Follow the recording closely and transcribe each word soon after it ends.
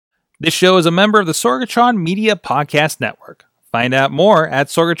This show is a member of the Sorgatron Media Podcast Network. Find out more at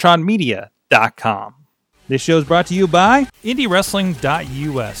sorgatronmedia.com. This show is brought to you by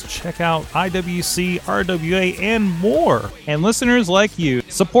IndieWrestling.us. Check out IWC, RWA, and more. And listeners like you,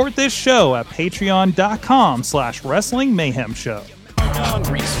 support this show at patreon.com/Wrestling Mayhem Show.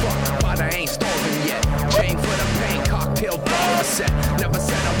 Hungry as fuck, but I ain't starving yet. Chain for the pain, cocktail bar set. Never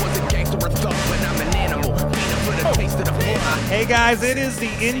said I was a gangster or thug, but I'm an animal. Feeding for the taste of the floor. Hey guys, it is the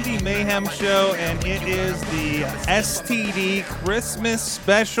Indie Mayhem Show, and it is the STD Christmas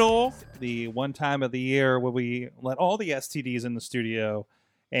special. The one time of the year where we let all the STDs in the studio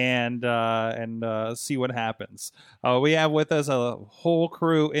and see what happens. We have with us a whole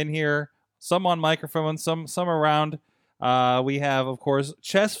crew in here, some on microphones, some around. We have, of course,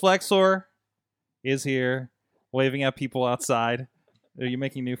 Chess Flexor is here, waving at people outside. Are you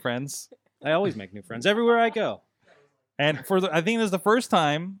making new friends? I always make new friends everywhere I go. And I think this is the first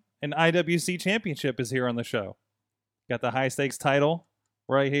time an IWC championship is here on the show. Got the high stakes title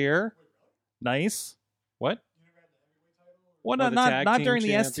right here. Nice. What? Well, not during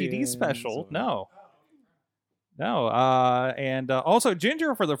the STD special. No. And also,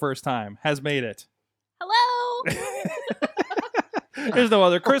 Ginger for the first time has made it. Hello. There's no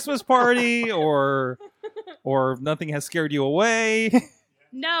other Christmas party or nothing has scared you away.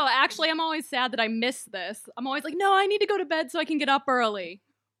 No, actually, I'm always sad that I miss this. I'm always like, no, I need to go to bed so I can get up early.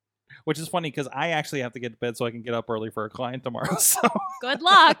 Which is funny because I actually have to get to bed so I can get up early for a client tomorrow. So Good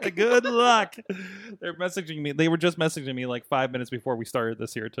luck. good luck. They're messaging me. They were just messaging me like 5 minutes before we started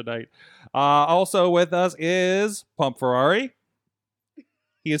this here tonight. Also with us is Pump Ferrari.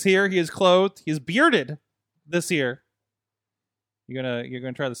 He is here. He is clothed. He is bearded this year. You're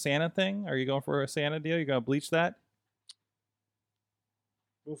gonna try the Santa thing? Are you going for a Santa deal? You gonna bleach that?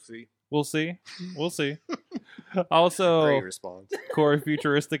 We'll see. We'll see. Also, Great response. Corey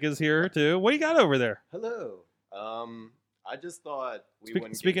Futuristic is here too. What do you got over there? Hello. I just thought we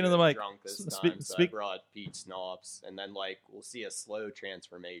wouldn't speaking get of the mic. drunk this time, so I brought Pete Snops, and then we'll see a slow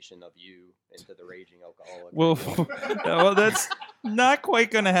transformation of you into the raging alcoholic. Well, that's not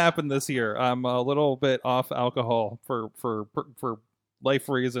quite going to happen this year. I'm a little bit off alcohol for life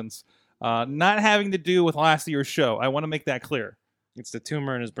reasons, not having to do with last year's show. I want to make that clear. It's the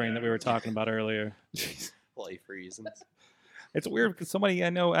tumor in his brain that we were talking about earlier. Life reasons. It's weird because somebody I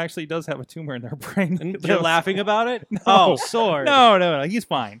know actually does have a tumor in their brain. And you're laughing about it? No. Oh, sword. No. He's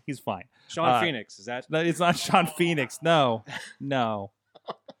fine. Sean Phoenix, is that? No, it's not Sean Phoenix. No.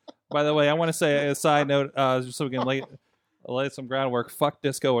 By the way, I want to say a side note, just so we can lay some groundwork. Fuck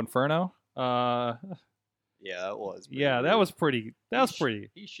Disco Inferno. Yeah, that was. That was pretty.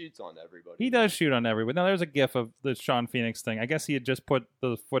 He shoots on everybody. He does shoot on everybody. Now, there's a gif of the Sean Phoenix thing. I guess he had just put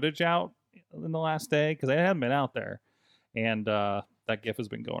the footage out in the last day because it hadn't been out there. And that gif has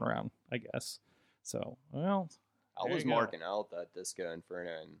been going around, I guess. So, well. I was marking out that Disco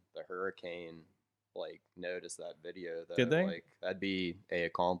Inferno and the Hurricane, noticed that video. Though. Did they? That'd be a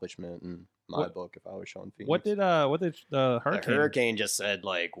accomplishment in my book if I was Sean Phoenix. What did Hurricane? The Hurricane just said,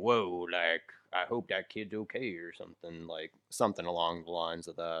 whoa, I hope that kid's okay or something, something along the lines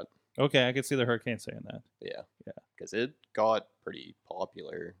of that. Okay, I could see the Hurricane saying that. Yeah. Because it got pretty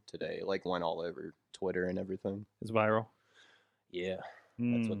popular today. Went all over Twitter and everything. It's viral. Yeah.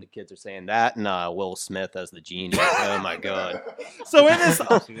 That's what the kids are saying. That and Will Smith as the genie. Oh, my God. So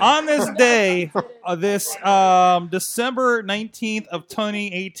on this day, this December 19th of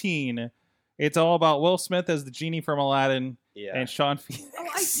 2018, it's all about Will Smith as the genie from Aladdin and Sean Phoenix. Oh,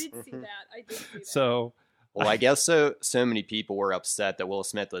 I did see that. So... Well, I guess so many people were upset that Will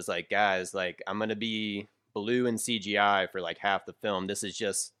Smith was like, guys, I'm going to be blue in CGI for half the film. This is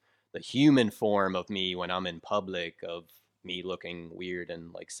just the human form of me when I'm in public, of me looking weird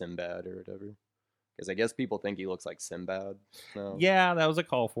and like Sinbad or whatever. Because I guess people think he looks like Sinbad. No. Yeah, that was a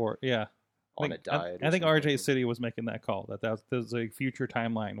call for it. Yeah. On a diet. I think RJ City was making that call. That was a future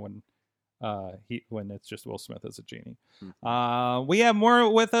timeline when it's just Will Smith as a genie. Mm-hmm. We have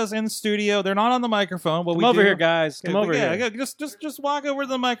more with us in studio. They're not on the microphone, but Come over here, guys. Come over here. Yeah, just walk over to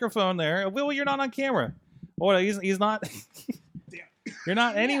the microphone there. Will, you're not on camera. Oh, he's not. You're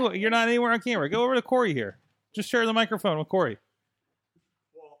not anywhere. You're not anywhere on camera. Go over to Corey here. Just share the microphone with Corey.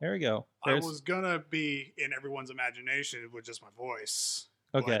 Well, there we go. I was gonna be in everyone's imagination with just my voice.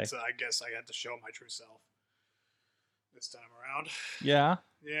 Okay. But I guess I had to show my true self this time around. Yeah.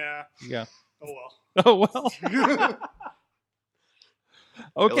 Yeah. Oh well.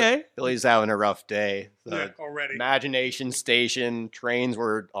 Okay. Billy's having a rough day. Already. Imagination Station, trains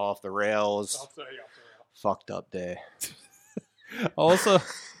were off the rails. Fucked up day. Also,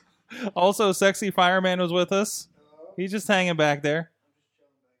 Sexy Fireman was with us. He's just hanging back there.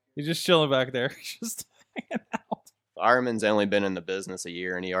 He's just chilling back there, just hanging out. Fireman's only been in the business a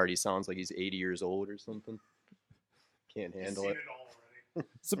year, and he already sounds like he's 80 years old or something. Can't He's handle seen it. it all already.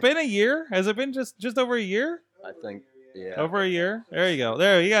 Has it been a year? Has it been just over a year? I think, yeah. Over a year. There you go.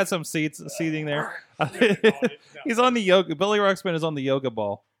 There, you got some seating there. He's on the yoga. Billy Ruxpin is on the yoga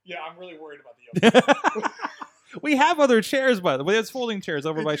ball. Yeah, I'm really worried about the yoga. We have other chairs, by the way. There's folding chairs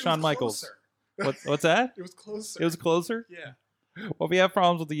over by It Shawn was Michaels. closer. What's that? It was closer. It was closer. Yeah. Well, if we have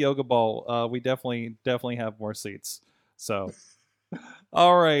problems with the yoga ball, we definitely have more seats. So,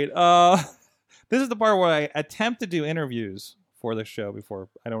 all right. This is the part where I attempt to do interviews for the show before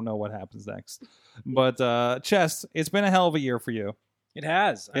I don't know what happens next. But Chess, it's been a hell of a year for you. It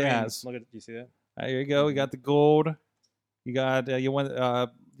has. It has. Look at you see that? There you go. You got the gold. You got you went.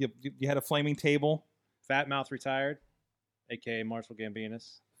 You had a flaming table. Fat Mouth retired, aka Marshall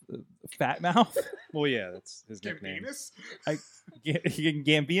Gambinas. Fat mouth. Well, yeah, that's his nickname. Venus?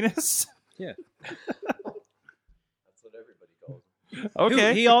 Gambinus. Yeah. That's what everybody calls him.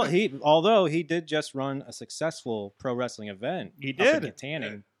 Okay. He although he did just run a successful pro wrestling event. He up in did.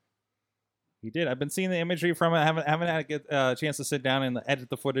 Katanning. He did. I've been seeing the imagery from it. I haven't had a good chance to sit down and edit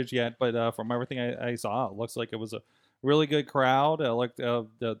the footage yet, but from everything I saw, it looks like it was a really good crowd.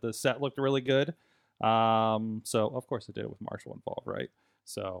 The set looked really good. So of course it did with Marshall involved, right?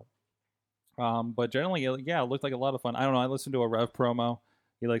 So, but generally, yeah, it looked like a lot of fun. I don't know. I listened to a Rev promo.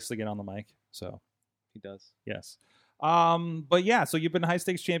 He likes to get on the mic, so He does. yes. But yeah, so you've been high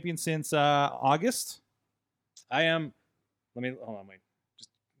stakes champion since August. I am. Let me hold on. Wait.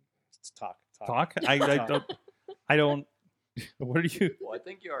 Just talk. Talk. I don't. What are you? Well, I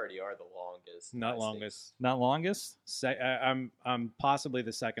think you already are the longest. Not high longest. Not longest. I'm possibly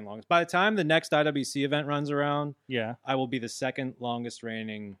the second longest. By the time the next IWC event runs around, Yeah. I will be the second longest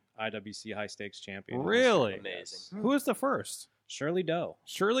reigning IWC high stakes champion. Really? Amazing. Who was the first? Shirley Doe,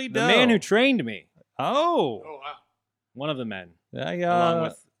 Shirley the Doe. man who trained me, Oh, Oh. wow. one of the men, I, along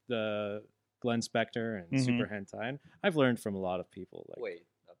with the Glenn Spector and Mhm. Super Hentai. And I've learned from a lot of people. Like, Wait,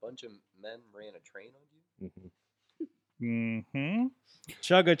 a bunch of men ran a train on you? mhm. Mm-hmm.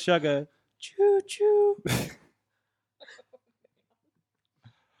 Chugga chugga, choo choo.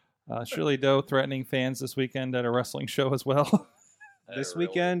 Shirley Doe threatening fans this weekend at a wrestling show as well. This Really?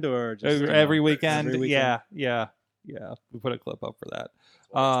 weekend or just every weekend. Every weekend? Yeah. We put a clip up for that. That's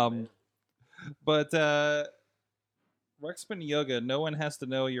why it's a man. But Ruxpin Yoga, no one has to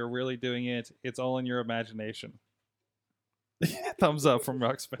know you're really doing it. It's all in your imagination. Thumbs up from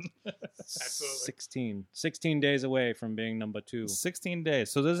Ruxpin. Absolutely. 16 days away from being number 2. 16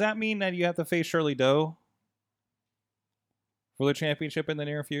 days. So does that mean that you have to face Shirley Doe for the championship in the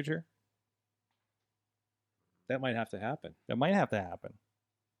near future? That might have to happen. That might have to happen.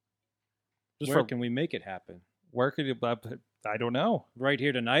 Just Where for can we make it happen? where could you? I don't know. Right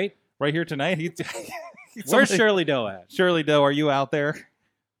here tonight? Right here tonight. Where's Shirley Doe at? Shirley Doe? Are you out there?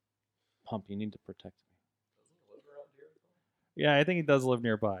 Pump, you need to protect me. Yeah, I think he does live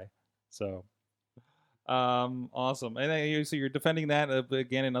nearby. So, awesome. And then so you're defending that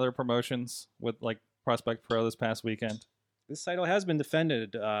again in other promotions with like Prospect Pro this past weekend. This title has been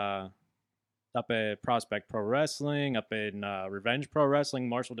defended up at Prospect Pro Wrestling, up in Revenge Pro Wrestling.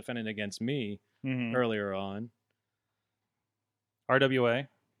 Marshall defended against me Mm-hmm. earlier on. RWA.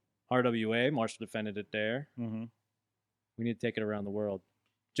 RWA, Marshall defended it there. Mm-hmm. We need to take it around the world.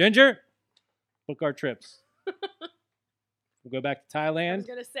 Ginger, book our trips. We'll go back to I was Thailand.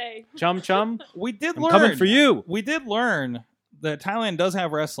 gonna say. Chum chum. We did I'm learn. coming for you. We did learn that Thailand does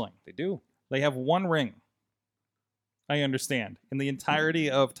have wrestling. They do. They have one ring. I understand in the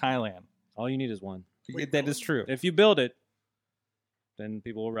entirety of Thailand. All you need is one. Wait, That is true. If you build it, then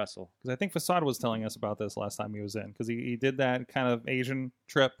people will wrestle. Because I think Facade was telling us about this last time he was in. Because he did that kind of Asian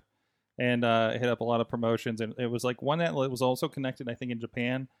trip and hit up a lot of promotions. And it was like one that was also connected, I think, in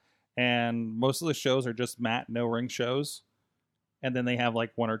Japan. And most of the shows are just mat, no ring shows. And then they have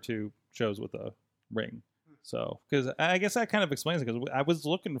like one or two shows with a ring. So, because I guess that kind of explains it. Because I was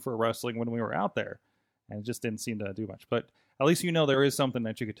looking for wrestling when we were out there. And it just didn't seem to do much. But at least you know there is something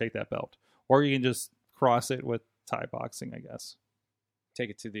that you could take that belt. Or you can just cross it with Thai boxing, I guess. Take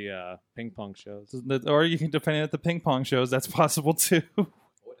it to the ping pong shows. Or you can defend it at the ping pong shows. That's possible too. What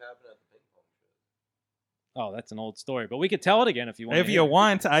happened at the ping pong show? Oh, that's an old story, but we could tell it again if you want. If you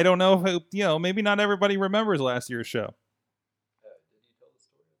want, I don't know. If, maybe not everybody remembers last year's show. Did you tell the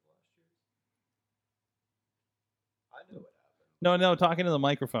story of last year? I know what happened. No, talking to the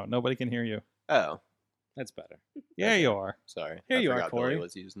microphone. Nobody can hear you. Oh, That's better. Yeah, you are. sorry. Here I you are, forgot Corey. Billy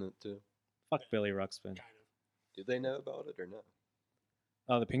was using it too. Fuck Billy Ruxpin. Kind of. Do they know about it or no?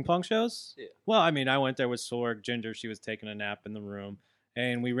 Oh, the ping pong shows? Yeah. Well, I mean, I went there with Sorg, Ginger. She was taking a nap in the room.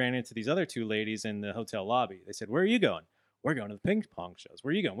 And we ran into these other two ladies in the hotel lobby. They said, "Where are you going?" "We're going to the ping pong shows."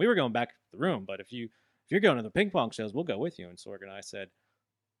 "Where are you going?" "We were going back to the room, but if you're going to the ping pong shows, we'll go with you." And Sorg and I said,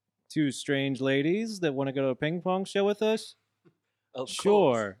 "Two strange ladies that want to go to a ping pong show with us? Of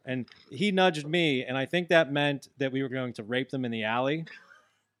Sure." And he nudged me, and I think that meant that we were going to rape them in the alley.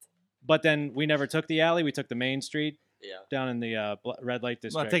 But then we never took the alley. We took the main street Yeah. down in the red light I'm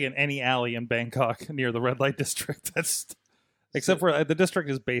district. not taking any alley in Bangkok near the red light district. That's except for the district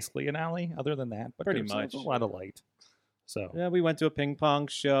is basically an alley. Other than that, but Pretty there's much. a lot of light. So Yeah, we went to a ping pong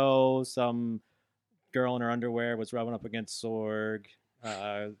show. Some girl in her underwear was rubbing up against Sorg.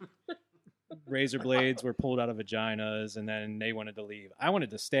 Razor blades were pulled out of vaginas, and then they wanted to leave. I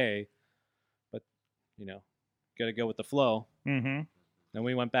wanted to stay, but got to go with the flow. mm-hmm. Then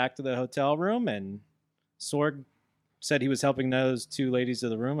we went back to the hotel room, and Sorg said he was helping those two ladies to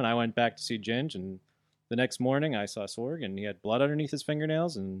the room, and I went back to see Ginge. And the next morning, I saw Sorg, and he had blood underneath his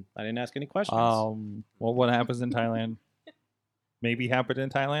fingernails, and I didn't ask any questions. Well, what happens in Thailand? Maybe happened in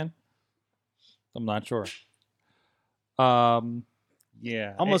Thailand. I'm not sure.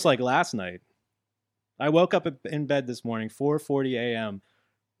 Yeah. Almost like last night. I woke up in bed this morning, 4:40 a.m.,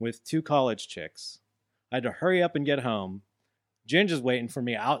 with two college chicks. I had to hurry up and get home. Ginger's waiting for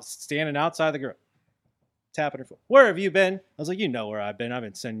me standing outside the girl, tapping her foot. "Where have you been?" I was like, "You know where I've been. I've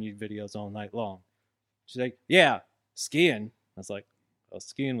been sending you videos all night long." She's like, "Yeah, skiing." I was like, "Well,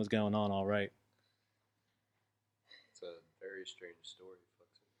 skiing was going on all right." It's a very strange story.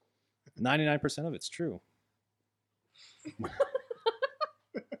 99% of it's true.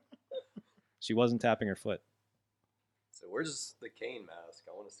 She wasn't tapping her foot. So where's the cane mask?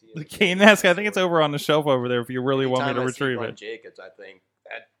 I want to see it. the cane mask. I think it's over on the shelf over there. If you really want me to Anytime I see retrieve Glenn it. Jacobs, I think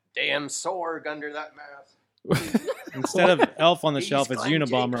that damn Sorg under that mask. Instead of Elf on the He's shelf, it's Glenn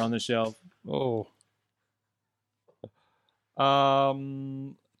Unabomber Jacobs. on the shelf. Oh.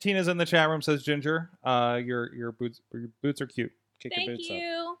 Tina's in the chat room. Says Ginger, your boots are cute. Kick your Thank boots up.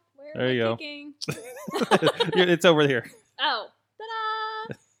 you. Where There am you I go. kicking? It's over here. Oh,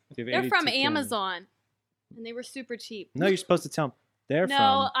 ta-da! You have They're from 82 cans. Amazon, and they were super cheap. No, you're supposed to tell them. They're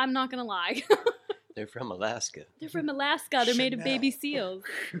No, I'm not gonna lie. They're from Alaska. They're from Alaska. They're made of Chanel. baby seals.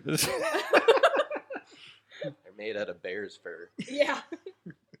 They're made out of bear's fur. Yeah.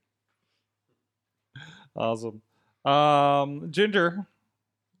 Awesome. Ginger,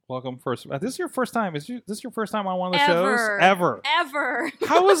 welcome first. This is your first time. Is this your first time on one of the shows? Ever. Ever.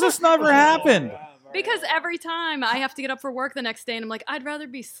 How has this never happened? Because every time I have to get up for work the next day, and I'm like, I'd rather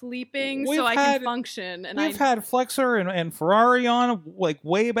be sleeping We've so I had- can function. And We've had Flexer and Ferrari on like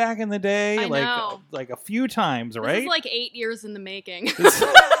way back in the day, I like know. like a few times, this right? is like 8 years in the making.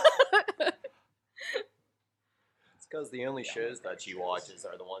 It's because the only shows that she watches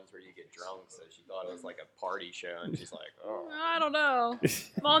are the ones where you get drunk, so she thought it was like a party show, and she's like, oh. I don't know.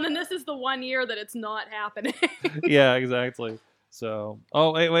 Well, and then this is the 1 year that it's not happening. Yeah, exactly. So,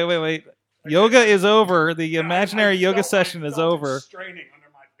 oh wait. Yoga is over. The imaginary I yoga felt session is over. Straining under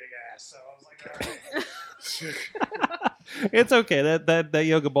my big ass, so I was like, all right. It's okay. That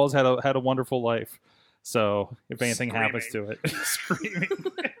yoga ball's had a wonderful life. So if anything happens to it, screaming.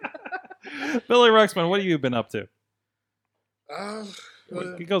 Billy Ruxpin, what have you been up to?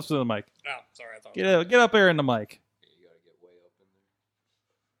 Get close to the mic. Oh, sorry, I thought. Get up there in the mic. You gotta get way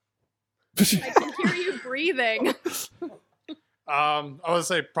up in there. I can hear you breathing. I would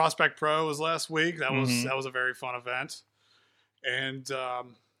say Prospect Pro was last week. That was Mhm. that was a very fun event, and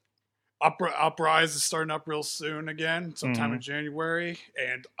Uprise is starting up real soon again, sometime in January,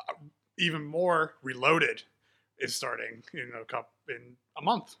 and even more Reloaded is starting in a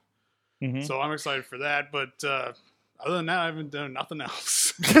month. Mhm. So I'm excited for that. But other than that, I haven't done nothing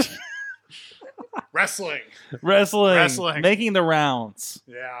else. Wrestling, Wrestling, making the rounds,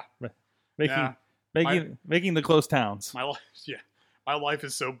 yeah. making Yeah. making the close towns. My life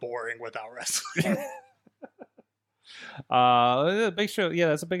is so boring without wrestling. A big show. Yeah,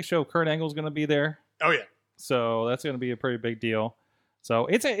 that's a big show. Kurt Angle's going to be there, Oh yeah, so that's going to be a pretty big deal. So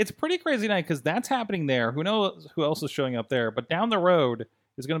it's a pretty crazy night because that's happening there. Who knows who else is showing up there? But down the road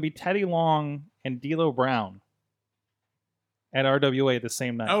is going to be Teddy Long and D'Lo Brown at RWA the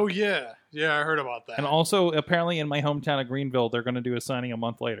same night. oh yeah, yeah. I heard about that. And also, apparently, in my hometown of Greenville, they're going to do a signing a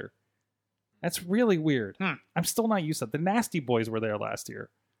month later. That's really weird. I'm still not used to it. The Nasty Boys were there last year.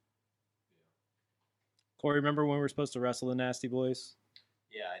 Corey, remember when we were supposed to wrestle the Nasty Boys?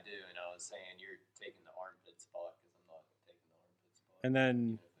 Yeah, I do, and I was saying you're taking the armpit spot because I'm not taking the armpit spot. And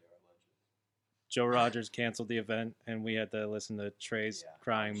then If they are legends. Joe Rogers canceled the event, and we had to listen to Trey's Yeah,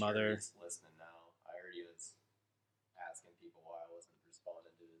 crying I'm sure mother. he's listening now. I heard he was asking people why I wasn't responding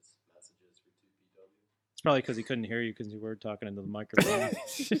to his messages for 2PW. It's probably because he couldn't hear you because you were talking into the microphone.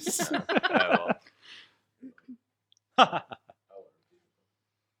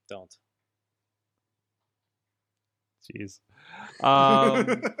 Don't. Jeez.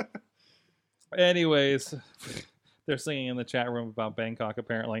 Anyways, they're singing in the chat room about Bangkok,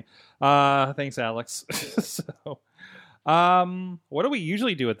 apparently. Thanks, Alex. So, what do we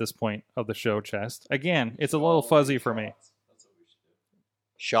usually do at this point of the show, Chest? Again, it's a little fuzzy for me.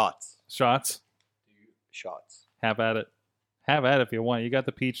 Shots. Shots? Shots. Have at it. Have at it if you want. You got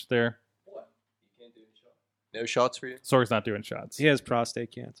the peach there. What? You can't do any shots? No shots for you? Sorg's not doing shots. He has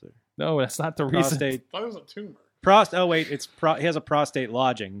prostate cancer. No, that's not the reason. Prostate. I thought it was a tumor. Oh wait, he has a prostate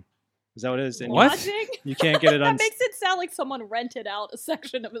lodging. Is that what it is? And What? Lodging? You can't get it That on. makes it sound like someone rented out a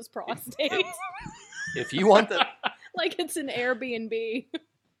section of his prostate. If you want the Like it's an Airbnb.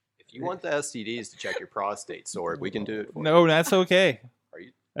 STDs to check your prostate, Sorg, we can do it. For No, you. that's okay. Are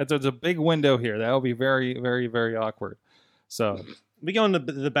you? There's a big window here. That will be very, very, very awkward. So, We go in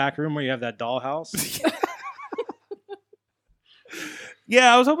the back room where you have that dollhouse.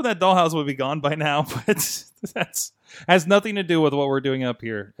 yeah, I was hoping that dollhouse would be gone by now, but that's has nothing to do with what we're doing up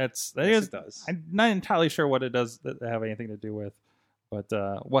here. Yes, it does. I'm not entirely sure what it does that have anything to do with, but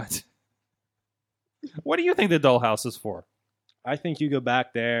what? What do you think the dollhouse is for? I think you go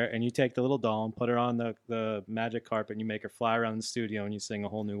back there and you take the little doll and put her on the magic carpet and you make her fly around the studio and you sing A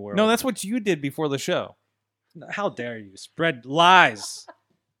Whole New World. No, that's what you did before the show. How dare you spread lies?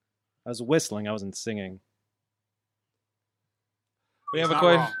 I was whistling. I wasn't singing. We have He's a not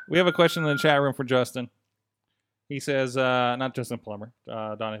question. wrong. We have a question in the chat room for Justin. He says, not Justin Plummer,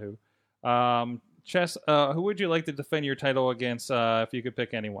 Donahue. Chess, who would you like to defend your title against if you could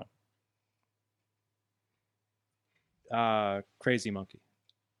pick anyone? Crazy Monkey.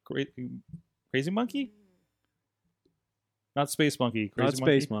 Crazy Monkey? Not Space Monkey. Crazy Not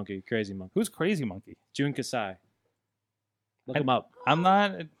Monkey? Space Monkey. Crazy Monkey. Who's Crazy Monkey? Jun Kasai. Look I- him up. I'm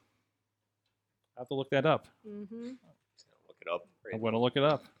not. I have to look that up. Mm-hmm. Look it up. I'm going to look it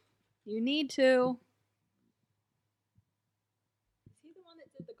up. You need to. Is he the one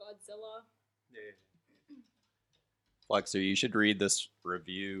that did the Godzilla? Flexer, you should read this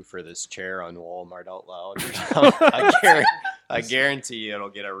review for this chair on Walmart out loud. I guarantee you it'll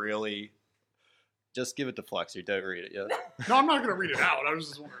get a really. Just give it to Flexer. Don't read it yet. No, I'm not going to read it out. I was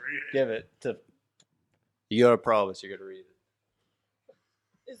just want to read it. Give it to. You gotta promise you're gonna read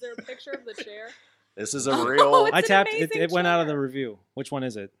it. Is there a picture of the chair? This is a real. Oh, it's I an tapped. It, amazing it went out of the chair. review. Which one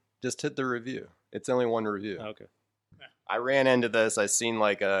is it? Just hit the review. It's only one review. Oh, okay. I ran into this. I seen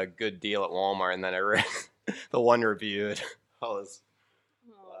like a good deal at Walmart, and then I read the one review. And I was.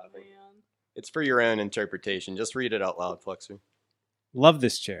 Oh Laughing. man. It's for your own interpretation. Just read it out loud, Flexer. Love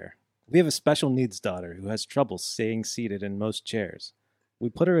this chair. We have a special needs daughter who has trouble staying seated in most chairs. We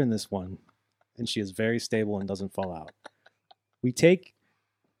put her in this one, and she is very stable and doesn't fall out. We take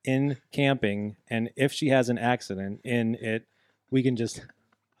in camping, and if she has an accident in it, we can just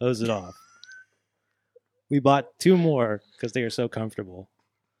hose it off. We bought 2 more because they are so comfortable.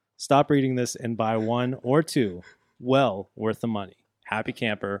 Stop reading this and buy 1 or 2. Well worth the money. Happy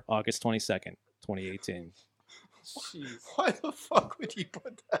Camper, August 22nd, 2018. Why the fuck would you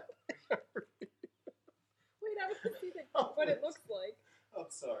put that? Wait, I want to see what it looks like. I'm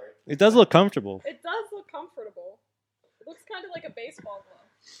sorry. It does look comfortable. It does look comfortable. It looks kind of like a baseball glove.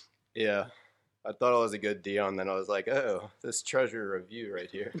 Yeah. I thought it was a good deal, and then I was like, oh, this treasure review right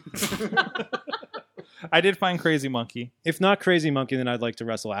here. I did find Crazy Monkey. If not Crazy Monkey, then I'd like to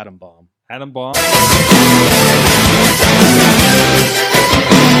wrestle Adam Bomb. Adam Bomb.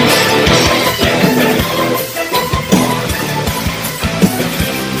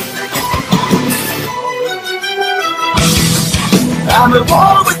 I'm at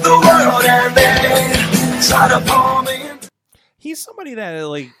war with the world and they try to pull me. He's somebody that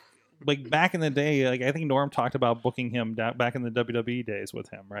like back in the day, like I think Norm talked about booking him back in the WWE days with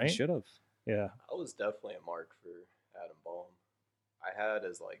him, right? Should have. Yeah. I was definitely a mark for Adam Baum. I had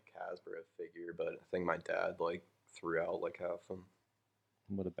his like Hasbro figure, but I think my dad like threw out like half them.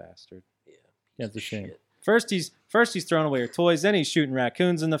 What a bastard. Yeah. Yeah, it's a shame. Shit. First he's throwing away your toys, then he's shooting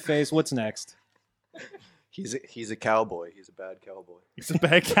raccoons in the face. What's next? He's a cowboy. He's a bad cowboy. He's a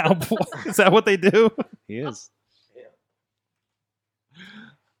bad cowboy. Is that what they do? He is. Yeah.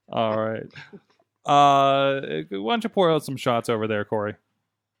 All right. Why don't you pour out some shots over there, Corey?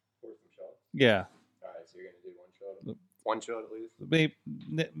 Pour some shots. Yeah. All right, so you're gonna do one shot at least.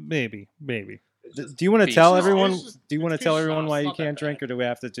 Maybe. It's Do just you want to pieces. tell It's everyone? just- Do you want to it's tell just everyone shots, why you not that can't drink, bad. or do we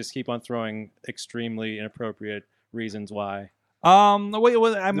have to just keep on throwing extremely inappropriate reasons why?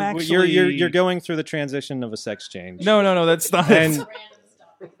 Wait, I'm actually You're going through the transition of a sex change. No, that's not And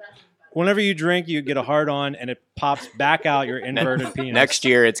Whenever you drink, you get a hard on, and it pops back out your inverted penis. Next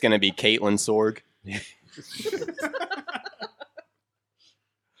year, it's going to be Caitlin Sorg.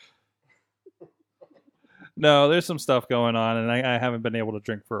 No, there's some stuff going on, and I haven't been able to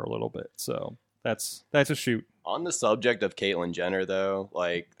drink for a little bit, so that's a shoot. On the subject of Caitlyn Jenner, though,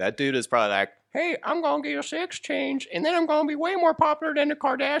 like, that dude is probably like, hey, I'm going to get a sex change, and then I'm going to be way more popular than the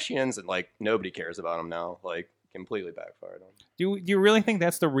Kardashians. And, like, nobody cares about him now. Like, completely backfired on him. Do you really think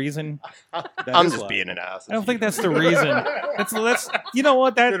that's the reason? I'm just being an ass. I don't think that's the reason. That's you know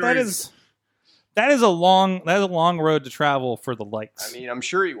what that is a long road to travel for the likes. I mean, I'm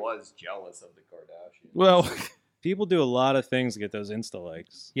sure he was jealous of the Kardashians. Well, People do a lot of things to get those Insta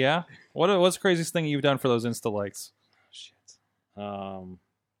likes. yeah. What's the craziest thing you've done for those Insta likes? Shit.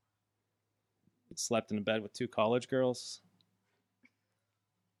 Slept in a bed with 2 college girls.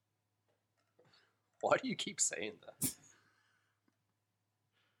 Why do you keep saying that?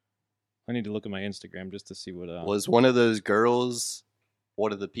 I need to look at my Instagram just to see what. Was one of those girls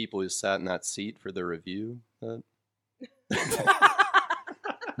one of the people who sat in that seat for the review?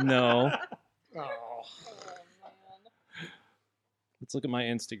 No. Oh. Let's look at my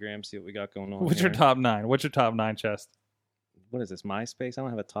Instagram, see what we got going on. What's here. your top 9? What's your top 9, Chest? What is this? MySpace? I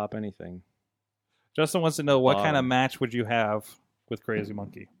don't have a top anything. Justin wants to know what kind of Bottom. match would you have with Crazy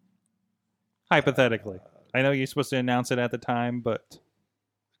Monkey? Hypothetically. I know you're supposed to announce it at the time, but...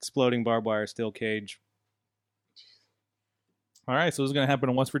 Exploding barbed wire steel cage. All right, so this is going to happen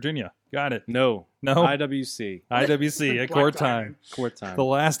in West Virginia. Got it. No. No? IWC. IWC at Black court Diamond. time. Court time. The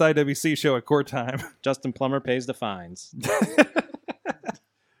last IWC show at court time. Justin Plummer pays the fines.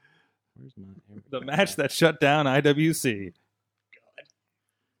 Where's my... here we The go. match that shut down IWC.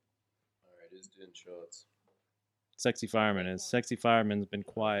 All right, who's doing shots? Sexy Fireman is. Sexy Fireman's been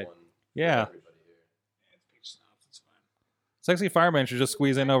quiet. One for Yeah. everybody here. It's fine. Sexy Fireman should just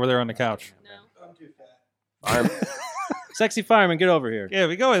squeeze in over there on the couch. No. I'm too fat. Arm- Sexy Fireman, get over here. Yeah,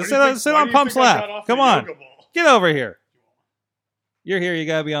 we go. Why do Sit you on, think- sit why on do you Pump's think I got lap. off Come the on. yoga ball? Get over here. You're here. You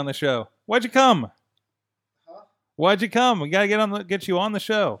got to be on the show. Why'd you come? Huh? Why'd you come? We got to get you on the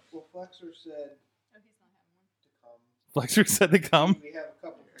show. Well, Flexer said Oh, he's not having one. to come. Flexer said to come. We have a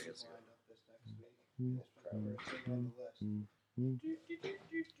couple areas lined up this next week. That's what we're on the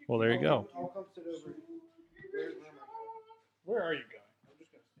list. Well, there you go. I'll come sit over. Where am I going? Where are you going? I'm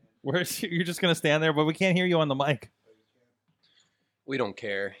just gonna stand. You're just going to stand there, but we can't hear you on the mic. we don't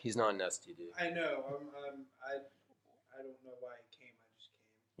care. He's not an STD. I know. I don't know why he came.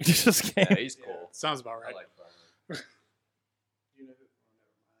 I just came. You just can't. Yeah, he's cool. Sounds about I right. like Fireman. You know who?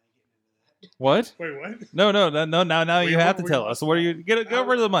 Oh, never mind. What? Wait, what? No. Now We you have want- to we tell want us. What are you? Get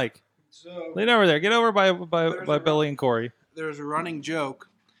over to the mic. So Lean over there. Get over by There's a- Billy and Corey. there's a running joke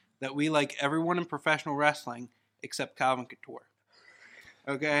that we like everyone in professional wrestling except Calvin Couture.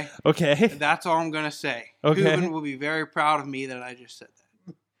 Okay? Okay. That's all I'm going to say. Okay. Hooven will be very proud of me that I just said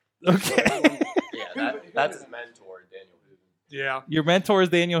that. Okay. Yeah, that's his mentor, Daniel Hooven. Yeah. Your mentor is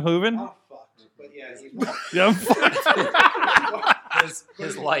Daniel Hooven. I'm fucked. But yeah, he's Yeah, I'm fucked.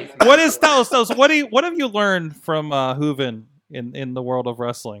 His life. What is tell us? What have you learned from Hooven in the world of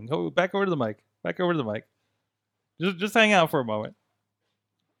wrestling? Go back over to the mic. Back over to the mic. Just hang out for a moment.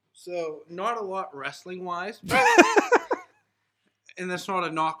 So, not a lot wrestling wise. And that's not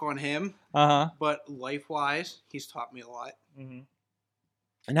a knock on him, Uh but life wise, he's taught me a lot. huh.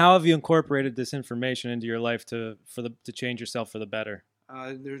 And how have you incorporated this information into your life to change yourself for the better?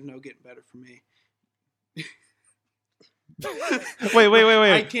 There's no getting better for me.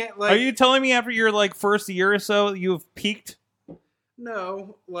 Wait. I can't, like... Are you telling me after your first year or so you've peaked?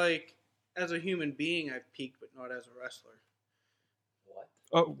 No, like, as a human being, I've peaked, but not as a wrestler. What?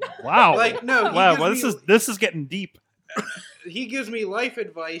 Oh wow! Like, no, he wow. gives Well, me- this is getting deep. He gives me life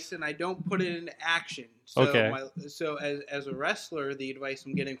advice, and I don't put it into action. So Okay. So as a wrestler, the advice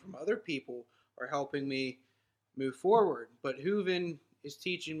I'm getting from other people are helping me move forward. But Hooven is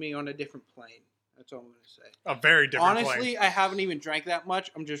teaching me on a different plane. That's all I'm going to say. A very different Honestly, plane. I haven't even drank that much.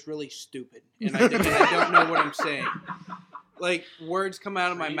 I'm just really stupid, and I don't know what I'm saying. Like, words come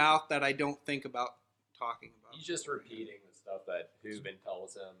out of my mouth that I don't think about talking about. He's just repeating the stuff that Hooven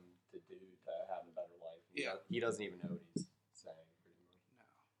tells him to do to have a better life. Yeah. He doesn't even know what he's saying.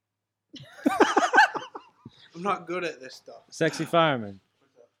 I'm not good at this stuff. Sexy Fireman,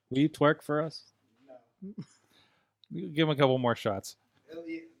 will you twerk for us? no. Give him a couple more shots. I'll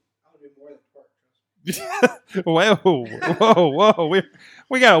do more than twerk. Trust me. Whoa!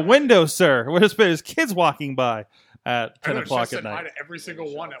 We got a window, sir. There's kids walking by at I 10 know, o'clock Chef at said hi night. to every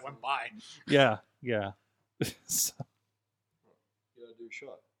single one that went by. Yeah. So, You gotta do a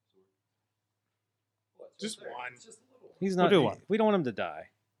shot. What, Just right there? one. It's just a little one. He's We'll not. do one. We don't want him to die.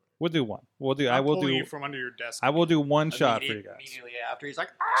 We'll do one. I I'll will pull do. you from under your desk. I will do one shot for you guys. Immediately after, he's like,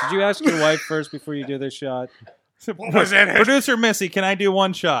 Did you ask your wife first before you do this shot? What was that? Producer Missy, can I do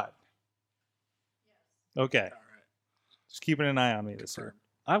one shot? Okay. All right. Just keeping an eye on me this year.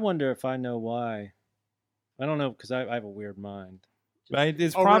 I wonder if I know why. I don't know because I have a weird mind.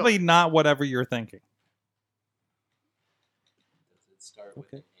 It's Oh, probably not whatever you're thinking. does it start with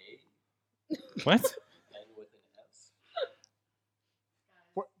Okay. an A, What? end with an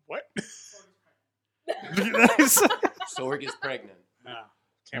S? What? Sorg is pregnant. No.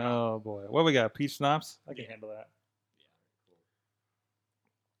 Came out. Oh boy, what we got? Peach schnapps? I can handle that.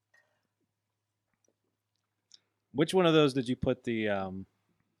 Which one of those did you put the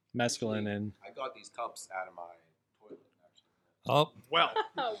mescaline in? I got these cups out of my toilet, actually. Oh, Well,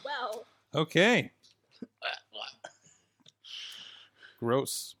 Oh well. okay.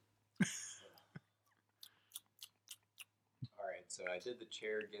 Gross. All right, so I did the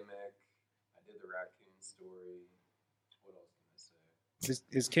chair gimmick. I did the raccoon story. What else can I say?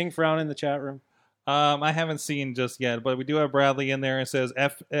 Is King Frown in the chat room? I haven't seen just yet, but we do have Bradley in there. It says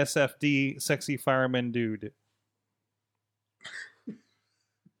SFD, sexy fireman dude.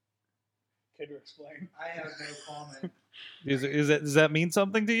 can you explain? I have no comment. Does that mean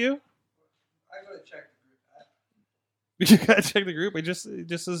something to you? I gotta check the group. You gotta check the group. It just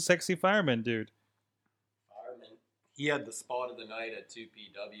says sexy fireman dude. Fireman. He had the spot of the night at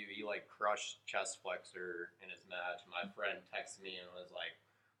 2PW. He like crushed chest flexor in his match. My friend texted me and was like,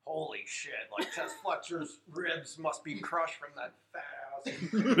 "Holy shit! Like chest flexor's ribs must be crushed from that fat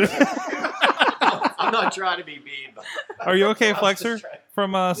ass." I'm not trying to be mean, but Are you okay, I was Flexor, just trying-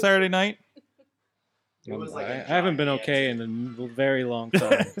 from Saturday night? It was like I a haven't been gigantic- okay in a very long time.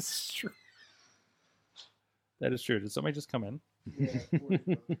 That's true. That is true. Did somebody just come in?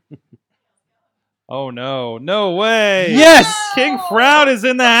 Oh no! No way! Yes! King Frown is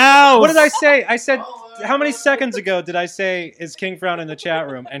in the house. What did I say? I said, how many seconds ago did I say, is King Frown in the chat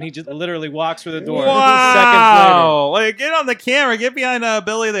room? And he just literally walks through the door. Wow! Like, get on the camera. Get behind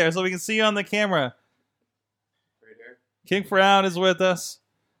Billy there so we can see you on the camera. Right here. King Frown is with us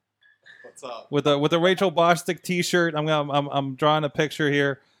What's up? with a Rachel Bostick T-shirt. I'm drawing a picture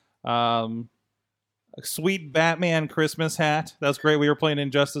here. A sweet Batman Christmas hat. That's great. We were playing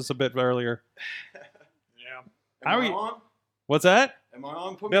Injustice a bit earlier. Yeah. How are Am I you? on? What's that? Am I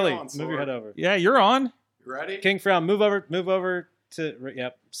on? Put Billy, me on, move your head over. Yeah, you're on. You ready? King Frown, move over to,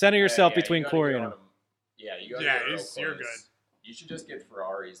 yep. Center yourself Yeah, between you gotta Corey go and on him. Yeah, you gotta Yeah, go real you're close. good. You should just get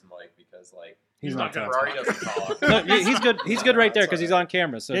Ferrari's mic because like He's not gonna talking. Ferrari doesn't talk. No, he's good. He's good right there because he's on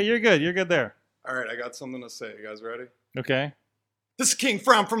camera. So Yeah, you're good. You're good there. All right, I got something to say. You guys ready? Okay. This is King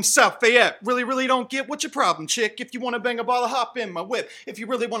Frown from South Fayette. Really don't get what's your problem, chick. If you want to bang a baller, hop in my whip. If you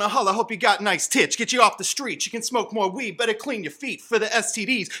really want to holler, hope you got nice tits. Get you off the street. You can smoke more weed. Better clean your feet for the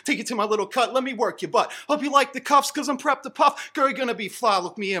STDs. Take you to my little cut. Let me work your butt. Hope you like the cuffs, cause I'm prepped to puff. Girl, you're gonna be fly.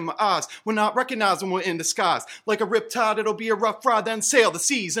 Look me in my eyes. We're not recognized when we're in disguise. Like a riptide, it'll be a rough ride. Then sail the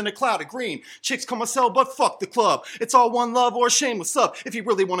seas in a cloud of green. Chicks come sell, but fuck the club. It's all one love or a shameless sub. If you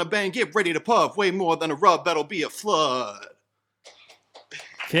really want to bang, get ready to puff. Way more than a rub, that'll be a flood.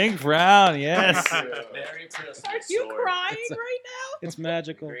 King Frown, yes. Merry Christmas. Are you Sorg. crying right now? it's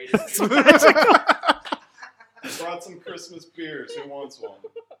magical. Greatest Brought some Christmas beers. Who wants one?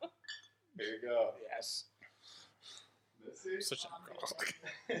 Here you go. Yes. Missy? Such a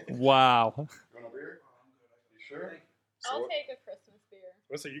Wow. You want a beer? You sure? I'll take a Christmas beer.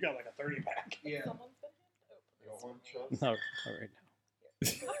 Let's say you got like a 30 pack. Yeah. Someone's been You want one, Chuck? No, not right now.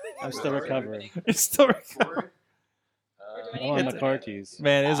 I'm still recovering. It's still Corey? I want my car keys.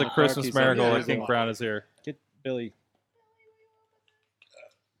 Man, it is a The car Christmas keys miracle are- that King Frown is here. Get Billy.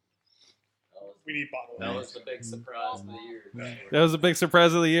 We need bottle. That was the big surprise of the year. That was a big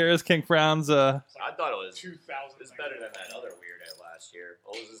surprise of the year. Is King Frown's I thought it was 2,000. it's better than that other weirdo last year.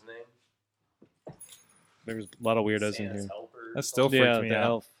 What was his name? There's a lot of weirdos in Santa's here. helper. that still freaks Yeah, me the out.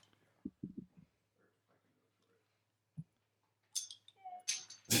 elf.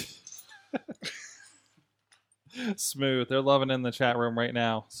 Smooth. They're loving it in the chat room right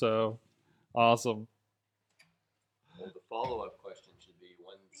now. So awesome. Well, the follow-up question should be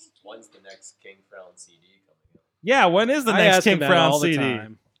when's the next King Frown CD coming out? Yeah, when is the I next ask him King that Frown all the CD?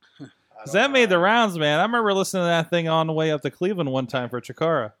 time. Because that made the rounds, man. I remember listening to that thing on the way up to Cleveland one time for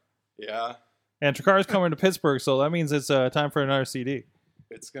Chikara. Yeah, And Chikara's coming to Pittsburgh, so that means it's time for another CD.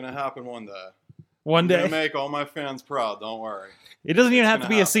 it's gonna happen one day. One I'm day. gonna make all my fans proud. Don't worry. It doesn't even It's have to gonna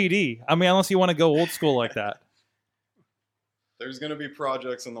be a happen. CD. I mean, unless you want to go old school like that. There's gonna be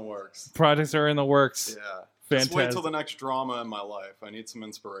projects in the works. Projects are in the works. Yeah. Fantastic. Just wait till the next drama in my life. I need some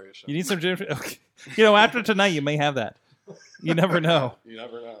inspiration. You need some gym. Okay. You know, after tonight, you may have that. You never know. You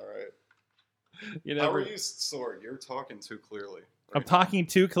never know, right? You How never. are you, Sword? You're talking too clearly. I'm talking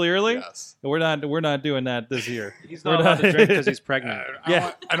too clearly. Yes. We're not doing that this year. He's We're not allowed to drink because he's pregnant.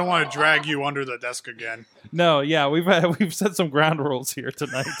 Yeah. I don't want to drag you under the desk again. No, yeah, we've set some ground rules here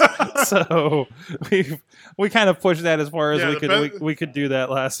tonight, so we kind of pushed that as far as Yeah, we the could. best- We could do that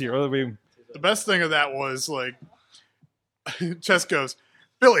last year. The best thing of that was like, Chess goes,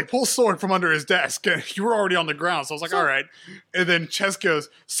 Billy, pull Sword from under his desk. And you were already on the ground, so I was like, all right. And then Chess goes,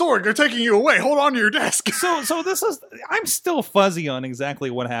 Sword, they're taking you away. Hold on to your desk. So this is. I'm still fuzzy on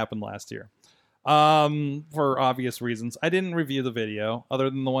exactly what happened last year, for obvious reasons. I didn't review the video, other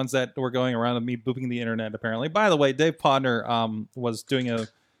than the ones that were going around of me booping the internet. Apparently, by the way, Dave Podner was doing a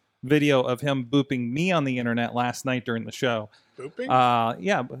video of him booping me on the internet last night during the show. Booping?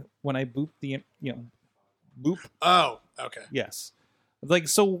 Yeah, but when I boop boop. Oh, okay. Yes. Like,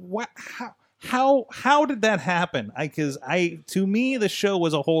 so what? How did that happen? Because to me the show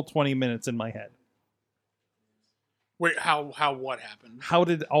was a whole 20 minutes in my head. Wait, how what happened? How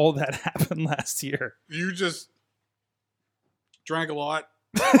did all that happen last year? You just drank a lot.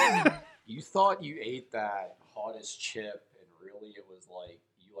 You thought you ate that hottest chip, and really it was like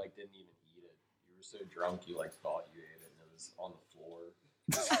you like didn't even eat it. You were so drunk you like thought you ate it, and it was on the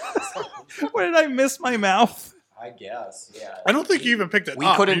floor. What did I miss my mouth? I guess, yeah. I don't think you even picked it We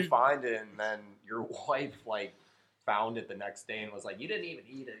up. couldn't You- find it, and then your wife like found it the next day and was like, "You didn't even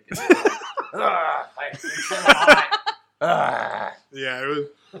eat it." 'Cause you were like, "Ugh, it's so hot." Ugh. Yeah, it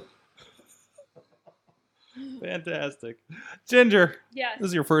was. Fantastic. Ginger, Yes. this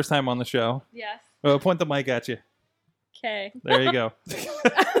is your first time on the show. Yes. Point the mic at you. Okay. There you go.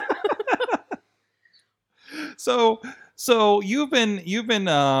 So you've been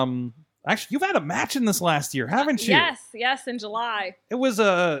actually you've had a match in this last year, haven't you? Yes, in July. It was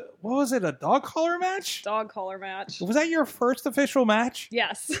a dog collar match? Dog collar match. Was that your first official match?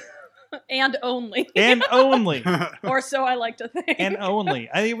 Yes. And only. And only. Or so I like to think. And only.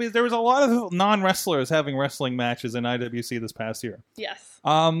 There was a lot of non-wrestlers having wrestling matches in IWC this past year. Yes.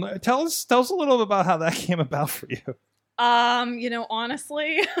 Tell us a little bit about how that came about for you.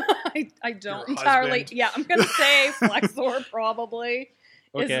 Honestly, I don't Your entirely. husband. Yeah, I'm gonna say Flexor probably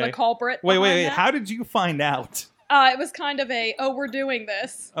is Okay. the culprit. Wait. behind that. How did you find out? It was kind of a, we're doing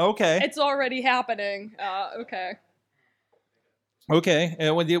this. Okay. It's already happening. Okay. Okay.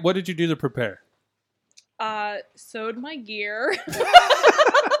 And what did you do to prepare? Sewed my gear. Put the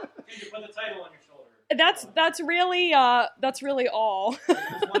title on your shoulder. That's really all.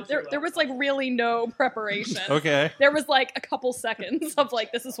 there was like really no preparation. Okay. There was like a couple seconds of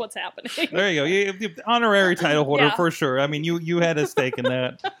like, this is what's happening. There you go. You honorary title holder Yeah. for sure. I mean, you had a stake in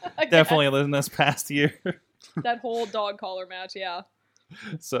that. Again, Definitely in this past year. that whole dog collar match. Yeah.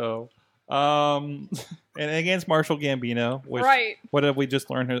 So, and against Marshall Gambino, which, Right. what did we just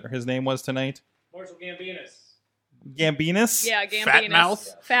learn his name was tonight? Marshall Gambinus. Gambinus? Yeah. Gambinus. Fat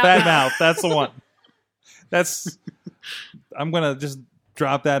mouth? Fat mouth. That's the one. I'm going to just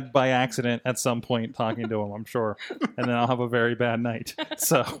drop that by accident at some point talking to him, I'm sure. And then I'll have a very bad night.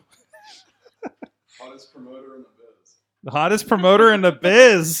 So, Hottest promoter in the biz. the hottest promoter in the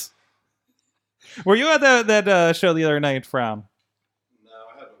biz. Were you at that show the other night, Frown? No,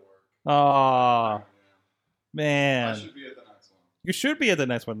 I had to work. Aw, I man. should be at the next one. You should be at the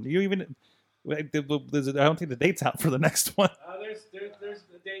next one. You even... I don't think the date's out for the next one. There's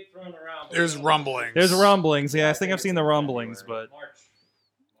the date thrown around. There's rumblings. There's rumblings. Yeah, I think I've seen the rumblings, but March.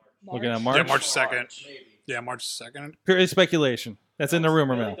 looking at Yeah, March. March 2nd. Maybe. Yeah, March 2nd. Purely speculation. That's in the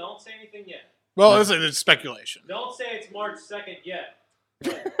rumor Really, mill. don't say anything yet. Well, it's speculation. Don't say it's March 2nd yet.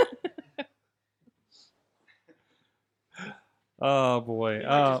 Oh boy. You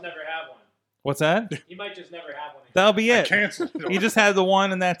might just never have one. What's that? You might just never have one. That'll be I it. canceled. He just had the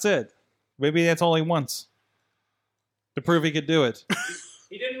one, and that's it. Maybe that's only once to prove he could do it.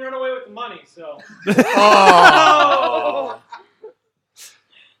 He didn't run away with the money, so. Oh.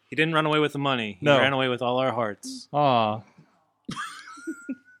 He didn't run away with the money. He No. ran away with all our hearts. Aw.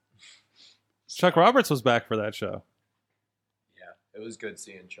 Chuck Roberts was back for that show. Yeah, it was good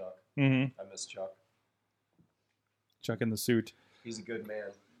seeing Chuck. Mm-hmm. I miss Chuck. Chuck in the suit. He's a good man,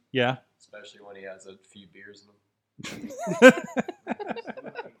 Yeah. especially when he has a few beers in him.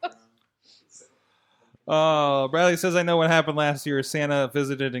 Bradley says, I know what happened last year. Santa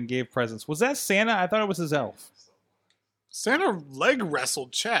visited and gave presents. Was that Santa? I thought it was his elf. Santa leg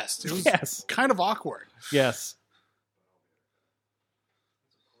wrestled chest. It was Yes. kind of awkward. Yes.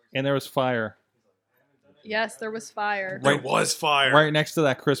 And there was fire Yes, there was fire. There was fire. right next to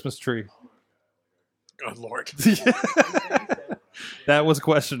that Christmas tree. Good Lord. That was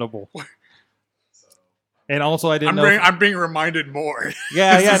questionable. And also, I didn't know. I'm being reminded more.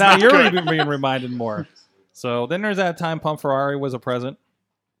 Yeah, This yeah. is Now not you're good. being reminded more. So then there's that time Pump Ferrari was a present.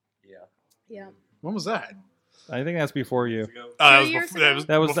 Yeah. When was that? I think that's before you. That 3 was, years before, ago?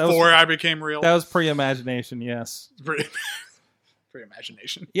 that was before I became real. That was pre-imagination. Yes.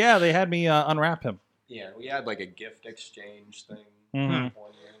 Pre-imagination. Yeah, they had me unwrap him. Yeah, we had like a gift exchange thing. Mhm.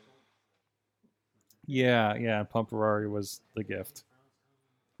 one year. Yeah. Pump Ferrari was the gift.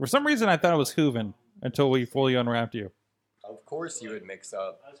 For some reason, I thought it was Hooven until we fully unwrapped you. Of course, you would mix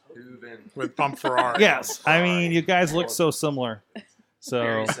up Hooven With Pump Ferrari. Yes, I mean you guys look so similar. So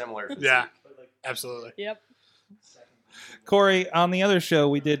Very similar. physique. Yeah. Absolutely. Yep. Corey, on the other show,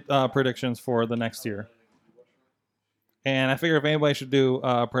 we did predictions for the next year. And I figure if anybody should do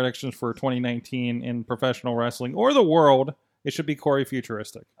predictions for 2019 in professional wrestling or the world, it should be Corey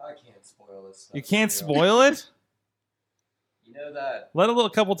Futuristic. I can't spoil this stuff. You can't for spoil it? You know that. Let a little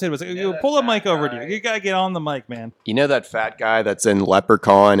couple tidbits. You that pull a fat mic over to guy? you. You got to get on the mic, man. You know that fat guy that's in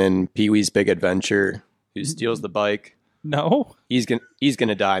Leprechaun and Pee Wee's Big Adventure who steals the bike? No? He's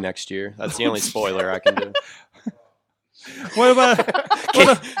gonna die next year. That's the only spoiler I can do. What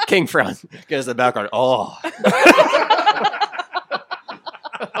about... King Front goes to the background. Oh,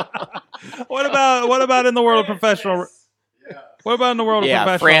 What about in the world of professional... What about in the world of yeah,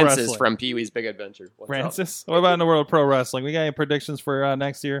 professional Francis wrestling? from Pee Wee's Big Adventure. What's up? Francis? What about in the world of pro wrestling? We got any predictions for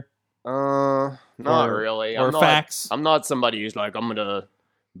next year? Not Or- really. or facts? I'm not somebody who's like I'm gonna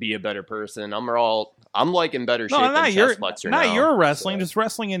be a better person. I'm like in better shape No, than not your, Chest Flexor not now, your wrestling, so. just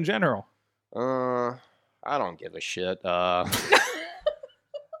wrestling in general. I don't give a shit. Raw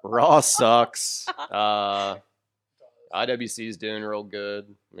sucks. IWC's doing real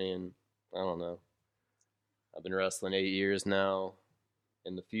good. I mean, I don't know. I've been wrestling 8 years now.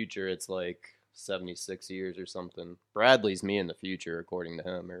 In the future, it's like 76 years or something. Bradley's me in the future, according to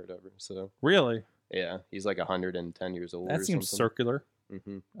him or whatever. So Really? yeah, he's like 110 years old. That or seems something. circular.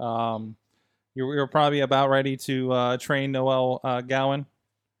 Mm-hmm. You're probably about ready to train Noel Gowan.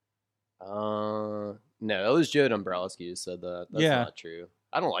 No, it was Joe Dombrowski who said that. That's Yeah. not true.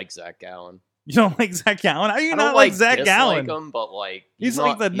 I don't like Zach Gowan. You don't like Zach Gowan? How do you I not don't like Zach dislike Gowan? him, but like He's not,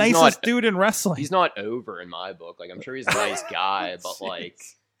 like the he's nicest not- dude in wrestling. He's not over in my book. Like I'm sure he's a nice guy, but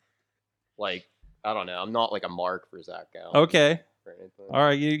like I don't know. I'm not like a mark for Zach Gowan. Okay. or anything. All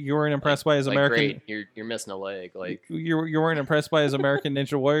right. You weren't impressed by his Like, American. great, you're missing a leg. Like You weren't impressed by his American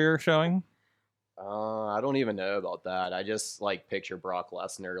Ninja Warrior showing. I don't even know about that. I just like picture Brock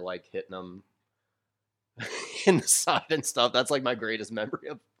Lesnar like hitting him in the side and stuff. That's like my greatest memory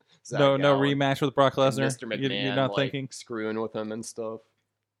of Zach No Gowan. rematch with Brock And Lesnar. Mr. McMahon, You're not like, thinking. screwing with him and stuff.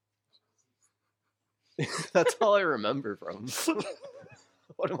 That's all I remember from.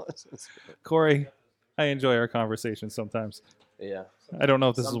 What am I supposed to do? Corey, I enjoy our conversations sometimes. Yeah. I don't know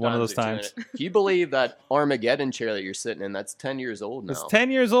if this is one of those Sometimes times. they're doing it. Can you believe that Armageddon chair that you're sitting in? That's 10 years old now. It's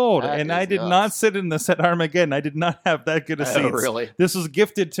 10 years old, That and I is did nuts. not sit in this at Armageddon. I did not have that good of Oh, seats. really? This was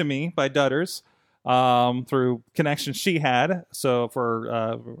gifted to me by Dutters through connections she had. So for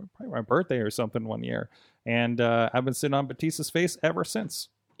probably my birthday or something one year. And I've been sitting on Batista's face ever since.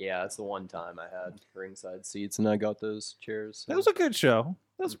 Yeah, that's the one time I had ringside seats and I got those chairs. That was a good show.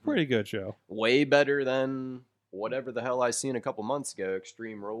 That was a pretty good show. Way better than whatever the hell I seen a couple months ago,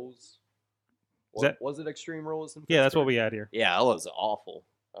 Extreme Rules. Was it Extreme Rules? In Yeah, that's what Pittsburgh? we had here. Yeah, that was awful.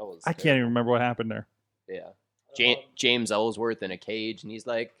 That was I can't even remember what happened there. Yeah. James Ellsworth in a cage, and he's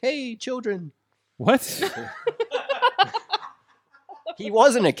like, "Hey, children." What? He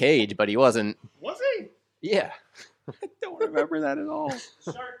was in a cage, but he wasn't. Was he? Yeah. I don't remember that at all.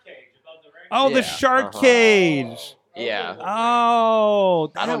 Shark cage above the ring. Oh, the Yeah, shark uh-huh. cage. Yeah.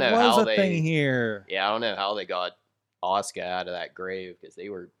 Oh, I don't that know was how a they- thing here. Yeah, I don't know how they got Asuka out of that grave because they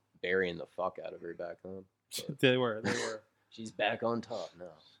were burying the fuck out of her back then. They were. She's back on top now.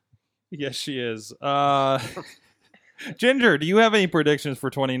 Yes, she is. Ginger, do you have any predictions for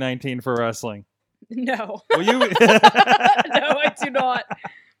 2019 for wrestling? No. Well, you No, I do not.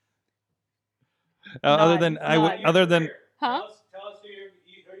 other than Huh? Tell us who you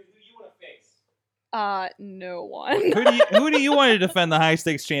want to face. No one. who do you want to defend the high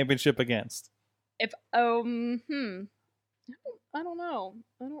stakes championship against? If I don't know.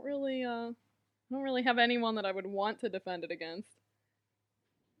 I don't really have anyone that I would want to defend it against.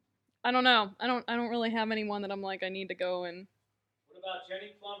 I don't know. I don't really have anyone that I'm like I need to go and. What about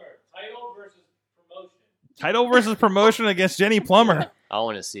Jenny Plummer? Title versus promotion. Title versus promotion against Jenny Plummer. I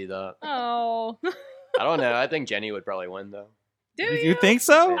want to see that. Oh. I don't know. I think Jenny would probably win though. Do You think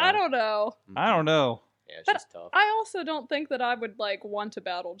so? I don't know. I don't know. Yeah, But she's tough. I also don't think that I would like want to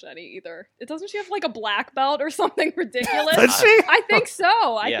battle Jenny either. Doesn't she have like a black belt or something ridiculous? Does she? I think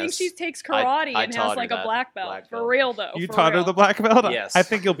so. I think Yes. she takes karate I and taught has her like a that black belt. black For belt. real though. You for taught her real. the black belt? Yes. I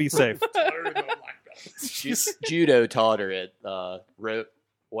think you'll be safe. Judo taught her it.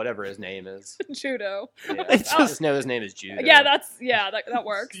 Whatever his name is. Judo. Yeah, I It's just- just know his name is Judo. Yeah, that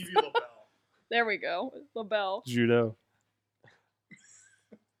works. Stevie LaBelle. There we go. LaBelle. Judo.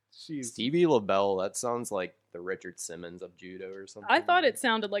 Stevie LaBelle. That sounds like the Richard Simmons of judo or something. I thought it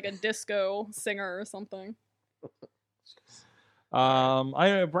sounded like a disco singer or something.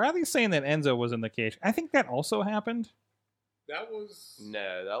 Bradley's saying that Enzo was in the cage. I think that also happened. That was.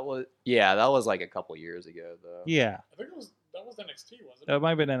 No, that was like a couple years ago though. Yeah, I think that was NXT, wasn't it? that might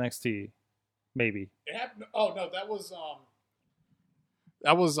have been NXT. Maybe. It happened. Oh no, that was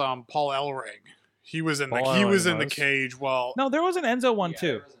Paul Ellering. He was in the Paul he was Ellering in the was. cage. Well, No, there was an Enzo one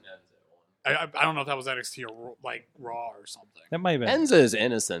too. I don't know if that was NXT or like Raw or something. That might have been. Enzo's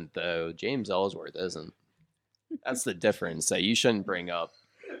innocent though. James Ellsworth isn't. That's the difference. So you shouldn't bring up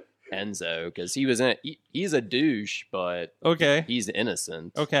Enzo because he's a douche, but Okay. he's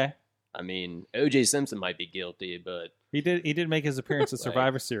innocent. Okay. I mean, O.J. Simpson might be guilty, but He did make his appearance at Like-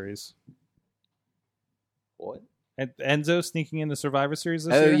 Survivor Series. what? And Enzo sneaking in the Survivor Series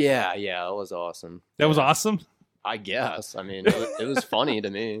this Oh year? yeah, that was awesome. That was Yeah, awesome. I guess. I mean, it was funny to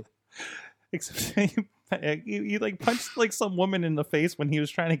me. Except he like punched like some woman in the face when he was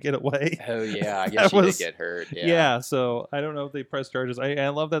trying to get away. Oh yeah, I That guess she was- did get hurt. Yeah. Yeah. So I don't know if they press charges. I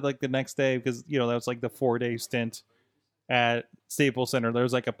love that like the next day because that was like the 4-day stint at Staples Center. There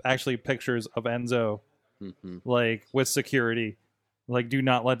was like actually pictures of Enzo hmm like with security, like do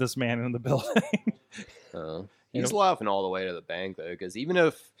not let this man in the building. He's laughing all the way to the bank though, because even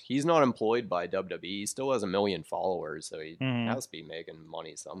if he's not employed by WWE, he still has 1 million followers, so he Mhm. has to be making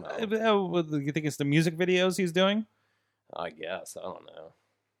money somehow. You think it's the music videos he's doing? I guess I don't know.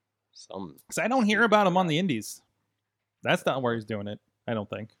 Because I don't hear about him on the indies. That's not where he's doing it. I don't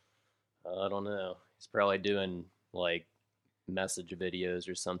think. I don't know. He's probably doing like message videos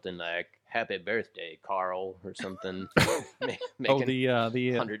or something like "Happy Birthday, Carl" or something. Making the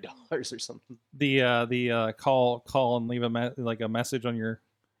 $100 or something. the call and leave a message on your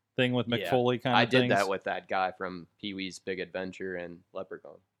thing with Yeah. McFoley kind of I did things. that with that guy from Pee Wee's Big Adventure and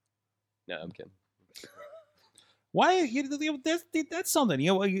Leprechaun. No, I'm kidding. Why that's something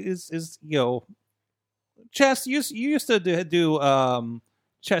is Chess. You used to do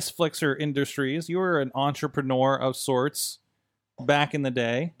Chess Flixer Industries. You were an entrepreneur of sorts back in the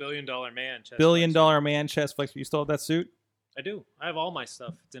day. $1 billion man. Chest $1 billion flexor. man, Chess Flixer. You still have that suit? I do. I have all my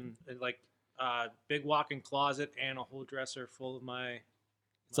stuff. It's in like big walk-in closet and a whole dresser full of my.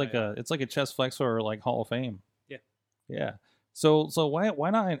 It's like a Chess Flexor or like Hall of Fame. Yeah. Yeah. So why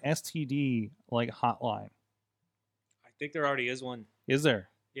not an STD like hotline? I think there already is one. Is there?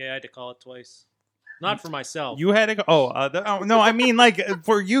 Yeah, I had to call it twice. Not for myself. You had to go. No, I mean like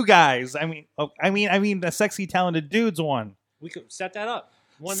for you guys. I mean the sexy talented dudes one. We could set that up.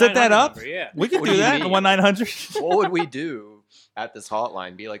 Set that 1-900 up. number, yeah. We could What do do you that. mean? 1-900. What would we do at this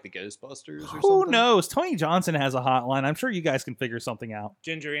hotline? Be like the Ghostbusters or something? Who knows? Tony Johnson has a hotline. I'm sure you guys can figure something out.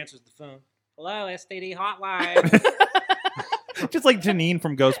 Ginger answers the phone. Hello, STD hotline. Just like Janine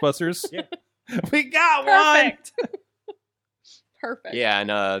from Ghostbusters. Yeah. We got one. Perfect. Perfect. Yeah,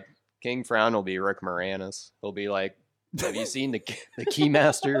 and King Frown will be Rick Moranis. He'll be like, "Have you seen the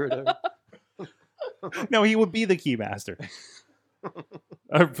Keymaster?" Or whatever? No, he would be the Keymaster.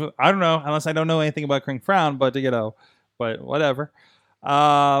 I don't know, unless I don't know anything about King Frown, but but whatever.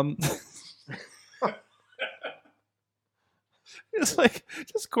 It's like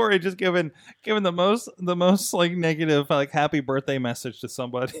just Corey just giving the most like negative like happy birthday message to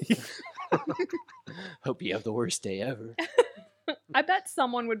somebody. Hope you have the worst day ever. I bet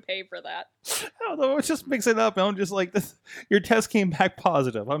someone would pay for that. I don't know, just mix it up. I'm just like this. Your test came back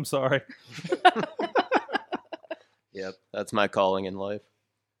positive. I'm sorry. Yep, that's my calling in life.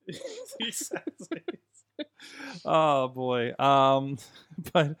 Oh boy.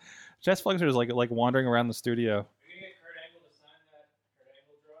 But Chess Flexor is like wandering around the studio.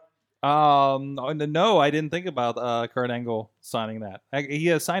 No, I didn't think about Kurt Angle signing that. He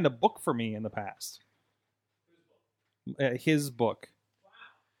has signed a book for me in the past. His book.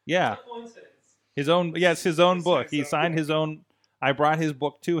 Yeah. His own. Yes, his own book. He signed his own. I brought his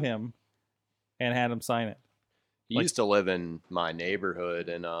book to him, and had him sign it. He used to live in my neighborhood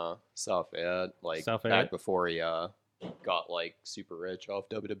in South Fayette, like South back Fayette? before he got like super rich off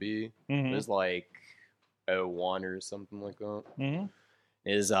WWE. It Mhm. was like 01 or something like that. Mm-hmm.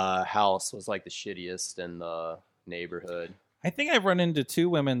 His house was like the shittiest in the neighborhood. I think I've run into 2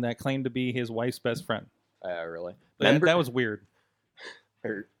 women that claim to be his wife's best friend. Really? That was weird.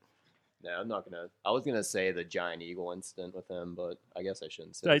 No, I'm not gonna. I was gonna say the giant eagle incident with him, but I guess I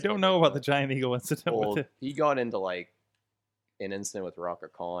shouldn't say. I this don't one know like about the that. giant eagle incident Well, with it. he got into like an incident with Rocker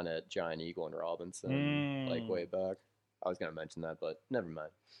Khan at Giant Eagle and Robinson, like way back. I was gonna mention that, but never mind.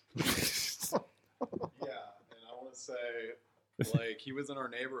 Yeah, and I want to say, like, he was in our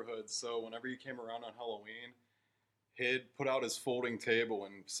neighborhood, so whenever you came around on Halloween, he'd put out his folding table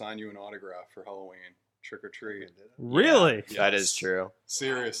and sign you an autograph for Halloween. Trick or treat. Really? Yeah, That yes. is true.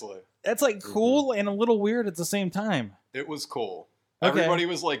 Seriously. That's like cool and a little weird at the same time. It was cool. Okay. Everybody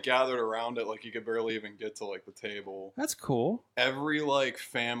was like gathered around it, like you could barely even get to like the table. That's cool. Every like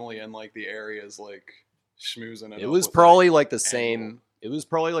family in like the area is like schmoozing it. It up was with, probably like the Angle. same. It was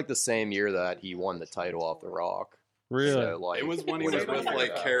probably like the same year that he won the title off The Rock. Really? So, like, It was when he was whatever with year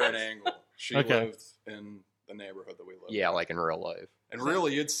like that Karen was. Angle. She Okay. lived in the neighborhood that we lived Yeah, in. like in real life. And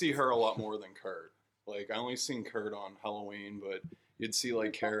really, you'd see her a lot more than Kurt. Like, I only seen Kurt on Halloween, but you'd see,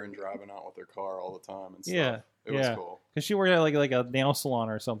 like, Karen driving out with her car all the time and stuff. Yeah, It yeah. was cool. Because she worked at like a nail salon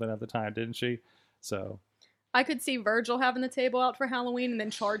or something at the time, didn't she? So I could see Virgil having the table out for Halloween and then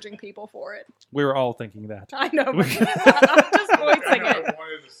charging people for it. we were all thinking that. I know. But I'm just voicing it.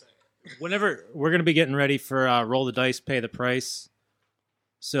 Whenever we're going to be getting ready for Roll the Dice, Pay the Price.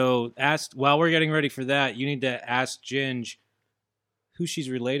 So while we're getting ready for that, you need to ask Ginge who she's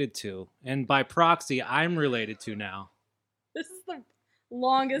related to. And by proxy, I'm related to now. This is the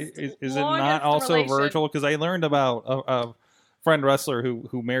longest. Is it longest not also relation. Virgil? Because I learned about a friend wrestler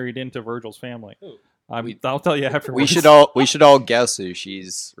who married into Virgil's family. I'll tell you afterwards. We should all guess who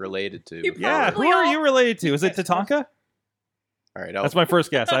she's related to. You Yeah, who Probably are all- you related to? Is it Tatanka? All right, That's my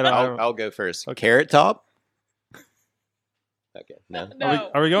first guess. I don't. I'll go first. Okay. Carrot Top. Okay, no. No,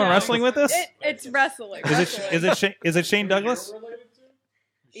 Are we going no. wrestling with this? It's wrestling. Is it Shane Douglas?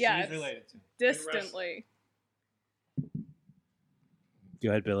 Yeah, She's related to. distantly. Go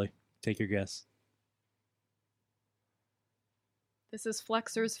ahead, Billy. Take your guess. This is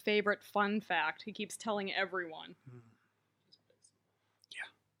Flexer's favorite fun fact. He keeps telling everyone.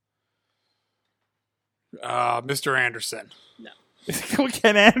 Mr. Anderson. No.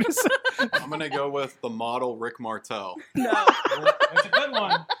 Ken Anderson. I'm going to go with the model Rick Martel. No. That's a good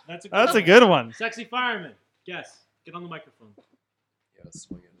one. That's a good one. Sexy fireman. Guess. Get on the microphone. Yeah,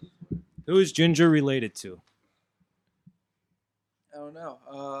 swing it. Who is Ginger related to? I don't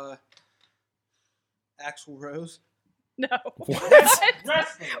know. Axl Rose. No.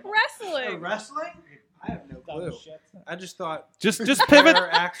 Wrestling. Wrestling. Wrestling? I have no clue. I just thought Just pivot. Or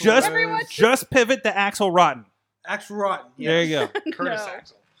Axl Just Rose. just pivot to Axel Rotten. Axl Rotten. There you go. Curtis No.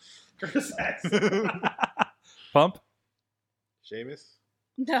 Axel. Curtis Axel. Pump. Seamus?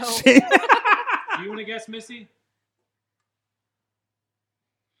 No. Do you want to guess, Missy?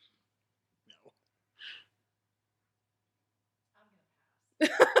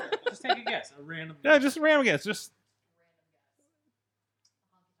 Just take a guess. A random Yeah, just a random guess. Just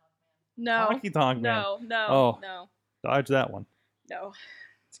No. Honky Tonk Man. No. No. Oh. No. Dodge that one. No.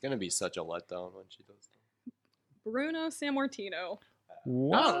 It's gonna be such a letdown when she does that. Bruno Sammartino.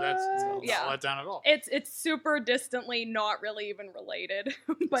 What? No, that's not Yeah. let down at all. It's super distantly not really even related.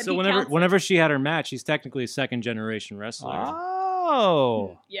 But So he whenever counts it. whenever she had her match, she's technically a second generation wrestler.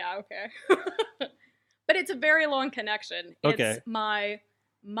 Oh. Yeah, okay. But it's a very long connection. Okay. It's my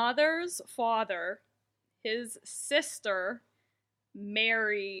mother's father, his sister,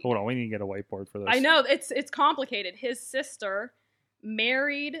 Mary. Hold on, we need to get a whiteboard for this. I know it's complicated. His sister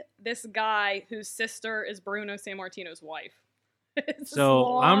married this guy whose sister is Bruno Sammartino's wife. It's this So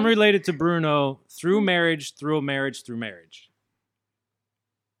long- I'm related to Bruno through marriage, through a marriage, through marriage.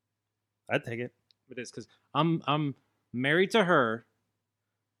 I'd take it. It is because I'm married to her,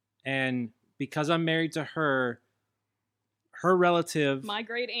 and because I'm married to her, her relative My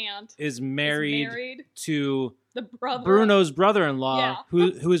great aunt is is married to the brother. Bruno's brother-in-law, Yeah.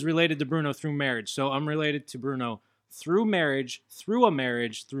 who is related to Bruno through marriage. So I'm related to Bruno through marriage, through a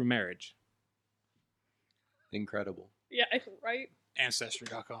marriage, through marriage. Incredible. Yeah, right.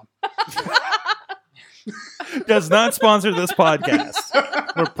 Ancestry.com. Does not sponsor this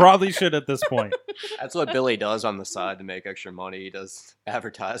podcast. We probably should at this point. That's what Billy does on the side to make extra money. He does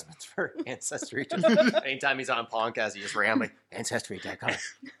advertisements for Ancestry. Just anytime he's on podcast, he just rambling. Ancestry.com.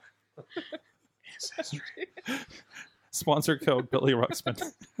 Ancestry. Sponsor code Billy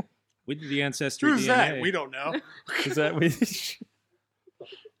Ruxpin. We did the ancestry Who's DNA. that? We don't know. Is that we?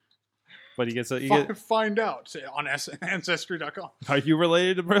 But he gets a. You get, Find out on Ancestry.com. are you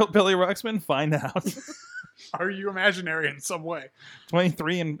related to Billy Ruxpin? Find out. Are you imaginary in some way?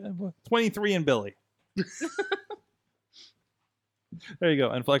 23 and Billy. There you go.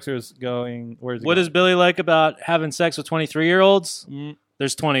 And Flexer's going. Where's he What going? does Billy like about having sex with 23-year-olds? Mm.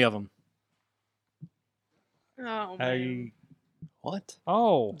 There's 20 of them. Oh man. What?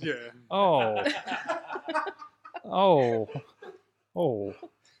 Oh. Yeah. Oh. Oh. Oh.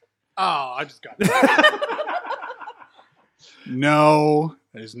 Oh, I just got it. No,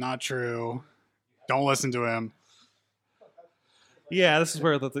 that is not true. Don't listen to him. Yeah, this is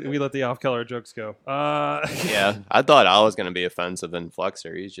where we let the off-color jokes go. Yeah, I thought I was gonna be offensive in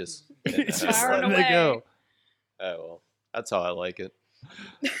Flexer. He's just He's just Firing letting it away. go. oh well, that's how I like it.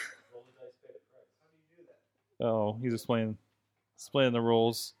 Oh, he's explaining the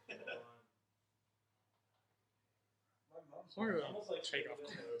rules.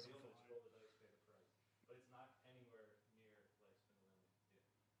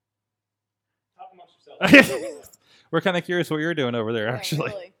 We're kind of curious what you're doing over there, Yeah, actually.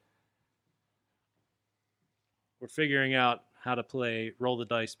 really. We're figuring out how to play roll the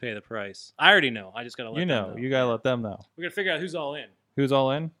dice, pay the price. I already know. I just got to let You them know, you gotta let them know. We're going to figure out who's all in. Who's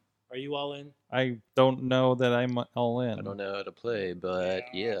all in? Are you all in? I don't know that I'm all in. I don't know how to play, but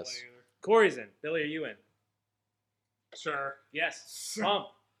yes. Corey's in. Billy, are you in? Sure. Yes. Pump.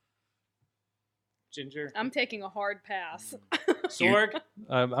 Ginger. I'm taking a hard pass. Sorg.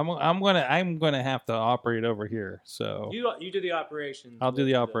 I'm gonna have to operate over here. So You do the operations. I'll do We'll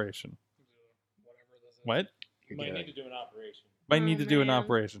the operation. What? You might need to do an operation. Might Oh, need to do an man.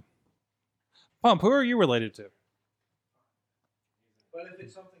 operation. Pump. Who are you related to? But if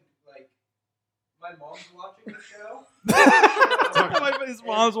it's something like my mom's watching the show, His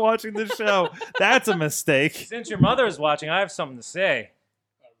mom's watching the show. That's a mistake. Since your mother is watching, I have something to say.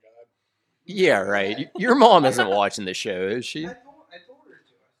 Yeah, right. Your mom isn't watching the show, is she? I told her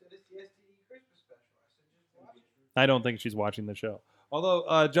to. I said it's the STD Christmas special. I said just watch it. I don't think she's watching the show.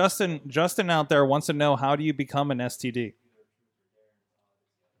 Although Justin out there wants to know, how do you become an STD?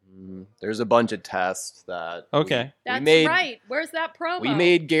 There's a bunch of tests that. Okay. That's made- right. Where's that promo? We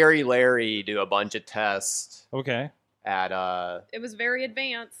made Gary Larry do a bunch of tests Okay. at It was very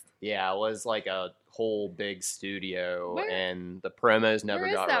advanced. yeah, it was like a whole big studio, Where- and the promos never where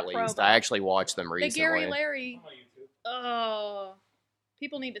is got that released. promo? I actually watched them The recently. Gary Larry. Oh,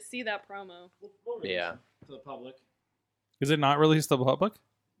 people need to see that promo. Yeah. To the public. Is it not released to the public?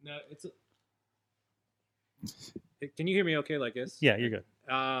 No, it's. Can you hear me okay like this? Yeah, you're good.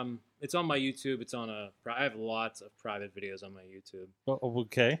 It's on my YouTube. It's on I have lots of private videos on my YouTube. Oh,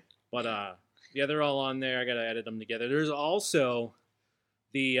 okay. But yeah, they're all on there. I gotta edit them together. There's also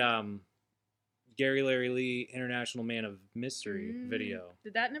the Gary Larry Lee International Man of Mystery video.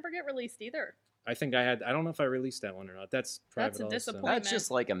 Did that never get released either? I think I don't know if I released that one or not. That's private. That's a also. disappointment. That's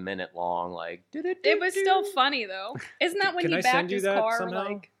just like a minute long. Like, It was still funny though. Isn't that when Can he I backed send you his that car? somehow?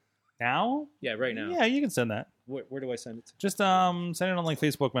 Like, Now? Yeah, right now. Yeah, you can send that. Where do I send it to? Just send it on like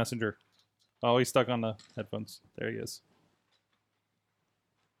Facebook Messenger. Oh, he's stuck on the headphones. There he is.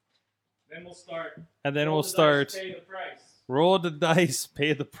 Then we'll start. And then Roll we'll the dice, start. pay the price. Roll the dice,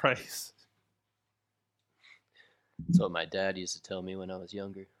 pay the price. That's what my dad used to tell me when I was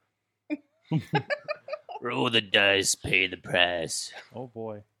younger. Roll the dice, pay the price. Oh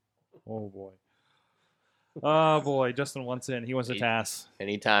boy. Oh boy. Oh boy. Justin wants in. He wants a task.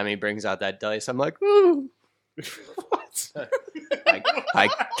 Anytime he brings out that dice, I'm like, ooh. What? I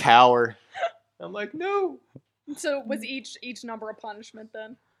cower. I'm like, no. so was each number a punishment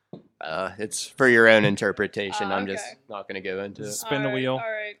then? It's for your own interpretation. I'm just okay. not going to go into it. Spin the All right, wheel. All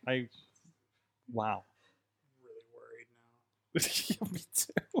right. Wow. Really worried now. Me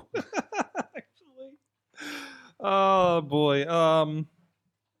too. Actually. Oh boy.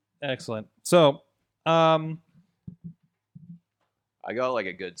 Excellent. So, I got like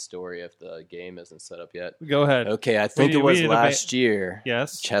a good story if the game isn't set up yet. go ahead. Okay, I think need- it we was need to last year.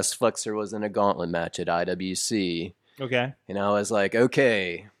 Yes. Chest Flexer was in a gauntlet match at IWC. Okay. And I was like,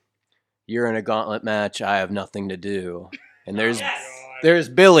 okay, you're in a gauntlet match. I have nothing to do. And there's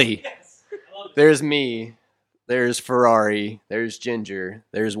Billy. There's me. There's Ferrari. There's Ginger.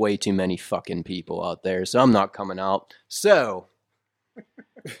 There's way too many fucking people out there. So I'm not coming out. So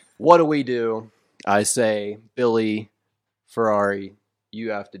what do? I say, Billy, Ferrari, you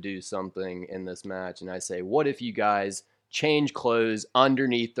have to do something in this match. And I say, what if you guys change clothes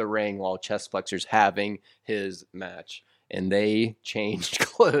underneath the ring while Chest Flexer's having his match? And they changed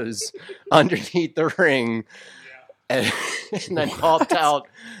clothes underneath the ring. And then popped out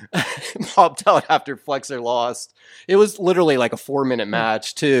after Flexer lost. It was literally like a 4-minute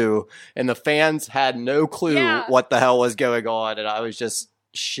match too, and the fans had no clue what the hell was going on, and I was just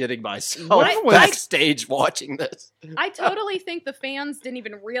shitting myself backstage watching this. I totally think the fans didn't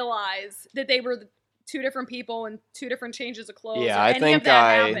even realize that they were 2 different people and 2 different changes of clothes. Yeah, or I any think of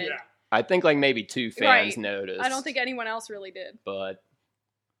that happened. I think like maybe 2 fans Right. noticed. I don't think anyone else really did. But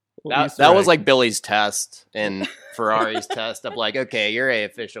Well, that was egg. like Billy's test and Ferrari's test of like, okay, you're a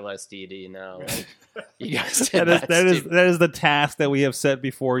official STD now. Like, you guys did that is the task that we have set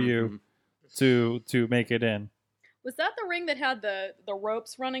before you to make it in. Was that the ring that had the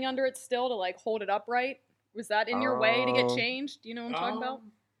ropes running under it still to like hold it upright? Was that in your way to get changed? Do you know what I'm talking about?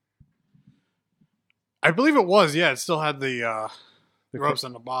 I believe it was. Yeah, it still had the ropes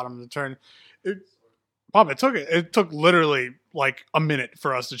on the bottom to turn. Bob, it took literally like a minute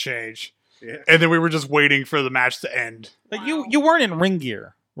for us to change, and then we were just waiting for the match to end. Like you weren't in ring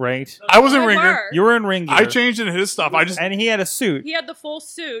gear, right? I was in ring gear. You were in ring gear. I changed into his stuff. And he had a suit. He had the full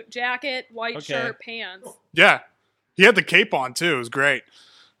suit, jacket, white shirt, pants. Yeah, he had the cape on too. It was great.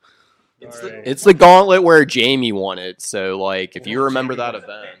 It's the gauntlet where Jamie won it. So like, if you remember that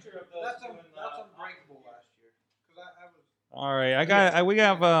event. That's Unbreakable last year. 'Cause I was... All right,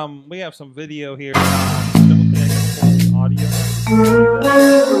 we have some video here. Don't think I can pull the audio.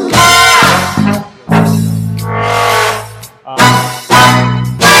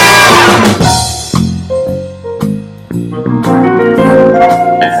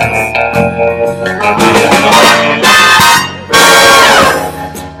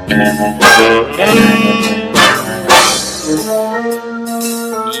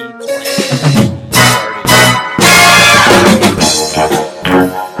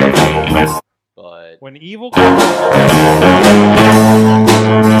 But when evil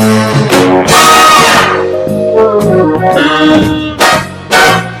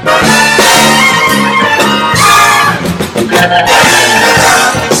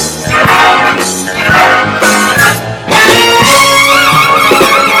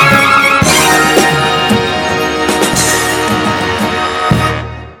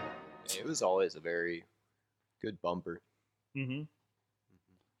it was always a very good bumper. Mm-hmm.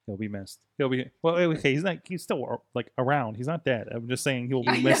 He'll be missed. He'll be okay. He's still like around. He's not dead. I'm just saying he'll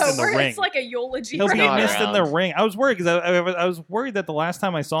be missed in the ring. It's like a eulogy. He'll be right missed now. in the ring. I was worried because I was worried that the last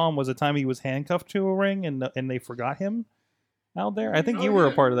time I saw him was the time he was handcuffed to a ring and they forgot him out there. I think you were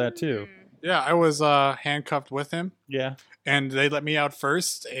a part of that too. Yeah, I was handcuffed with him. Yeah, and they let me out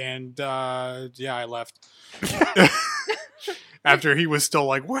first, and I left. After he was still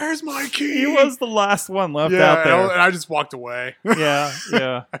like, "Where's my key?" He was the last one left out there, and I just walked away. Yeah.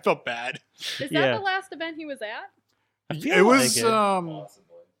 I felt bad. Is that the last event he was at? It was. Oh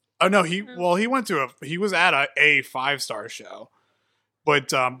no, he went to he was at a 5-star show, but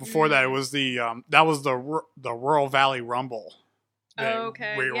before that it was the Rural Valley Rumble.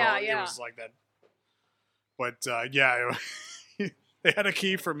 Okay, It was like that. But they had a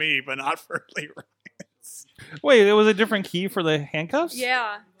key for me, but not for Leroy. Wait, it was a different key for the handcuffs?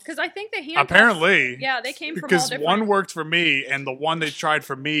 Yeah, because I think the handcuffs. Apparently, Yeah, they came from all because different. one worked for me, and the one they tried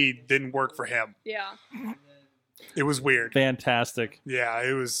for me didn't work for him. Yeah. It was weird. Fantastic. Yeah,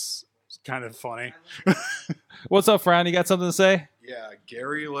 it was kind of funny. What's up, Fran? You got something to say? Yeah,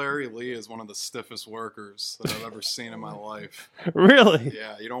 Gary Larry Lee is one of the stiffest workers that I've ever seen in my life. Really?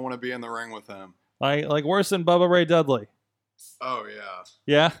 Yeah, you don't want to be in the ring with him. Like worse than Bubba Ray Dudley. Oh, yeah.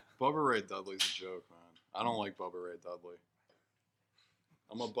 Yeah? Bubba Ray Dudley's a joke, man. I don't like Bubba Ray Dudley.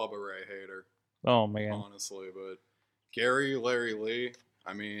 I'm a Bubba Ray hater. Oh, man. Honestly, but Gary Larry Lee,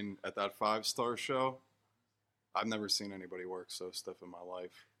 I mean, at that 5-star show, I've never seen anybody work so stiff in my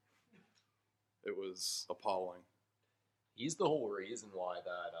life. It was appalling. He's the whole reason why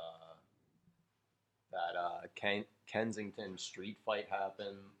that Kensington street fight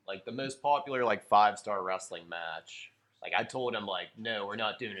happened. Like the most popular 5-star wrestling match. Like I told him no, we're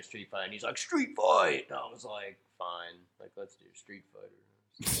not doing a street fight. And he's like, street fight. And I was like, fine. Let's do Street Fighter.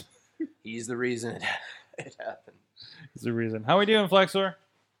 He's the reason it happened. He's the reason. How we doing, Flexor?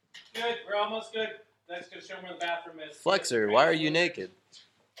 Good. We're almost good. That's gonna show me where the bathroom is. Flexor, why are you naked?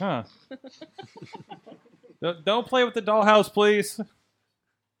 Huh. Don't play with the dollhouse, please.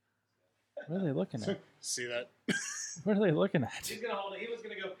 What are they looking at? See that? What are they looking at? He's gonna hold it. He was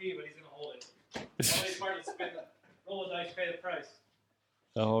gonna go pee, but he's gonna hold it. All these parties spin. Roll the dice, pay the price.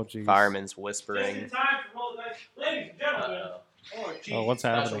 Oh, jeez. Fireman's Just whispering. in time for roll the dice, ladies and gentlemen. Oh, geez. Oh, what's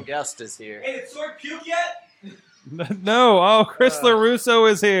Special happening? guest is here. Hey, did Sword puke yet? No. Oh, Chris LaRusso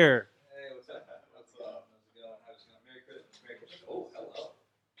is here. Hey, what's up? What's up? How's it going? Merry Christmas. Merry Christmas. Oh, hello.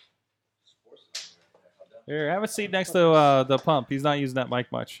 Here, have a seat next to the pump. He's not using that mic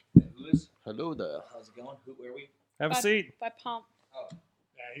much. Hello there. How's it going? Where are we? Have a seat. By Pump.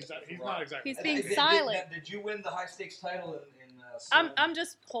 Yeah, he's not exactly. He's being silent. Did you win the high stakes title in I'm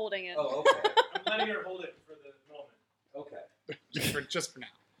just holding it. Oh, okay. I'm letting her hold it for the moment. Okay. Just for now.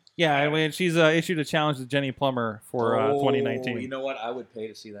 Yeah, I mean, she's issued a challenge to Jenny Plummer for 2019. You know what? I would pay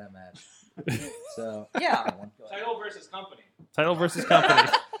to see that match. So yeah, Title versus company. Title versus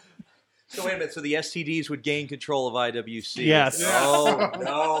company. So wait a minute. So the STDs would gain control of IWC. Yes. Oh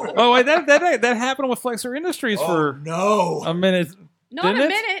no. Oh, wait, that happened with Flexor Industries for a minute. Not didn't a it?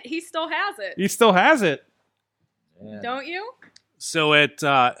 minute. He still has it. He still has it. Yeah. Don't you? So at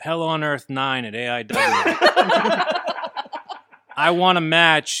Hell on Earth 9 at AIW, I won a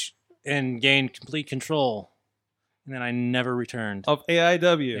match and gained complete control, and then I never returned. Of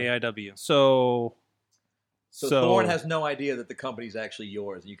AIW. AIW. So Thorne has no idea that the company's actually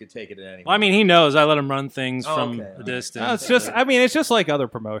yours. You could take it at any. Well, I mean, he knows I let him run things Oh, from okay. a distance. No, it's just. I mean, it's just like other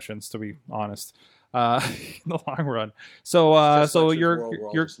promotions, to be honest. In the long run. So, It's just so like this you're world we're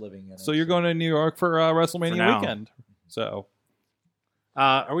all you're just living in it, so you're going to New York for WrestleMania now. weekend. So,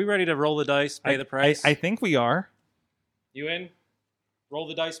 Are we ready to roll the dice, pay the price? I think we are. You in? Roll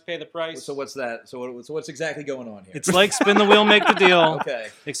the dice, pay the price. So what's that? So what's exactly going on here? It's like spin the wheel, make the deal. Okay.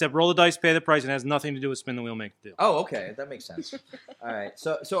 Except roll the dice, pay the price, and it has nothing to do with spin the wheel, make the deal. Oh, okay, that makes sense. All right.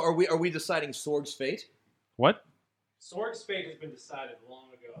 So are we deciding Sorg's fate? What? Sorg's fate has been decided long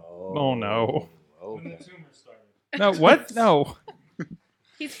ago. Oh no. When the Okay. tumor started. No. What? No.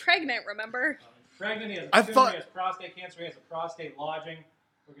 He's pregnant, remember? Pregnant, he has I a tumor, thought- he has prostate cancer, he has a prostate lodging.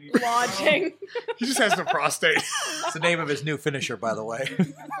 We're gonna use- Lodging. He just has no prostate. It's the name of his new finisher, by the way.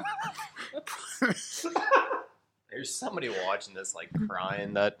 There's somebody watching this like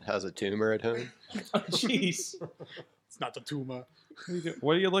crying that has a tumor at home. Jeez. It's not the tumor.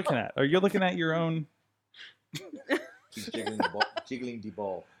 What are you looking at? Are you looking at your own? He's jiggling the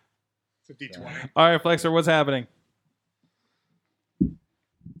ball. It's a D20. All right, Flexor, what's happening?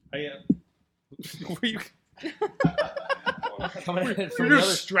 Were you? Coming in You from the other.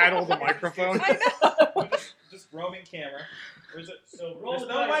 just straddle the microphone. Just roaming camera. Where's it? So roll There's the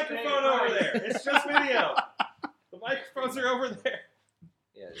no dice, pay the microphone over price. there. It's just video. The microphones are over there.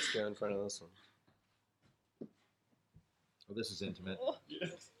 Yeah, just go in front of this one. Oh, this is intimate.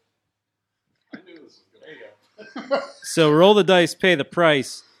 I knew this was going to So roll the dice, pay the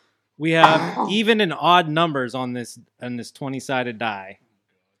price. We have even and odd numbers on this 20-sided die.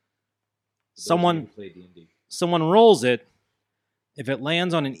 Someone rolls it. If it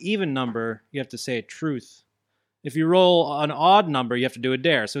lands on an even number, you have to say a truth. If you roll an odd number, you have to do a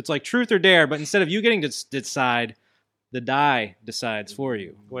dare. So it's like truth or dare, but instead of you getting to decide, the die decides for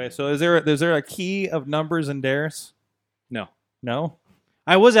you. Wait, so is there a key of numbers and dares? No. No?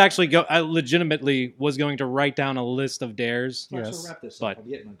 I legitimately was going to write down a list of dares. Let's wrap this but up. I'm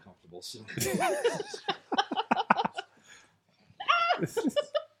getting uncomfortable. So.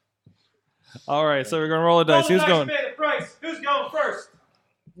 All right, so we're going to roll a dice. Roll Who's the dice, going? pay the price. Who's going first?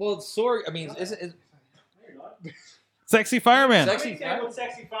 Well, Sorg. I mean, isn't Sexy Fireman. Let me tell you what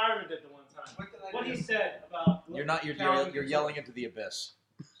Sexy Fireman did the one time. What he said about you're yelling into the abyss.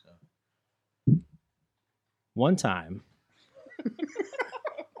 one time,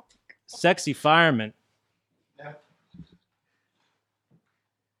 Sexy Fireman.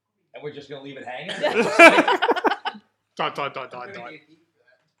 And we're just gonna leave it hanging. Dot.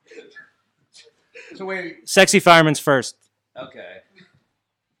 So wait. Sexy Fireman's first. Okay.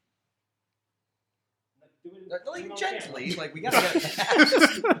 Like gently, like we gotta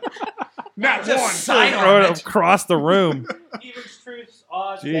get. Not Just one. sign on Throw it it. across the room. Evens, truths,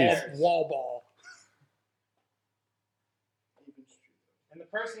 odds, Jeez. dares. Wall ball. And the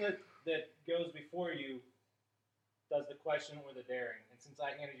person that goes before you does the question or the daring. And since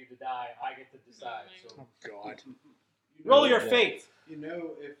I handed you the die, I get to decide. So Oh God. roll your fate. You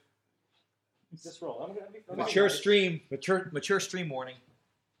know, if Just roll. I'm gonna Mature stream warning.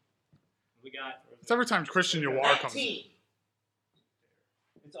 We got. It's every time Christian Noir comes. 19.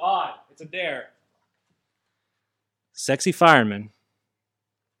 It's odd. It's a dare. Sexy Fireman.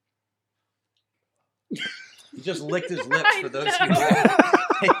 He just licked his lips for those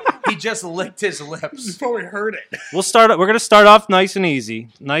who. He just licked his lips. Before we heard it. We're gonna start off nice and easy.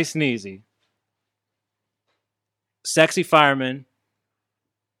 Nice and easy. Sexy Fireman.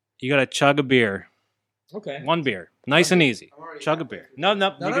 You gotta chug a beer. Okay. One beer. Nice and easy. Chug a beer. No.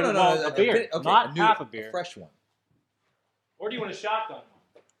 No, You're gonna want a beer. Okay, Not half a beer. fresh one. Or do you want a shotgun?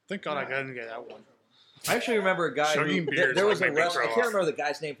 Thank God I didn't get that one. I actually remember a guy Chugging who beers there was like a make me wrestler. I throw can't up. remember the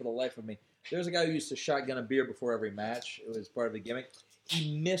guy's name for the life of me. There was a guy who used to shotgun a beer before every match. It was part of the gimmick.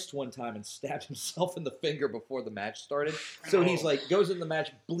 He missed one time and stabbed himself in the finger before the match started. So he's like goes in the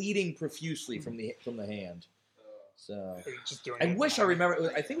match bleeding profusely from the hand. So Just doing I it. wish I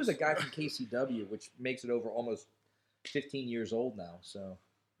remember. I think it was a guy from KCW, which makes it over almost 15 years old now. So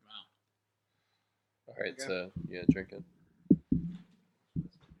All right, so yeah, drink it.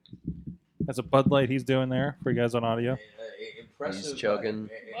 That's a Bud Light he's doing there for you guys on audio. Impressive. He's chugging.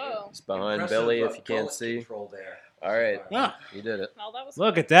 Whoa. He's behind Impressive, Billy if you can't gullet see. control there. All right. Yeah. You did it. Well, that was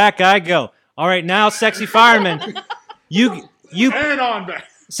Look at that guy go. All right, now Sexy Fireman. You And on back.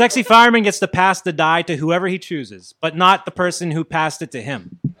 Sexy Fireman gets to pass the die to whoever he chooses, but not the person who passed it to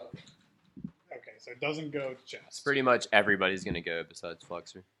him. Okay, so it doesn't go to chest. Pretty much everybody's going to go besides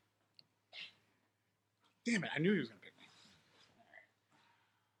Flexer. Damn it, I knew he was going to pick me.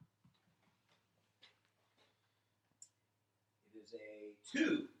 It is a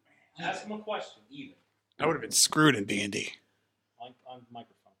 2. Ask him a question. Even. I would have been screwed in D&D. On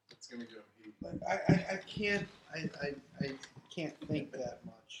microphone. It's gonna go. I can't think that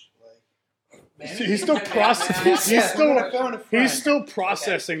much. Like, He's still processing. He's still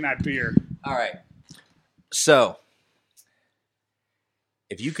processing that beer. All right. So,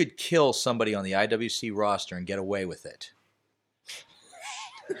 if you could kill somebody on the IWC roster and get away with it,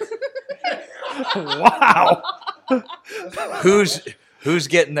 Wow. who's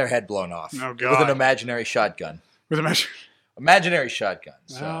getting their head blown off Oh, with God. an imaginary shotgun? With a measure. Imaginary shotgun.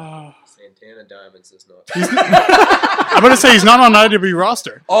 So. Oh. Santana Diamonds is not. I'm going to say he's not on the IW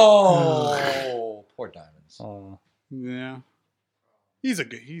roster. Oh, poor Diamonds. Oh. Yeah. He's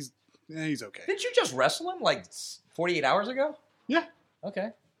okay. Didn't you just wrestle him like 48 hours ago? Yeah. Okay.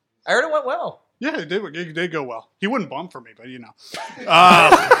 I heard it went well. Yeah, it did go well. He wouldn't bump for me, but you know.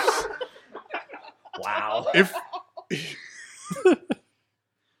 Wow.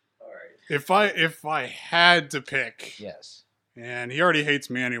 If I had to pick, yes, and he already hates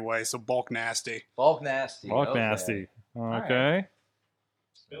me anyway, so Bulk Nasty. Bulk Nasty. Bulk okay. Nasty. right. Okay.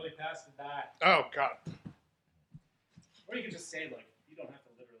 Billy passed the die. Oh God. Or you can just say, like, you don't have to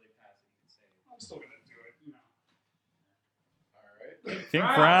literally pass it. You can say, I'm still gonna do it. You know. all right. King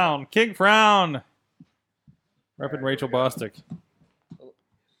Frown. King Frown. Repping Rachel Bostic.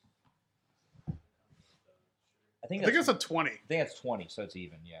 I think I think it's a 20. I think it's 20, so it's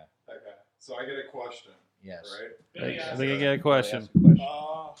even. Yeah. Okay. So I get a question. Yes. Right. I think you get a question.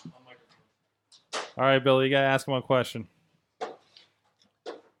 Oh. All right, Billy, you got to ask him a question.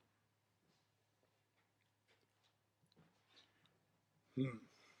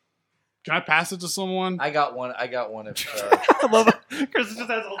 Can I pass it to someone? I got one. If, I love it. Chris just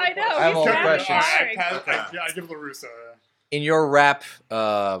has all the I know. I have all the he's questions. I give LaRusso. in your rap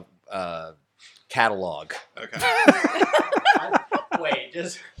catalog. Okay. Wait,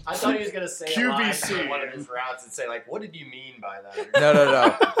 I thought he was going to say a line QVC. on one of his routes and say, like, what did you mean by that?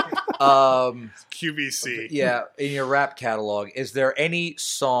 No. QVC. Yeah, in your rap catalog, is there any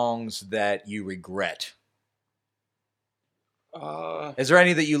songs that you regret? Is there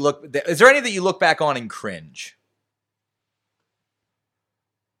any that you look back on and cringe?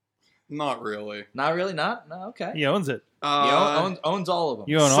 Not really. Not really. No. Okay. He owns it. He owns all of them.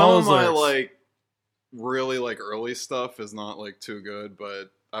 You own Some all of those my lyrics. really early stuff is not too good,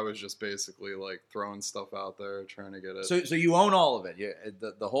 but I was just basically throwing stuff out there, trying to get it. So you own all of it.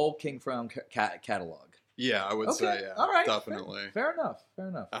 The whole King Frown catalog. Yeah, I would say yeah. All right. Definitely. Fair enough.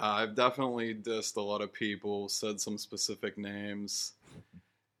 I've definitely dissed a lot of people, said some specific names,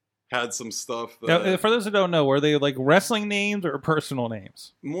 had some stuff that Now, for those who don't know, were they like wrestling names or personal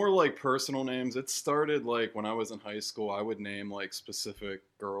names? more like personal names. It started when I was in high school. I would name specific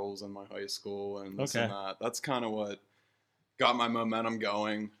girls in my high school and this and that. That's kind of what got my momentum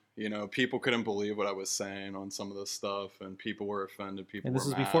going. You know, people couldn't believe what I was saying on some of this stuff, and people were offended. People And this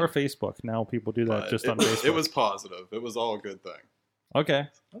were is mad. before Facebook. Now people do that But just it on was, Facebook. It was positive. It was all a good thing. Okay.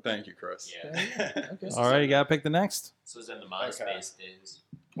 Thank you, Chris. Yeah. All right, you got to pick the next. This was in the MySpace days.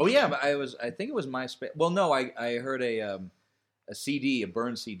 Oh yeah, but I think it was MySpace. Well, no, I heard a CD, a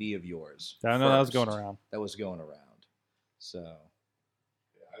burned CD of yours. I know that was first. going around. That was going around. So.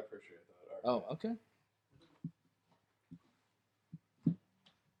 Yeah, I appreciate that. Oh, okay.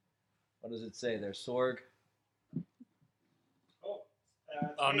 What does it say there, Sorg?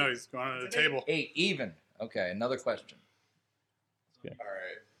 Oh no, he's going to the table. 8 even. Okay, another question. All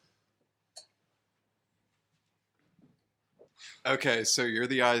right. Okay, so you're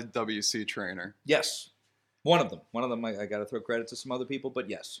the IWC trainer. Yes, one of them. I got to throw credit to some other people, but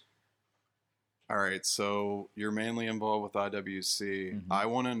yes. All right, so you're mainly involved with IWC. Mm-hmm. I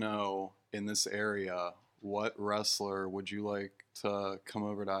want to know in this area, what wrestler would you like to come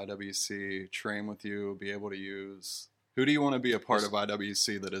over to IWC, train with you, be able to use? Who do you want to be a part of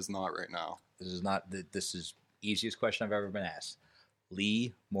IWC that is not right now? This is easiest question I've ever been asked.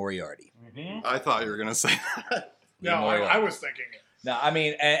 Lee Moriarty. I thought you were going to say that. No, I was thinking it. No, I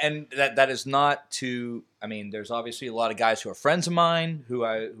mean, and that is not to. I mean, there's obviously a lot of guys who are friends of mine who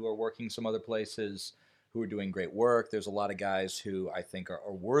are working some other places. who are doing great work. There's a lot of guys who I think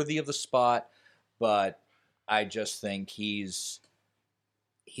are worthy of the spot, but I just think he's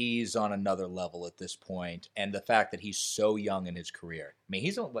on another level at this point. And the fact that he's so young in his career. I mean,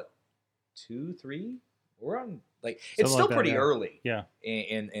 he's on, what, 2, 3? We're on, like, it's Something still like that, pretty yeah. early Yeah.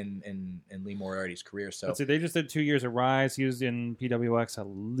 in Lee Moriarty's career. So Let's see, they just did 2 years of Rise. He was in PWX at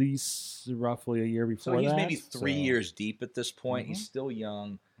least roughly a year before he's that. maybe 3 so- years deep at this point. Mhm. He's still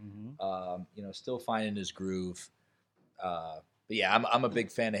young, still finding his groove. But yeah, I'm a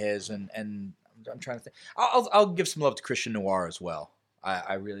big fan of his, and I'm trying to think. I'll give some love to Christian Noir as well.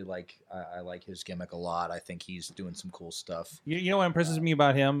 I really like I like his gimmick a lot. I think he's doing some cool stuff. You know what impresses me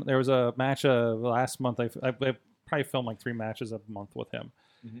about him? There was a match last month. I probably filmed like 3 matches a month with him.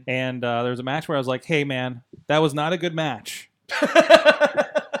 Mhm. And there was a match where I was like, hey, man, that was not a good match.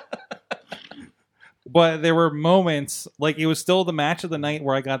 But there were moments, like it was still the match of the night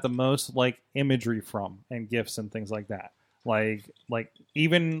where I got the most like imagery from and gifts and things like that. Like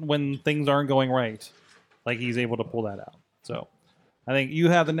even when things aren't going right, like he's able to pull that out. So I think you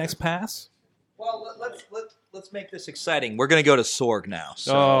have the next pass. Well, let's make this exciting. We're gonna go to Sorg now.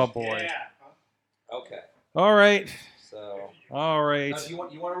 So. Oh boy. Okay. All right. So. All right. You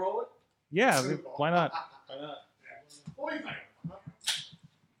want to roll it? Yeah. Why not? Why not?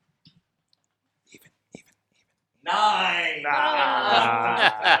 Nine.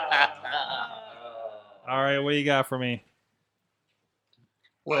 All right. What do you got for me?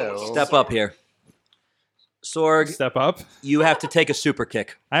 Well, Step up here. Sorg. Step up. You have to take a super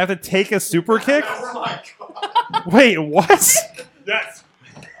kick. I have to take a super kick? Wait, what? Yes.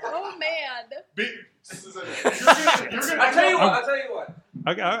 Oh man. I'll tell you what.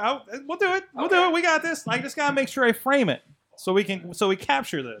 Okay, we'll do it. We'll do it. We got this. I just gotta make sure I frame it so we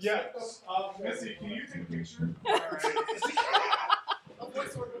capture this. Yeah. Missy, can you take a picture? Of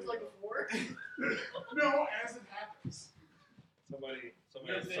what sort looks like before? No, as it happens. Somebody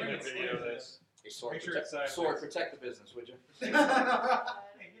video this. Hey, Sorg, Make sure it's sideways. Sorg, protect the business, would you? Hey, you know,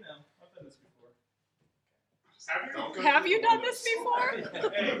 I've done this before. Have you done this before?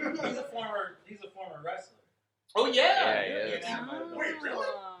 Hey, he's a former wrestler. Oh yeah. Wait, really?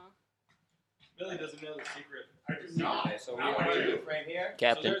 Billy doesn't know the secret. I do not. Okay, so we want to do a frame here.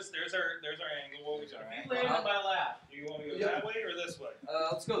 Captain. So there's our angle. What we got? If you land on my lap, do you want me to go that way or this way?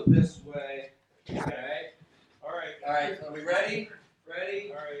 Let's go this way. Okay. All right. All right. Are we ready? Ready?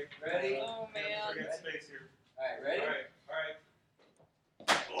 All right. Ready? Oh man. Forget space here. All right. Ready? All right.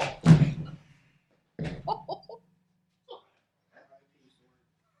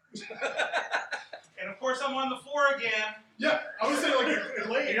 And of course, I'm on the floor again. Yeah, I was saying like it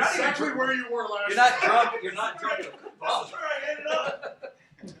laid You're not even exactly where you were last. You're not drunk. You're not drunk. This is where I ended up.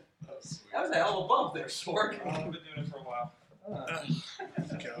 That was a hell of a bump there, Sorg. I've been doing it for a while.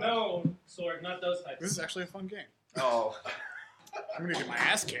 No, Sorg, not those types. This is actually a fun game. Oh. I'm gonna get my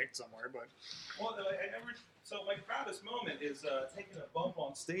ass kicked somewhere, but Well, so my proudest moment is taking a bump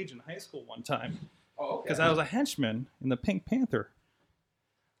on stage in high school one time. Oh, okay. Because I was a henchman in the Pink Panther.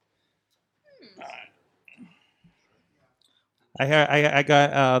 I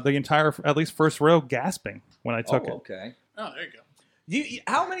got the entire, at least first row, gasping when I took it. Okay. oh, there you go.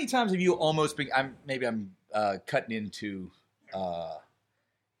 How many times have you almost been? Maybe I'm cutting into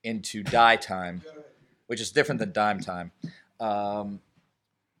die time, which is different than dime time.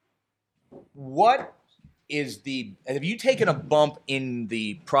 What is have you taken a bump in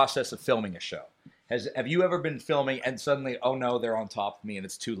the process of filming a show? Have you ever been filming and suddenly, oh no, they're on top of me and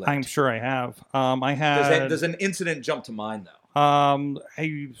it's too late? I'm sure I have. I had. Does an incident jump to mind though? I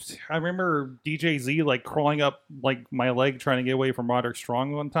remember DJ Z like crawling up like my leg trying to get away from Roderick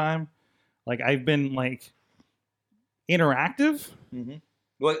Strong one time. Like I've been like interactive. Mm-hmm.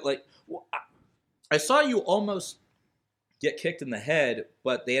 I saw you almost get kicked in the head,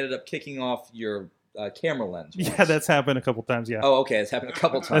 but they ended up kicking off your camera lens. Once. Yeah, that's happened a couple times. Yeah. Oh, okay, it's happened a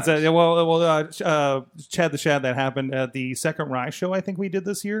couple times. Chad the Shad, that happened at the second Rise show I think we did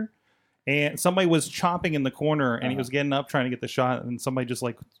this year. And somebody was chopping in the corner, and he was getting up trying to get the shot, and somebody just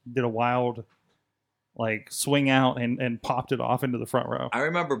like did a wild like swing out and popped it off into the front row. I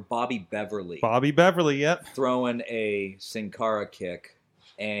remember Bobby Beverly. Yep. Throwing a Sin Cara kick,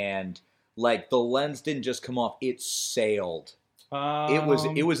 and like the lens didn't just come off; it sailed.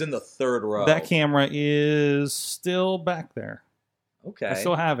 It was in the third row. That camera is still back there. Okay, I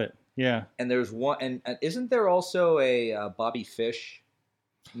still have it. Yeah. And there's one, and isn't there also a Bobby Fish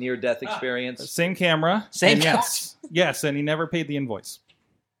near-death experience? Same camera. Same and yes, and he never paid the invoice.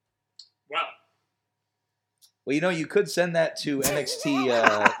 Wow. Well, you could send that to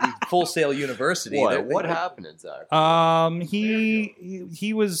NXT Full Sail University. What happened exactly?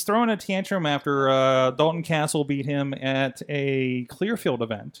 He was throwing a tantrum after Dalton Castle beat him at a Clearfield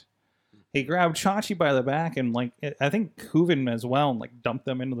event. He grabbed Chachi by the back and I think Hooven as well, and dumped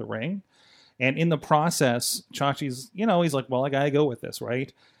them into the ring. And in the process, Chachi's, he's like, well, I gotta go with this,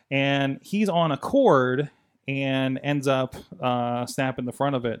 right? And he's on a cord and ends up snapping the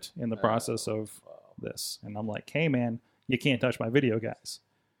front of it in the process of this. And I'm like, hey man, you can't touch my video, guys.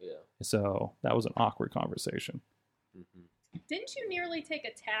 Yeah. So that was an awkward conversation. Didn't you nearly take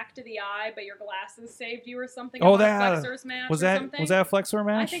a tack to the eye, but your glasses saved you or something? Oh, about that Flexor's match was or that something? was that a Flexor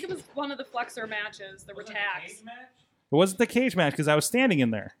match? I think it was one of the Flexor matches. There were tacks. It wasn't the cage match because I was standing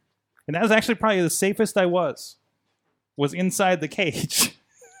in there, and that was actually probably the safest I was inside the cage.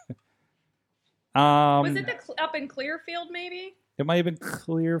 Was it up in Clearfield? Maybe. It might have been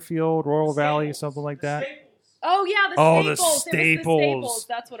Clearfield, Royal Valley, something like that. Oh yeah, the Staples. It was the Staples. Staples.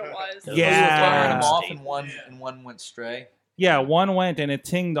 That's what it was. Yeah. Firing them off and one went stray. Yeah, one went and it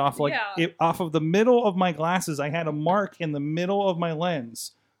tinged off Yeah. off of the middle of my glasses. I had a mark in the middle of my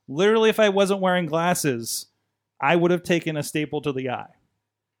lens. Literally, if I wasn't wearing glasses, I would have taken a staple to the eye.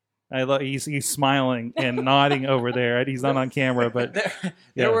 He's smiling and nodding over there. He's not on camera, but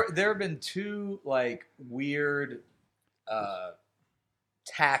there have been two weird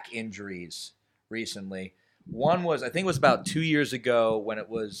tack injuries recently. One was, I think it was about 2 years ago when it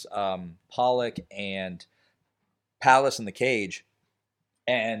was Pollock and Palace in the cage,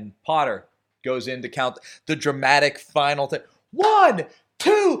 and Potter goes in to count the dramatic final thing. 1,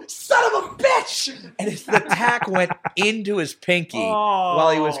 2, son of a bitch! And the tack went into his pinky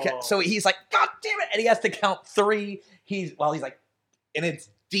while he was. So he's like, God damn it! And he has to count 3. He's like, and it's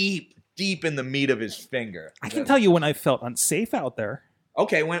deep in the meat of his finger. I can tell you when I felt unsafe out there.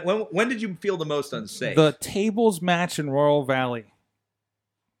 Okay, when did you feel the most unsafe? The tables match in Royal Valley.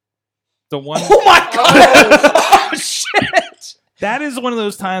 The one. Oh my god! Oh shit! That is one of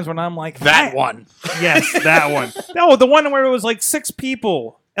those times when I'm like, That one. Yes, that one. No, the one where it was 6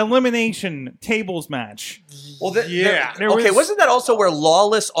 people. Elimination tables match. Well, Yeah. wasn't that also where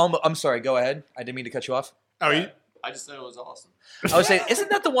Lawless almost... I'm sorry, go ahead. I didn't mean to cut you off. Oh, I just thought it was awesome. I was saying,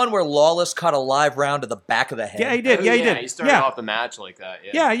 isn't that the one where Lawless caught a live round to the back of the head? Yeah, he did. Oh, Yeah, he did. He started off the match like that.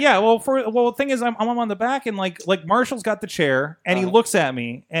 Yeah. Well, the thing is, I'm on the back, and like Marshall's got the chair, and he looks at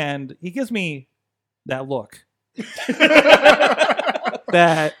me, and he gives me that look.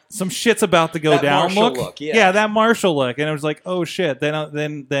 That some shit's about to go That Down Marshall look. look, yeah. That Marshall look, and it was like, oh shit.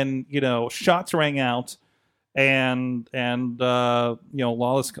 Then shots rang out, and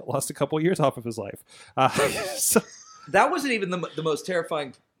Lawless lost a couple of years off of his life. So, That wasn't even the most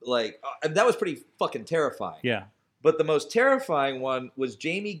terrifying. That was pretty fucking terrifying. yeah. But the most terrifying one was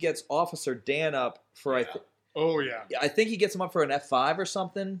Jamie gets Officer Dan up for Oh, yeah. I think he gets him up for an F5 or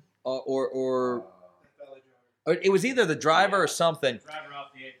something, or it was either the driver or something.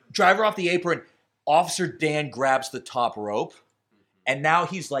 Driver off the apron. Officer Dan grabs the top rope, and now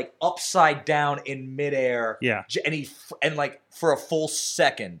he's upside down in midair. Yeah. And for a full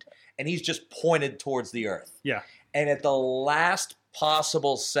second, and he's just pointed towards the earth. Yeah. And at the last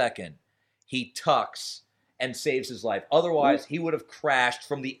possible second, he tucks and saves his life. Otherwise, he would have crashed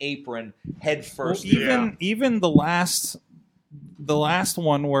from the apron head first. Well, even the last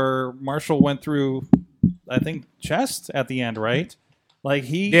one where Marshall went through, I think, chest at the end, right?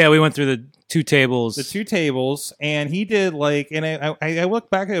 We went through the two tables. The two tables, and he did and I look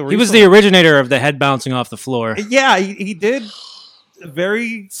back at it. He was the originator of the head bouncing off the floor. Yeah, he did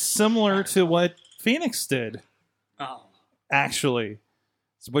very similar to what Phoenix did. Oh. Actually.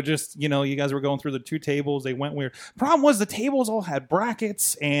 But just, you guys were going through the two tables. They went weird. Problem was the tables all had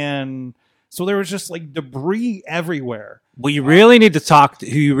brackets, and so there was just debris everywhere. Who you really need to talk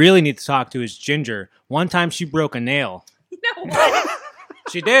to is Ginger. One time she broke a nail. No.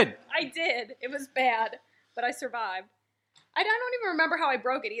 She did. I did. It was bad, but I survived. I don't even remember how I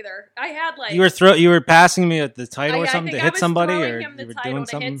broke it either. I had you were passing me at the title or something I think to hit somebody, I was or throwing him the you were title doing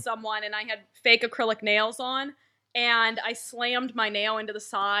to something. hit someone, and I had fake acrylic nails on, and I slammed my nail into the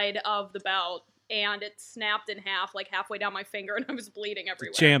side of the belt, and it snapped in half, halfway down my finger, and I was bleeding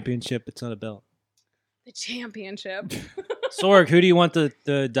everywhere. Championship. It's not a belt. The championship. Sorg, who do you want the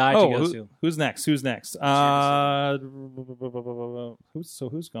die to go to? Who's next? Who's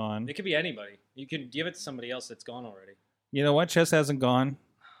gone? It could be anybody. You can give it to somebody else that's gone already. You know what? Chess hasn't gone.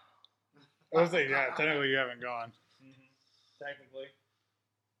 I was yeah, technically you haven't gone. Technically.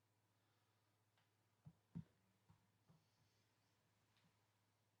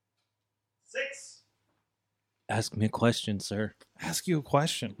 Ask me a question, sir. Ask you a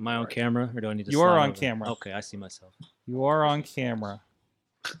question. Am I on camera, or do I need to? You are slide on over? camera. Okay, I see myself. You are on camera.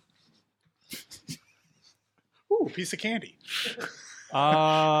 Ooh, piece of candy.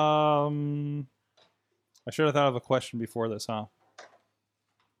 I should have thought of a question before this, huh?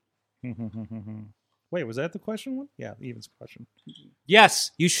 Wait, was that the question one? Yeah, Evan's question.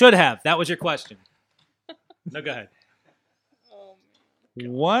 Yes, you should have. That was your question. No, go ahead.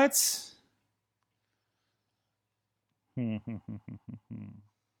 What? You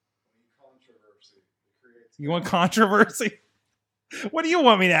want controversy? What do you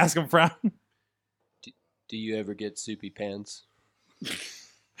want me to ask him, Frown? Do you ever get soupy pants?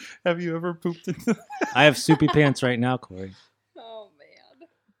 Have you ever pooped into? I have soupy pants right now, Corey. Oh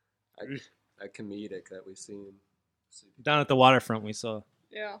man. A comedic that we've seen. Down at the waterfront, we saw.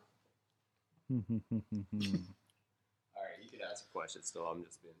 Yeah. All right, you could ask a question still. I'm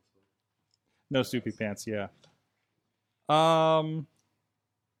just being. No soupy pants. Yeah. Some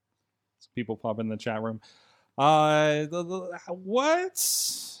people pop in the chat room. What?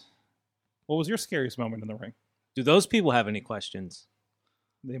 What was your scariest moment in the ring? Do those people have any questions?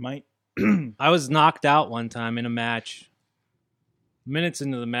 They might. I was knocked out one time in a match. Minutes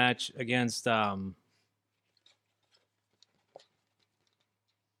into the match against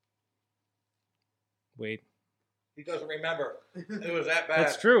wait. He doesn't remember. It was that bad.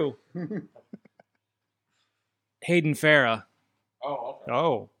 That's true. Hayden Farah. Oh, okay.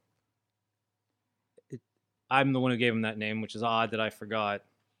 Oh. I'm the one who gave him that name, which is odd that I forgot.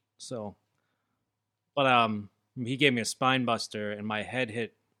 So, but he gave me a spine buster, and my head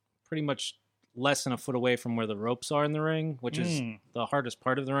hit pretty much less than a foot away from where the ropes are in the ring, which is the hardest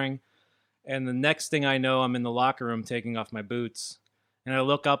part of the ring. And the next thing I know, I'm in the locker room taking off my boots, and I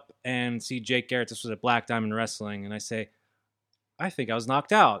look up and see Jake Garrett. This was at Black Diamond Wrestling, and I say, "I think I was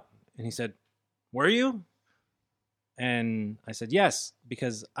knocked out." And he said, "Were you?" And I said, "Yes,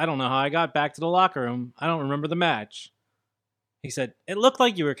 because I don't know how I got back to the locker room. I don't remember the match." He said, "It looked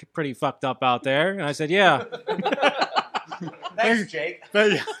like you were pretty fucked up out there." And I said, "Yeah." Thanks, Jake.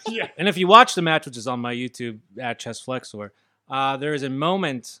 Yeah. And if you watch the match, which is on my YouTube at Chest Flexor, there is a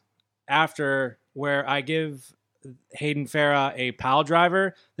moment after where I give Hayden Farah a pile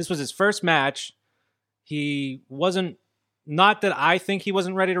driver. This was his first match. He wasn't, not that I think he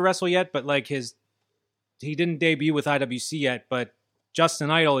wasn't ready to wrestle yet, but like he didn't debut with IWC yet, but Justin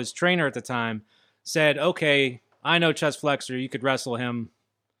Idol, his trainer at the time, said, "Okay, I know Chest Flexor, you could wrestle him.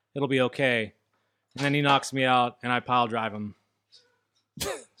 It'll be okay." And then he knocks me out, and I pile drive him.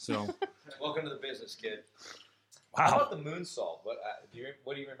 So, Welcome to the business, kid. Wow. How about the moonsault? What do you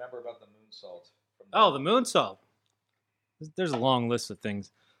remember about the moonsault? the moonsault. There's a long list of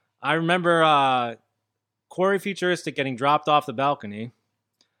things. I remember Corey Futuristic getting dropped off the balcony,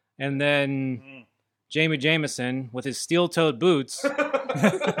 and then Jamie Jameson with his steel-toed boots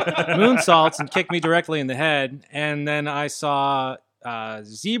moonsaults and kicked me directly in the head. And then I saw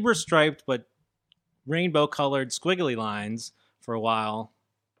zebra-striped but rainbow-colored squiggly lines for a while.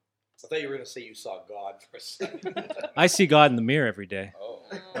 I thought you were going to say you saw God for a second. I see God in the mirror every day.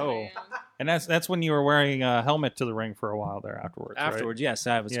 Oh. And that's when you were wearing a helmet to the ring for a while there afterwards. Afterwards, yes,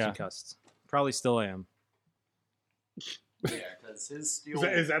 I was concussed. Probably still am. Yeah, because his steel.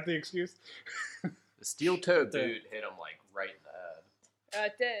 Is that the excuse? The steel-toed boot hit him like right in the head.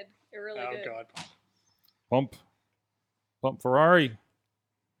 It did. It really did. Oh, God. Bump Ferrari.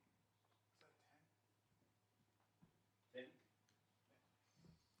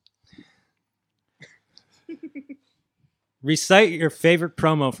 Recite your favorite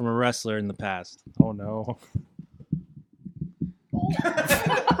promo from a wrestler in the past. Oh, no.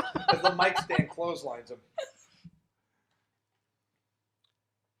 As the mic stand clotheslines him.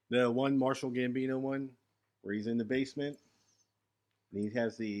 The one Marshall Gambino one where he's in the basement and he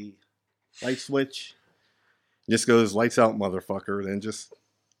has the light switch. Just goes lights out, motherfucker. Then just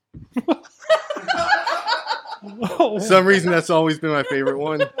for some reason that's always been my favorite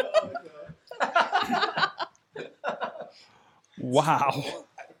one. Wow.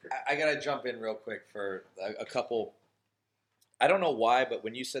 I gotta jump in real quick for a couple. I don't know why, but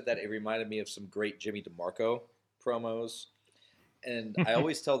when you said that, it reminded me of some great Jimmy DeMarco promos. And I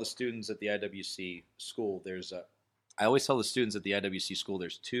always tell the students at the IWC school, there's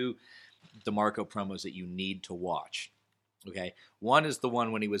two DeMarco promos that you need to watch. Okay, one is the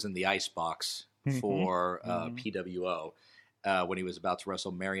one when he was in the ice box for PWO when he was about to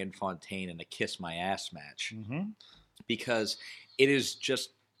wrestle Marion Fontaine in a Kiss My Ass match. Because it is just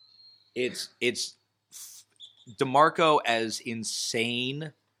it's DeMarco as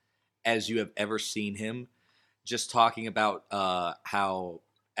insane as you have ever seen him, just talking about how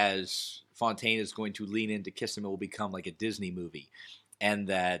as Fontaine is going to lean in to kiss him, it will become like a Disney movie, and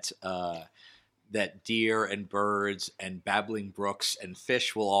that that deer and birds and babbling brooks and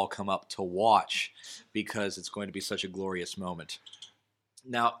fish will all come up to watch because it's going to be such a glorious moment.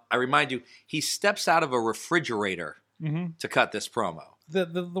 Now, I remind you, he steps out of a refrigerator to cut this promo.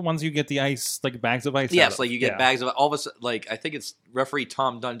 The ones you get the ice, like bags of ice. Yes, like you get bags of all of a sudden, like I think it's referee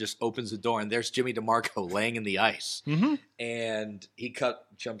Tom Dunn just opens the door and there's Jimmy DeMarco laying in the ice, and he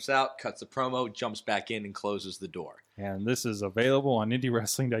jumps out, cuts the promo, jumps back in, and closes the door. And this is available on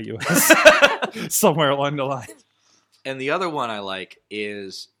IndieWrestling.us somewhere along the line. And the other one I like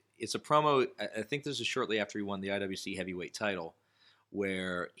is it's a promo. I think this is shortly after he won the IWC Heavyweight title,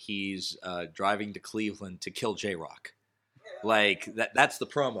 where he's driving to Cleveland to kill J-Rock. Like that's the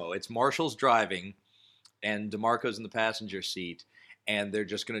promo. It's Marshall's driving and DeMarco's in the passenger seat, and they're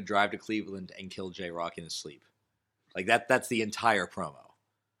just going to drive to Cleveland and kill J-Rock in his sleep. Like that's the entire promo.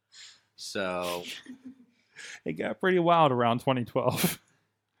 So it got pretty wild around 2012,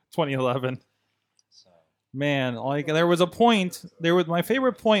 2011. Man, like there was a point. My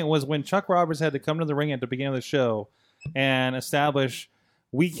favorite point was when Chuck Roberts had to come to the ring at the beginning of the show and establish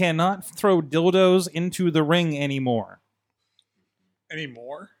we cannot throw dildos into the ring anymore.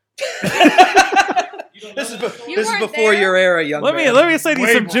 Anymore? This is before your era, young man. Let me say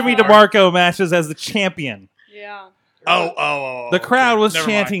some Jimmy DeMarco matches as the champion. Yeah. Oh. The crowd was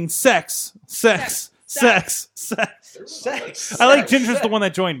chanting sex, sex, sex, sex, sex. I like Ginger's the one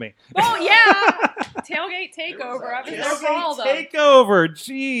that joined me. Oh yeah. Tailgate Takeover. I was there for all of them. Takeover,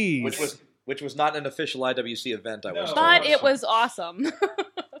 jeez. Which was not an official IWC event, I was told. But it was awesome.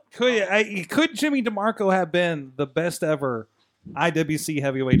 Could Jimmy DeMarco have been the best ever IWC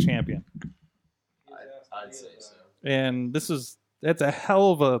heavyweight champion? I'd say so. And that's a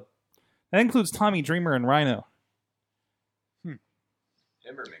hell of a. That includes Tommy Dreamer and Rhino. Him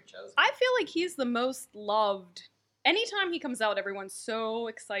or McChesney? I feel like he's the most loved. Anytime he comes out, everyone's so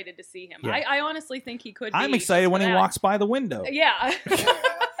excited to see him. Yeah. I honestly think he could be. I'm excited when he that. walks by the window. Yeah.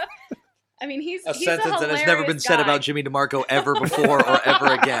 I mean, he's a he's sentence a that has never been said guy. about Jimmy DeMarco ever before or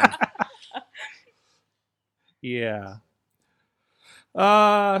ever again. Yeah.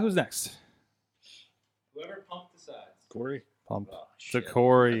 Who's next? Whoever pumped decides. Corey. Pump to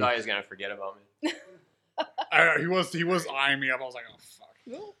Corey. I thought he was gonna forget about me. He was eyeing me up. I was like, oh fuck.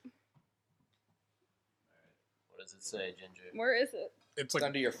 Ooh, What does it say, Ginger? where is it? It's like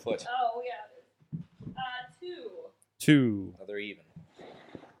under your foot. Oh yeah. 2. 2. Another even.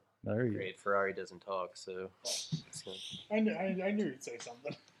 There you go. Great, Ferrari doesn't talk, so. It's good. I knew you'd say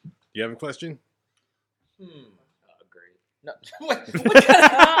something. You have a question? Oh, great. No. What? He's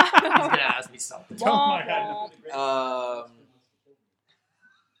gonna ask me something.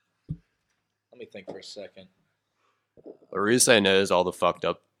 Let me think for a second. Larissa knows all the fucked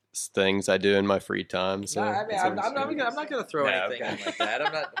up things I do in my free time. So No, I mean, I'm not going to throw Yeah, anything okay. in like that.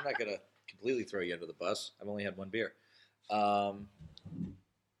 I'm not going to completely throw you under the bus. I've only had one beer.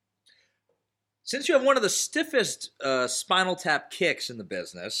 Since you have one of the stiffest Spinal Tap kicks in the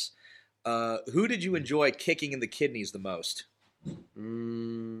business, who did you enjoy kicking in the kidneys the most?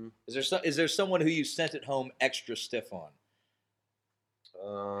 Is there someone who you sent it home extra stiff on?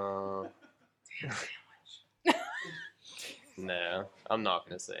 No, I'm not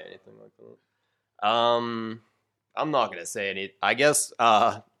gonna say anything like that. I'm not gonna say any. I guess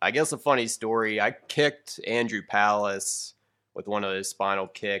a funny story. I kicked Andrew Palace with one of those spinal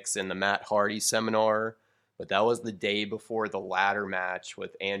kicks in the Matt Hardy seminar, but that was the day before the ladder match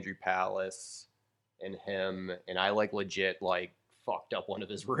with Andrew Palace and him, and I legit fucked up one of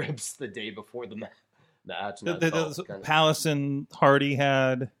his ribs the day before the match. Palace and Hardy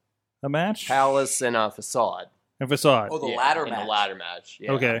had a match? Palace and Facade. And Facade. Oh, the ladder in match. The ladder match.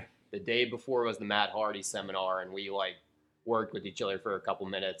 Yeah. Okay. The day before was the Matt Hardy seminar, and we worked with each other for a couple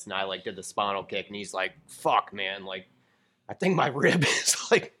minutes, and I did the spinal kick, and he's like, "Fuck, man! I think my rib is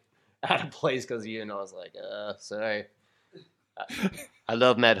out of place because you." And I was like, sorry. I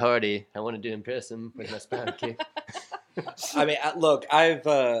love Matt Hardy. I wanted to impress him with my spinal kick. I mean, look, I've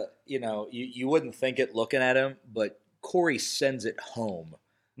you wouldn't think it looking at him, but Corey sends it home.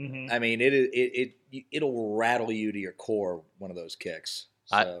 Mm-hmm. I mean, it'll rattle you to your core, one of those kicks.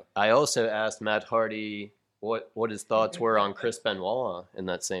 So. I also asked Matt Hardy what his thoughts were on Chris Benoit in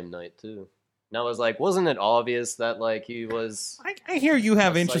that same night too. And I was like, wasn't it obvious that he was? I hear you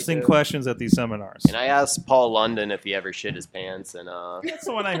have interesting psycho? questions at these seminars. And I asked Paul London if he ever shit his pants in That's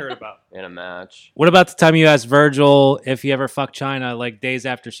the one I heard about. in a match. What about the time you asked Virgil if he ever fucked China, days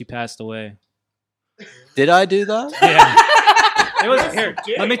after she passed away? Did I do that? Yeah. It was here.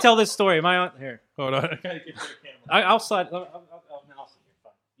 Let me tell this story. Am I on here? Hold on. I'll slide. I'll sit here.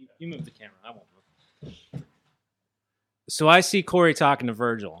 Fine. You move the camera. I won't move. So I see Corey talking to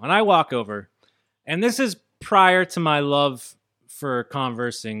Virgil, and I walk over, and this is prior to my love for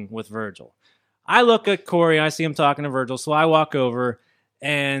conversing with Virgil. I look at Corey, I see him talking to Virgil, so I walk over,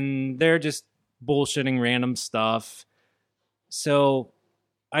 and they're just bullshitting random stuff. So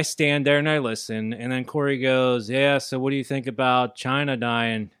I stand there and I listen, and then Corey goes, yeah, so what do you think about China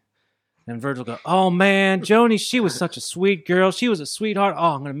dying? And Virgil goes, oh, man, Joni, she was such a sweet girl. She was a sweetheart.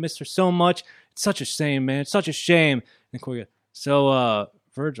 Oh, I'm going to miss her so much. It's such a shame, man. It's such a shame. And Corey goes, so,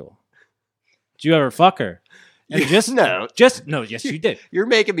 Virgil, did you ever fuck her? And yes, you did. You're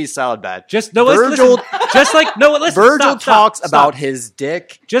making me sound bad. Virgil, Virgil talks about his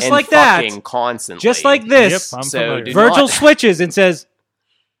dick just and like that, constantly. just like this. Yep, Virgil switches and says,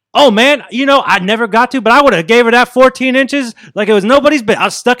 oh, man, I never got to, but I would have gave her that 14 inches like it was nobody's business. I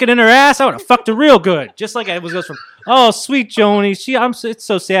stuck it in her ass. I would have fucked her real good. Just like it goes from, oh, sweet Joni. It's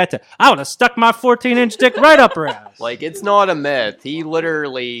so sad. I would have stuck my 14-inch dick right up her ass. Like, it's not a myth. He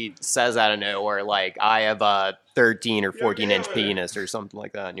literally says out of nowhere, like, I have a 13 or 14-inch penis or something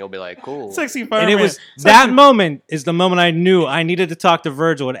like that. And you'll be like, cool. Sexy fireman. And it was that moment is the moment I knew I needed to talk to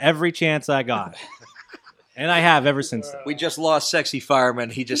Virgil at every chance I got. And I have ever since then. We just lost Sexy Fireman.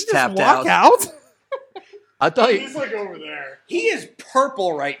 He just Did you tapped walk out. I thought He's like over there. He is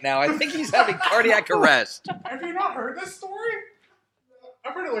purple right now. I think he's having cardiac arrest. Have you not heard this story?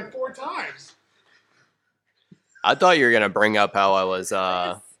 I've heard it like 4 times. I thought you were going to bring up how I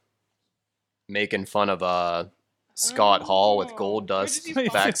was making fun of Scott Hall with Gold Dust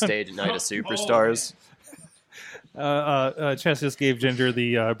backstage at Night of Superstars. Chess just gave Ginger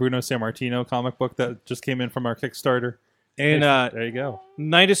the Bruno Sammartino comic book that just came in from our Kickstarter. And there you go.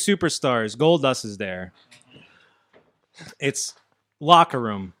 Night of Superstars. Goldust is there. It's locker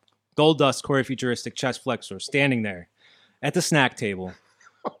room. Goldust, Corey Futuristic, Chess Flexor, standing there at the snack table.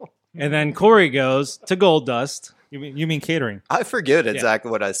 And then Corey goes to Goldust. You mean catering? I forget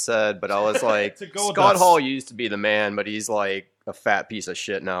exactly what I said, but I was like, Scott Dust. Hall used to be the man, but he's like a fat piece of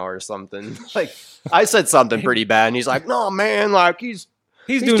shit now or something. Like, I said something pretty bad, and he's like, no, man, like, he's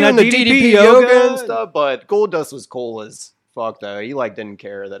doing the DDP yoga and stuff, but Goldust was cool as fuck, though. He, like, didn't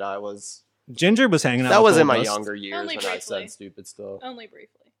care that I was... Ginger was hanging out That with was in my Goldust. younger years Only when I briefly. said stupid stuff. Only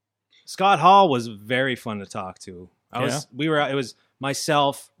briefly. Scott Hall was very fun to talk to. It was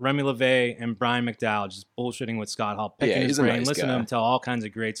myself, Remy LeVay, and Brian McDowell just bullshitting with Scott Hall, picking Yeah, his he's a brain, nice listening guy. to him tell all kinds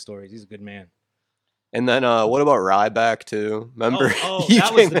of great stories. He's a good man. And then, what about Ryback, too? Remember? Oh, He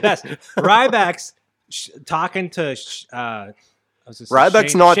that was came the best. Ryback's talking to...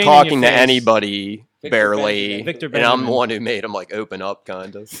 Ryback's not Shane talking to in your face. anybody, barely. Victor and I'm the Benjamin. one who made him, like, open up,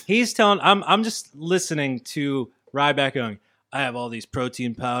 kind of. He's telling... I'm just listening to Ryback going, I have all these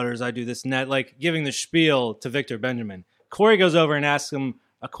protein powders, I do this and that, like giving the spiel to Victor Benjamin. Corey goes over and asks him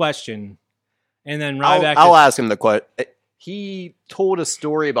a question, and then Ryback... I'll ask him the question. He told a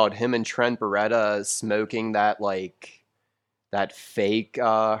story about him and Trent Beretta smoking that fake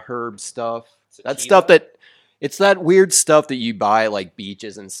herb stuff. That stuff that... It's that weird stuff that you buy at, like,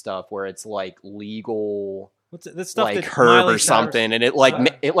 beaches and stuff where it's, like, legal... What's it? That stuff like that herb Miley or something, Cyrus- and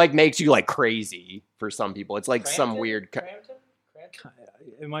it like makes you like crazy for some people. It's like some weird.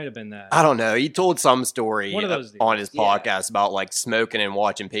 It might have been that. I don't know. He told some story One of those on his deals. podcast about like smoking and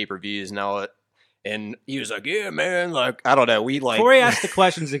watching pay-per-views and he was like, "Yeah, man, like I don't know." We like Corey asked the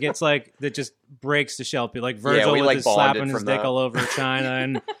questions that gets like that just breaks the shell. Like Virgil we, with like, his bonded slapping his from dick that. all over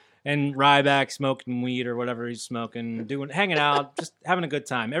China, and Ryback smoking weed or whatever he's smoking, hanging out, just having a good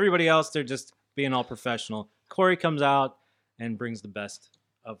time. Everybody else, they're just being all professional. Corey comes out and brings the best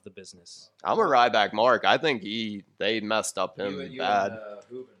of the business. I'm a Ryback Mark. I think they messed up him bad.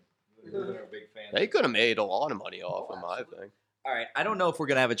 Hooven are big fans. They could have made a lot of money off him, I think. All right, I don't know if we're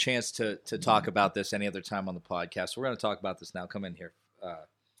going to have a chance to talk about this any other time on the podcast. We're going to talk about this now. Come in here.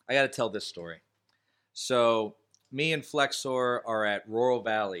 I got to tell this story. So me and Flexor are at Rural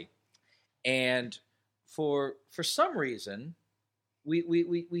Valley, and for some reason,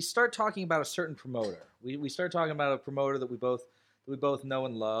 we start talking about a certain promoter. We start talking about a promoter that we both know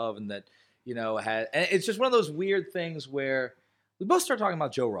and love, and that had. And it's just one of those weird things where we both start talking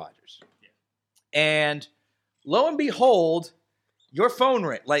about Joe Rogers, and lo and behold, your phone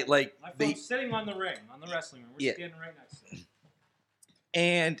rang. Like My phone's sitting on the ring, on the wrestling room. We're standing right next to it.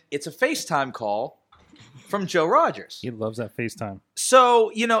 And it's a FaceTime call from Joe Rogers. He loves that FaceTime.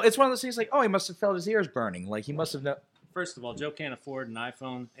 So, it's one of those things like, oh, he must have felt his ears burning. Like, he must have known. First of all, Joe can't afford an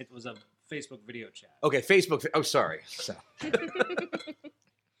iPhone. It was a Facebook video chat. Okay, Facebook. Oh, sorry. So.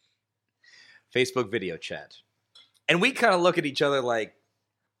 Facebook video chat. And we kind of look at each other like,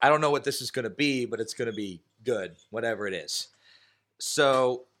 I don't know what this is going to be, but it's going to be good, whatever it is.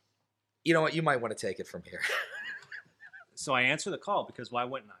 So You know what? You might want to take it from here. So I answer the call because why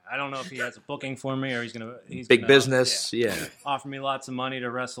wouldn't I? I don't know if he has a booking for me or he's Big gonna, business, yeah. offer me lots of money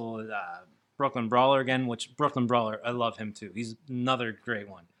to wrestle Brooklyn Brawler again. Which Brooklyn Brawler, I love him too. He's another great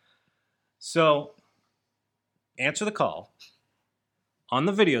one. So answer the call. On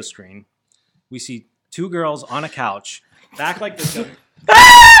the video screen, we see two girls on a couch, back like this. Going,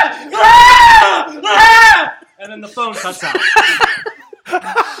 and then the phone cuts out.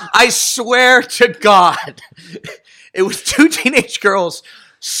 I swear to God, it was two teenage girls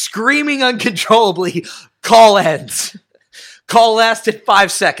screaming uncontrollably, call ends. Call lasted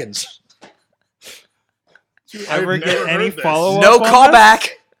 5 seconds. Did you ever get any follow-up? No on callback,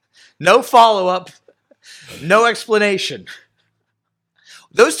 no follow-up, no explanation.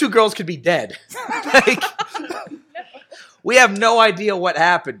 Those two girls could be dead. Like, we have no idea what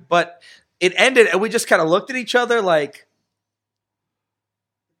happened, but it ended, and we just kind of looked at each other like,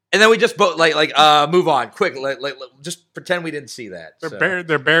 and then we just both move on quick. Just pretend we didn't see that.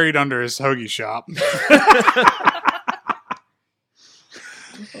 They're buried under his hoagie shop.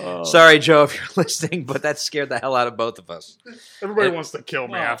 Sorry, Joe, if you're listening, but that scared the hell out of both of us. Everybody wants to kill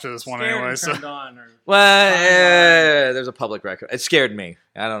me after this one anyway. So. Well, there's a public record. It scared me.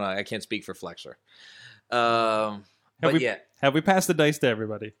 I don't know. I can't speak for Flexor. Have we passed the dice to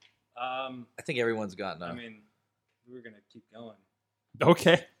everybody? I think everyone's gotten I mean, we're going to keep going.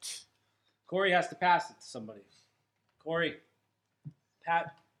 Okay. Corey has to pass it to somebody. Corey.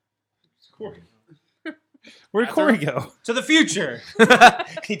 Pat. Corey. Where'd Corey go? To the future.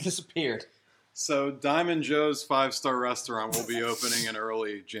 He disappeared. So Diamond Joe's 5-star restaurant will be opening in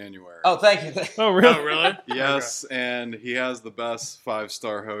early January. Oh, thank you. Oh, really? Oh, really? Yes, and he has the best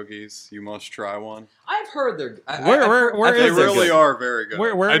 5-star hoagies. You must try one. I've heard they're. Where They is really this? are very good.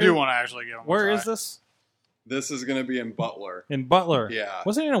 I do want to actually get them. Where is this? This is going to be in Butler. In Butler. Yeah.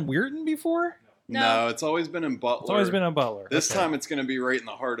 Wasn't it in Weirton before? No, it's always been in Butler. It's always been in Butler. This Okay. time it's going to be right in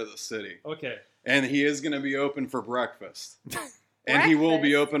the heart of the city. Okay. And he is going to be open for breakfast. And he will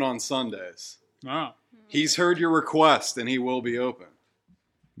be open on Sundays. Oh. He's heard your request, and he will be open.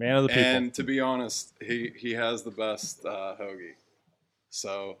 Man of the people. And to be honest, he has the best hoagie.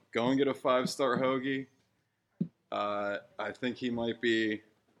 So go and get a 5-star hoagie. I think he might be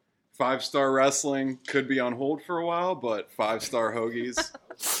 5-star wrestling could be on hold for a while, but 5-star hoagies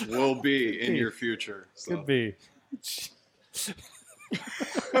will be in your future. So. Could be.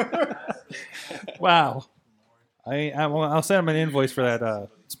 Wow. I'll send him an invoice for that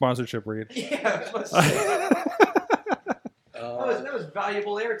sponsorship read. Yeah, that was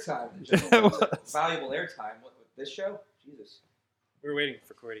valuable airtime. Valuable airtime. What, this show? Jesus. We were waiting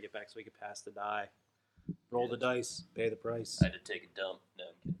for Corey to get back so we could pass the die. Roll the dice. Pay the price. I had to take a dump. No,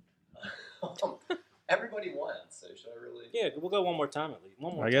 I'm kidding. Everybody won, so should I really? Yeah, we'll go one more time at least.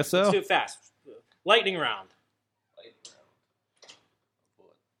 One more I time. guess so. Let's do it fast. Lightning round.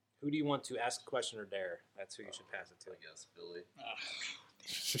 Who do you want to ask a question or dare? That's who you should pass it to. I guess Billy.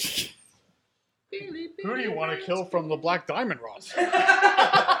 Who do you want to kill from the Black Diamond roster?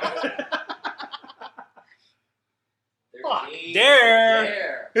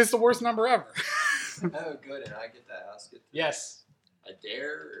 Dare. It's the worst number ever. Oh, good, and I get to ask it. Yes. A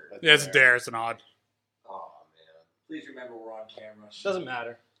dare? Yeah, it's a dare. It's an odd. Oh man! Please remember we're on camera. Doesn't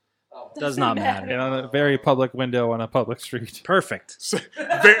matter. Oh. Does not matter. And on a very public window on a public street. Perfect.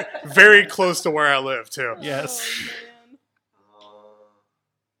 very, very close to where I live, too. Yes.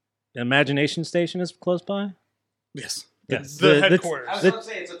 The Imagination Station is close by? Yes. Yes. The headquarters. I was going to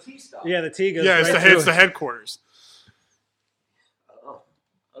say it's a T stop. Yeah, the T goes Yeah, it's, right it's the headquarters. Oh,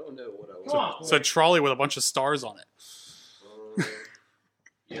 I don't know what I was. Come on. It's a trolley with a bunch of stars on it.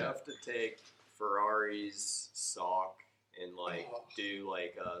 You have to take Ferrari's sock and do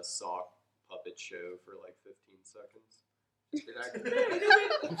a sock puppet show for 15 seconds.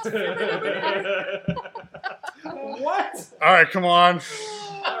 What? All right, come on.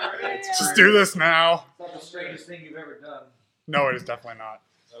 Right. Just do this now. It's not the strangest thing you've ever done. No, it is definitely not.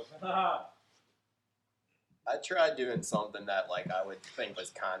 I tried doing something that I would think was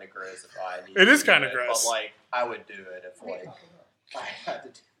kind of gross if I needed. It is to do kinda it, gross. but I would do it if I had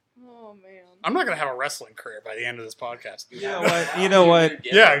to. Oh man. I'm not going to have a wrestling career by the end of this podcast. You know what? You know what?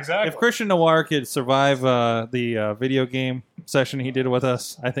 Yeah, exactly. If Christian Noir could survive the video game session he did with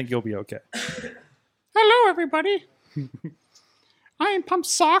us, I think you'll be okay. Hello, everybody. I am Pump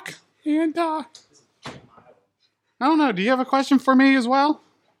Sock, and I don't know. Do you have a question for me as well?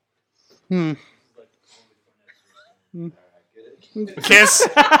 Kiss,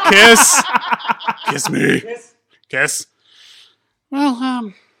 kiss me, kiss.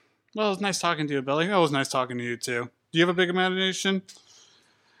 Well, it was nice talking to you, Billy. It was nice talking to you too. Do you have a big imagination?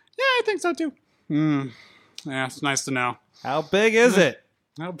 Yeah, I think so too. Yeah, it's nice to know. How big is it?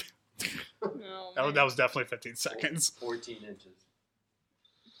 How big- that was definitely 15 seconds. 14 inches.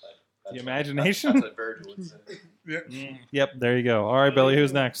 The imagination? That's what Virgil would say. Yeah. Yep, there you go. All right, Billy,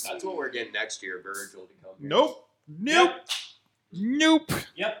 who's next? That's what we're getting next year, Virgil to come here. Nope.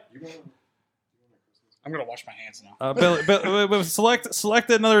 Yep. I'm gonna wash my hands now. Billy, select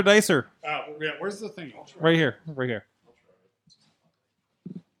another dicer. Oh, yeah. Where's the thing? Right here.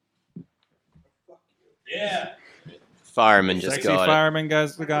 Yeah. Fireman just Sexy got fireman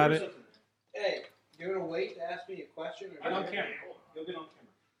guys got it. Hey, you're gonna wait to ask me a question? Or Get on camera. You'll get on camera.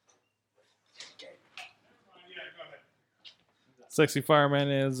 Sexy fireman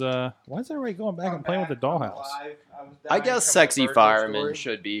is why is everybody going back and playing with the dollhouse? I guess Sexy Fireman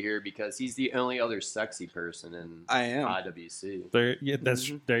should be here because he's the only other sexy person in I am. IWC. There, yeah,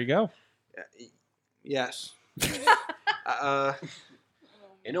 there you go. Yes.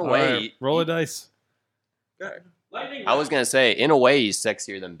 In a All way, right, roll a dice. I was gonna say, in a way, he's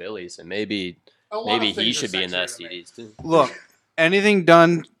sexier than Billy, so maybe he things should are be in the sexier than STDs too. Look, anything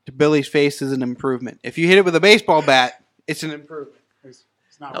done to Billy's face is an improvement. If you hit it with a baseball bat, it's an improvement. He's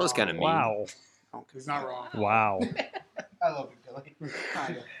not That was wrong. kind of mean. Wow. He's not wrong. Wow. I love you, Billy.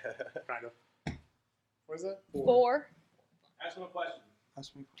 Kind of. What is that? 4. Ask him a question.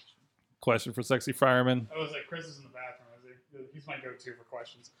 Ask me. Question for sexy fireman. I was like, Chris is in the bathroom. He's my go-to for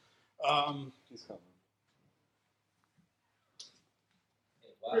questions. He's coming.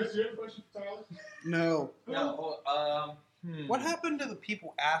 Chris, do you have a question for Tyler? No. What happened to the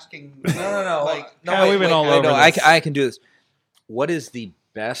people asking? No. Like, Yeah, we've been all over this. I can do this. What is the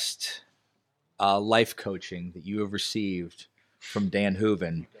best life coaching that you have received from Dan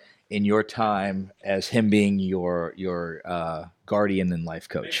Hooven in your time as him being your guardian and life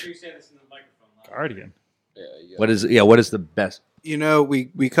Make sure coach? you say this in the microphone. Guardian. What is the best? you know,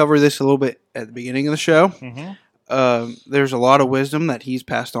 we cover this a little bit at the beginning of the show. Mm-hmm. There's a lot of wisdom that he's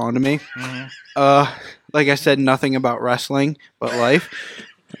passed on to me. Mm-hmm. Like I said, nothing about wrestling, but life.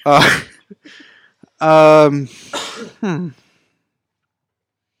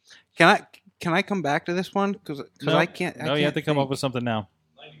 Can I come back to this one? Because No, I can't. No, you have to come up with something now.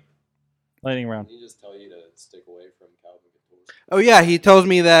 Lightning round. He just tell you to stick away from Calvin Couture. Oh yeah, he tells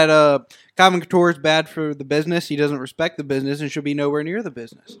me that Calvin Couture is bad for the business. He doesn't respect the business and should be nowhere near the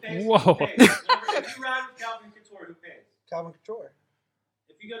business. Whoa. If you ride with Calvin Couture, who pays? Calvin Couture.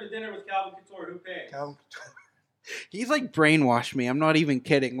 If you go to dinner with Calvin Couture, who pays? Calvin Couture. He's like brainwashed me. I'm not even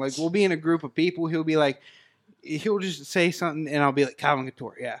kidding. Like we'll be in a group of people. He'll just say something, and I'll be like Calvin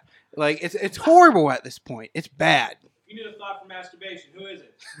Couture. Yeah, like it's horrible at this point. It's bad. If you need a thought for masturbation, who is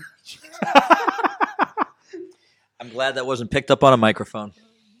it? I'm glad that wasn't picked up on a microphone.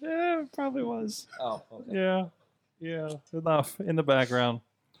 Yeah, it probably was. Oh, okay. Yeah. Enough in the background.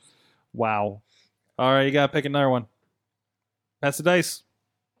 Wow. All right, you gotta pick another one. Pass the dice.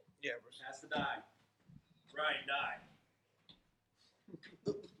 Yeah. Pass the die. Ryan, die.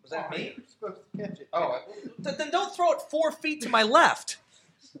 Was that me? Supposed to catch it. Oh, then don't throw it 4 feet to my left.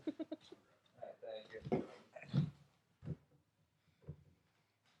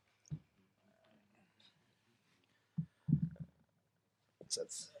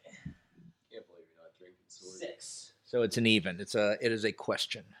 That's Can't believe you're not drinking sword. 6. So it's an even. It is a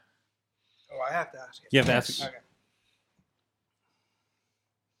question. Oh, I have to ask it. You have to ask. Okay.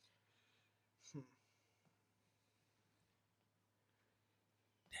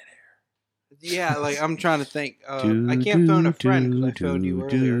 Yeah, like I'm trying to think. I can't phone a friend because I phoned you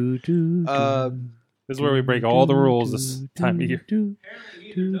earlier. This is where we break all the rules this time of year.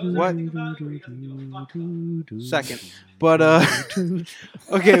 What? Second, but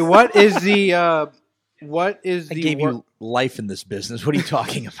okay. What is the? What is I the? gave you life in this business. What are you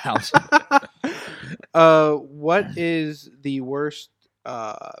talking about? What is the worst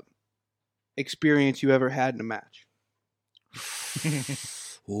experience you ever had in a match?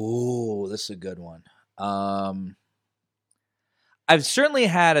 Ooh, this is a good one. I've certainly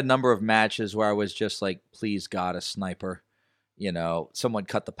had a number of matches where I was just like, please God, a sniper. You know, someone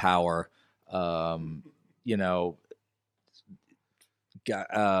cut the power.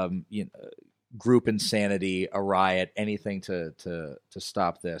 Group insanity, a riot, anything to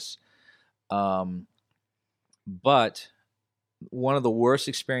stop this. But one of the worst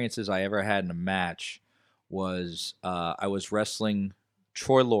experiences I ever had in a match was I was wrestling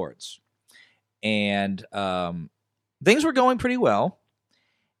Troy Lords, and things were going pretty well,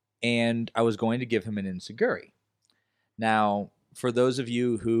 and I was going to give him an enziguri. Now, for those of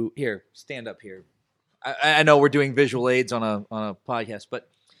you who stand up here. I know we're doing visual aids on a podcast, but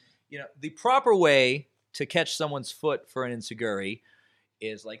you know the proper way to catch someone's foot for an enziguri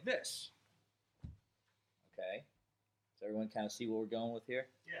is like this. Okay? Does everyone kind of see what we're going with here?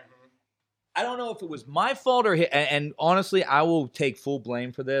 Yeah. I don't know if it was my fault or and honestly, I will take full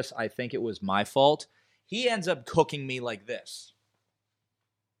blame for this. I think it was my fault. He ends up cooking me like this.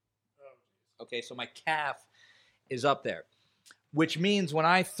 Okay, so my calf is up there, which means when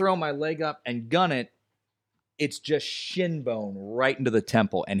I throw my leg up and gun it, it's just shin bone right into the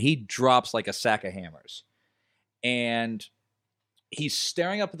temple, and he drops like a sack of hammers. And he's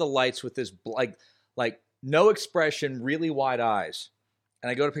staring up at the lights with this like no expression, really wide eyes. And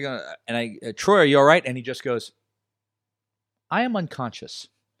I go to pick on, and Troy, are you all right? And he just goes, I am unconscious.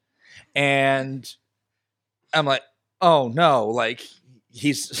 And I'm like, oh no, like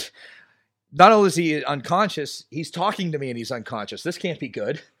he's not only is he unconscious, he's talking to me and he's unconscious. This can't be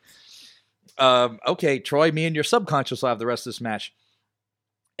good. Okay, Troy, me and your subconscious will have the rest of this match.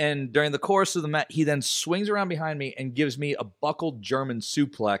 And during the course of the match, he then swings around behind me and gives me a buckled German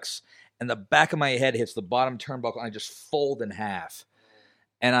suplex, and the back of my head hits the bottom turnbuckle, and I just fold in half.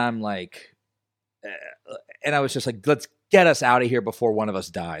 And I'm like, and I was just like, let's get us out of here before one of us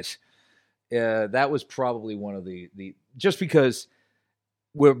dies. That was probably one of the just because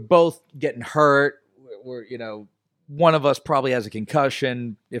we're both getting hurt. We're one of us probably has a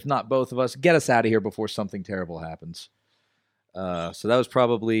concussion, if not both of us. Get us out of here before something terrible happens. So that was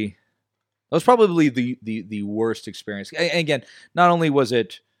probably the worst experience. And again, not only was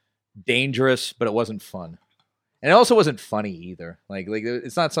it dangerous, but it wasn't fun. And it also wasn't funny either. Like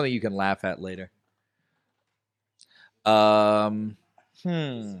it's not something you can laugh at later. I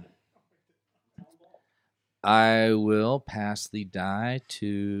will pass the die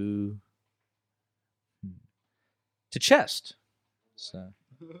to chest. So,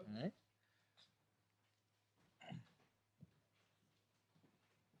 all right.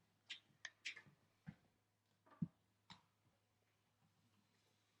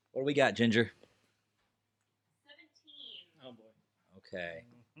 What do we got, Ginger? 17. Oh boy. Okay.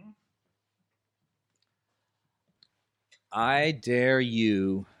 I dare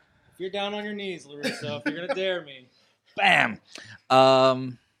you. If you're down on your knees, Larissa, if you're gonna dare me, Bam.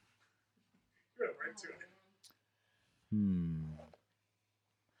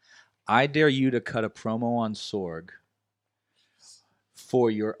 I dare you to cut a promo on Sorg for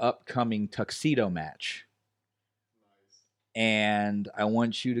your upcoming tuxedo match. And I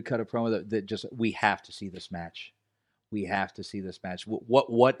want you to cut a promo that just, we have to see this match. We have to see this match.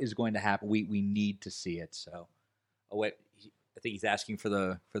 What is going to happen? We need to see it. So, oh wait, I think he's asking for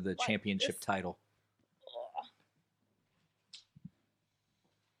the championship title.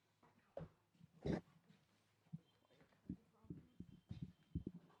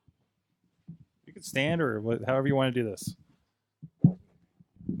 You can stand or however you want to do this.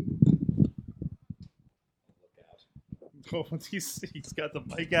 Oh, he's got the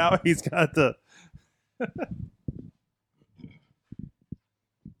mic out. He's got the.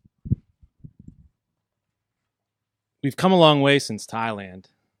 we've come a long way since Thailand.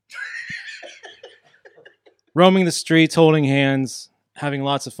 Roaming the streets, holding hands, having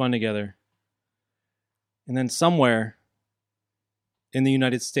lots of fun together. And then somewhere in the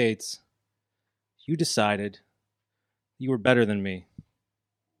United States, you decided you were better than me.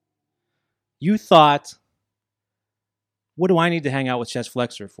 You thought, what do I need to hang out with Chess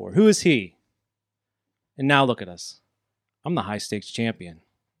Flexor for? Who is he? And now look at us. I'm the high-stakes champion.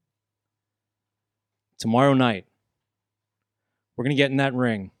 Tomorrow night, we're going to get in that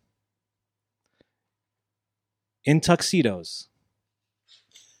ring in tuxedos,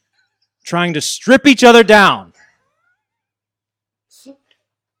 trying to strip each other down.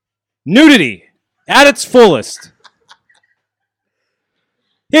 Nudity at its fullest.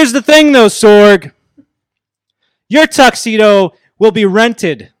 Here's the thing, though, Sorg. Your tuxedo will be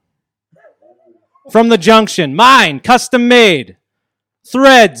rented from the Junction. Mine, custom made.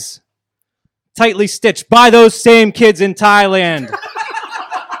 Threads, tightly stitched by those same kids in Thailand.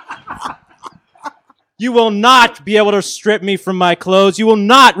 You will not be able to strip me from my clothes. You will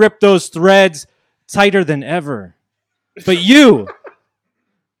not rip those threads tighter than ever. But you,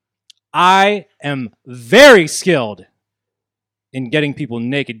 I am very skilled in getting people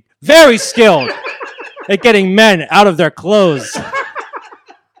naked. Very skilled at getting men out of their clothes.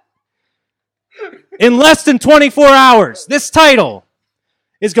 In less than 24 hours, this title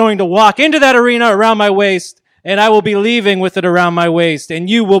is going to walk into that arena around my waist, and I will be leaving with it around my waist, and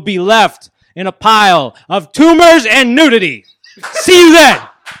you will be left in a pile of tumors and nudity. See you then.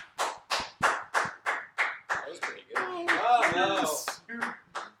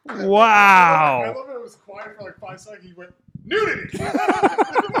 Wow. I love it. It was quiet for like 5 seconds. You went, nudity.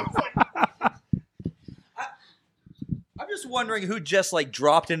 I've just wondering who just like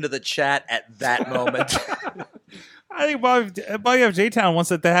dropped into the chat at that moment. I think Bobby F. J-Town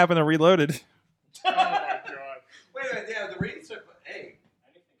wants it to happen to Reloaded. Oh my god. Wait a minute, yeah, the reset. Hey,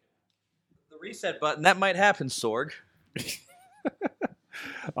 the reset button. That might happen, Sorg.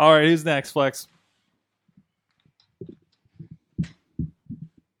 All right, who's next, Flex?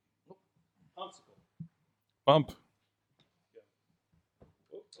 Bump.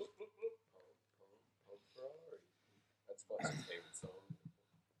 That's Flex's favorite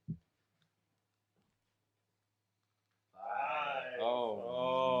song.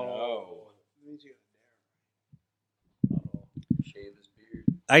 Shave his beard.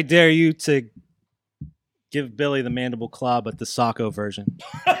 I dare you to give Billy the mandible claw, but the Socko version.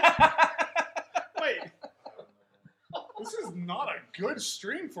 Wait. This is not a good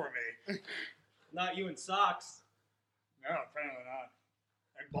stream for me. Not you in socks. No, apparently not.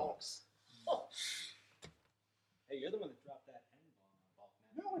 And bulks. Hey, you're the one that dropped that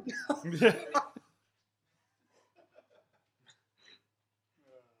No, I don't.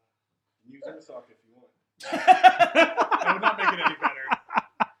 Use your sock if you want. That would not make it any better.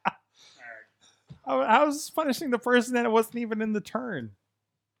 Alright. I was punishing the person that wasn't even in the turn.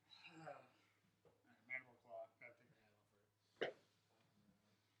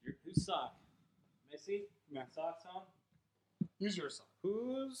 Who's sock? Missy? No. Socks on? Use your sock.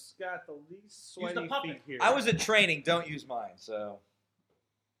 Who's got the least Use the sweaty puppet. feet here? I was at training. Don't use mine. So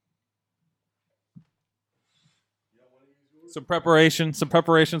Some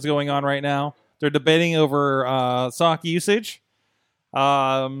preparations going on right now. They're debating over sock usage.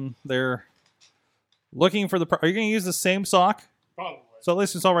 They're looking for the. Are you going to use the same sock? Probably. So at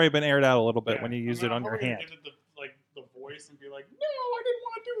least it's already been aired out a little bit Yeah. when you used it on your hand. Give it the voice and be like, no, I didn't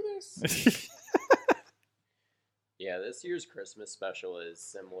want to do this. Yeah, this year's Christmas special is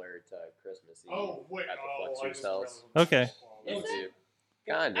similar to Christmas Eve Oh, wait. at the I Flexer's just house. Okay. Is it?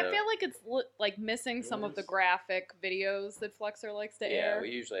 Kind of. I feel like it's like missing some of the graphic videos that Flexer likes to Yeah, air.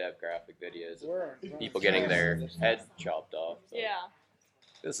 we usually have graphic videos Where? of people getting their head chopped off. So Yeah,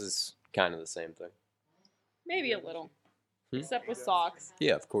 this is kind of the same thing. maybe a little, Hmm? except with socks.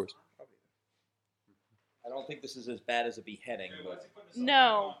 Yeah, of course. I don't think this is as bad as a beheading, but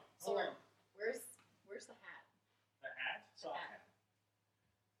No. Where's the hat? The hat? Sock hat.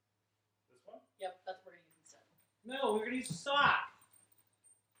 This one? Yep, that's what we're gonna use instead. No, we're going to use a sock.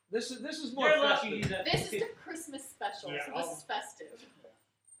 this is more You're festive. lucky that This is the Christmas special, Yeah, so this is festive.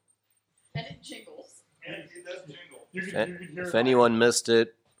 And it jingles. And it does jingle. You If, can hear if it. anyone missed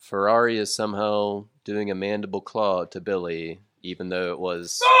it, Ferrari is somehow doing a mandible claw to Billy, even though it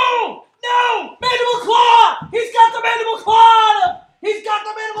was. No! No! Mandible claw! He's got the mandible claw! He's got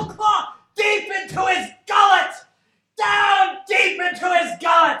the mandible claw deep into his gullet! Down deep into his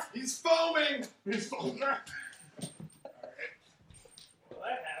gullet! He's foaming. He's foaming. Well,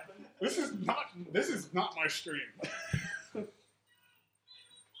 that happened. This is not my stream.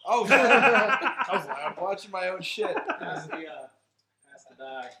 Oh, I was loud. I'm watching my own shit. Has to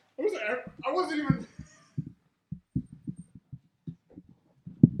die. I wasn't even.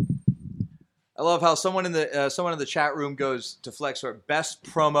 I love how someone in the chat room goes to Flexor, best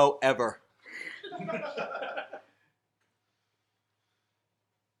promo ever.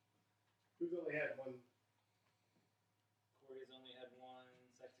 Who's only had one? Corey's only had one.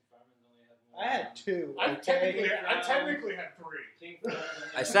 Sexy Farman's only had one. I had two. I technically had three.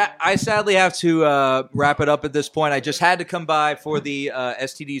 I sadly have to wrap it up at this point. I just had to come by for the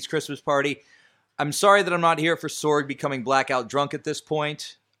STD's Christmas party. I'm sorry that I'm not here for Sorg becoming blackout drunk at this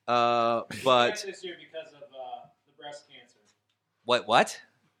point. But this year because of the breast cancer. what? Breast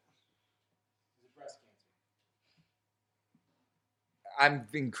cancer. I'm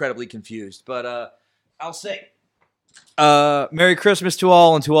incredibly confused, but I'll say Merry Christmas to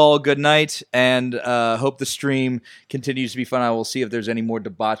all, and to all a good night, and hope the stream continues to be fun. I will see if there's any more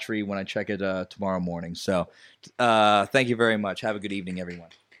debauchery when I check it tomorrow morning. So thank you very much. Have a good evening, everyone.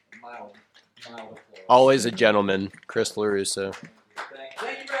 Always a gentleman, Chris LaRusso.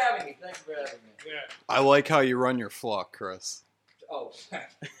 Thank you for having me. Thank you for having me. Yeah. I like how you run your flock, Chris. Oh.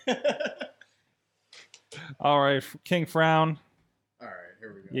 All right, King Frown. All right,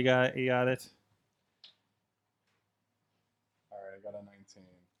 here we go. You got it. All right, I got a 19.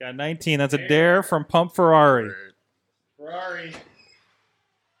 Got 19. That's a dare from Pump Ferrari. Ferrari.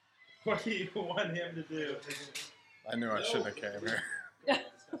 What do you want him to do? I knew I shouldn't have came here.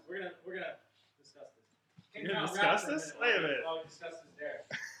 We're gonna discuss this. You're gonna discuss this? Wait a minute. Oh, discuss this dare.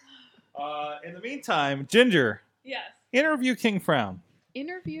 In the meantime, Ginger, Yes. interview King Frown.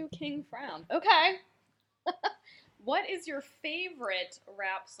 Interview King Frown. Okay. What is your favorite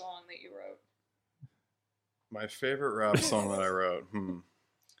rap song that you wrote? My favorite rap song that I wrote.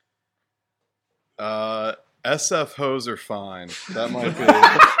 SF Hoes Are Fine. That might be one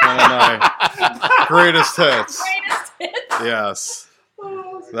of my greatest hits. Greatest hits. Yes.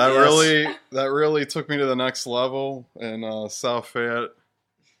 Yes. That really took me to the next level in South Fayette.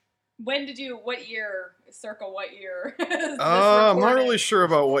 When did you? What year? Circa what year? is this I'm not recorded? really sure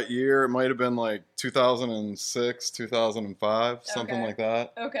about what year. It might have been like 2006, 2005, something Okay. like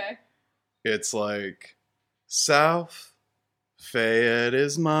that. Okay. It's like, South Fayette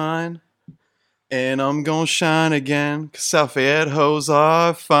is mine, and I'm gonna shine again, 'cause South Fayette hoes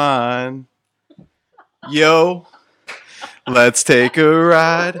are fine. Yo, let's take a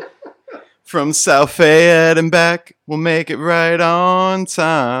ride from South Fayette and back. We'll make it right on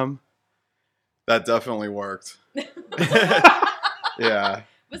time. That definitely worked. Yeah. It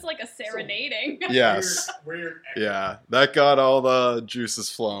was like a serenading. Yes. Yeah. That got all the juices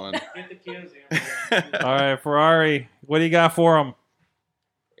flowing. All right, Ferrari, what do you got for him?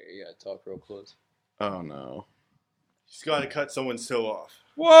 You gotta talk real close. Oh no. She's got to cut someone's toe off.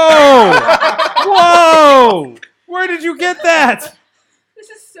 Whoa! Whoa! Where did you get that? This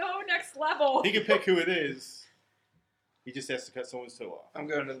is so next level. He can pick who it is. He just has to cut someone's toe off. I'm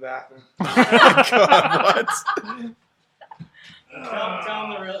going to the bathroom. God, what? Tell him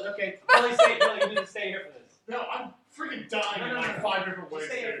the real. Okay, Billy, you need to stay here for this. No, I'm freaking dying in like 5 different ways,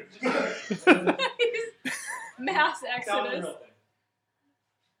 Mass Tell him the exodus. real thing.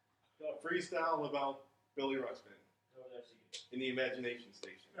 Freestyle about Billy Ruxpin in the Imagination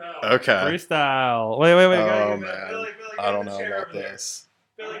Station. Okay. Freestyle. Wait. Oh man. I don't know about this.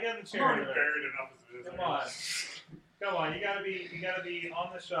 Billy, get in the I'm already buried enough as it is. Come on. Come on, you gotta be on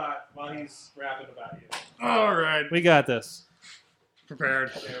the shot while he's rapping about you. All right. We got this.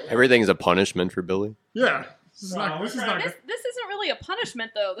 Prepared. Everything's a punishment for Billy. Yeah. This is not This isn't really a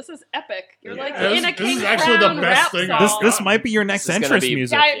punishment though. This is epic. You're like Yeah, in a this King is actually the Crown best rap thing song. This might be your next This is gonna entrance be-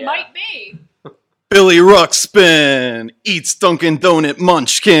 music. Yeah, it might be. Billy Ruxpin eats Dunkin' Donut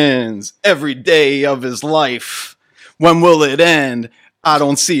munchkins every day of his life. When will it end? I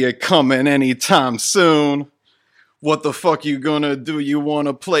don't see it coming anytime soon. What the fuck you gonna do? You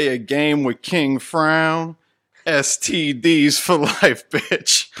wanna play a game with King Frown? STDs for life,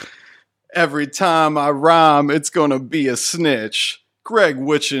 bitch. Every time I rhyme, it's gonna be a snitch. Greg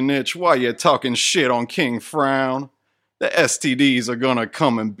Witchenich, why you talking shit on King Frown? The STDs are gonna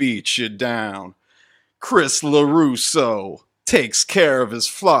come and beat you down. Chris LaRusso takes care of his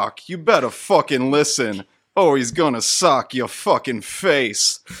flock. You better fucking listen, or he's gonna sock your fucking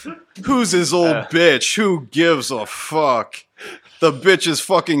face. Who's his old bitch? Who gives a fuck? The bitch is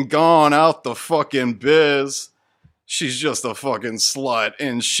fucking gone out the fucking biz. She's just a fucking slut,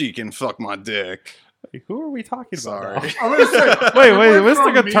 and she can fuck my dick. Who are we talking Sorry. about? I'm gonna say, Wait, it went this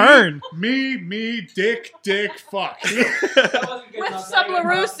took from a turn. Me, dick, fuck. With some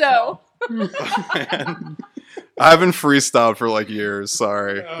LaRusso. I haven't freestyled for like years.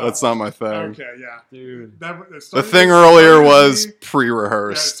 Sorry, that's not my thing. Okay, yeah. Dude. It The started thing as- earlier started as was me. Yeah, it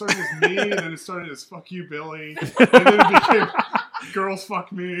pre-rehearsed. started as me, and then it started as fuck you, Billy. And then it became girls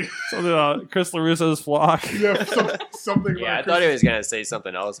fuck me. Something about Chris LaRusso's flock. Yeah, something Yeah, I about thought he was gonna say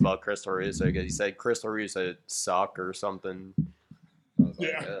something else about Chris LaRusso because he said Chris LaRusso suck or something. I was like,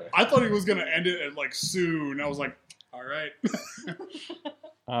 Yeah. ugh. I thought he was going to end it at like soon. I was like, all right.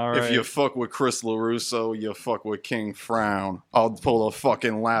 All right. If you fuck with Chris LaRusso, you fuck with King Frown. I'll pull a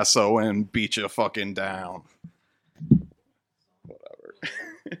fucking lasso and beat you fucking down. Whatever.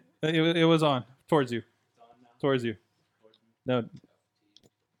 It was on. Towards you. Towards you. No.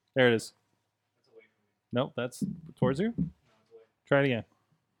 There it is. Nope, that's towards you. Try it again.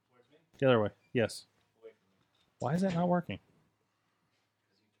 The other way. Yes. Why is that not working?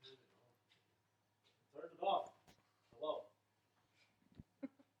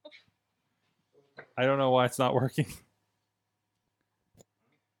 I don't know why it's not working.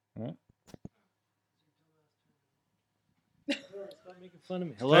 Alright. Making fun of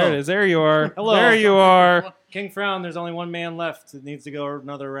me. Hello. There it is. There you are. Hello. There you are. King Frown, there's only one man left. It needs to go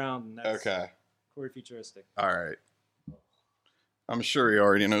another round. And that's Okay. Corey Futuristic. All right. I'm sure he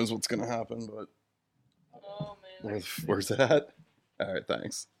already knows what's going to happen, but Oh man. where's it at? All right,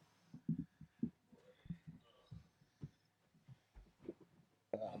 thanks.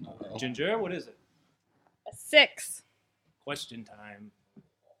 Oh, no. Ginger, what is it? A 6. Question time.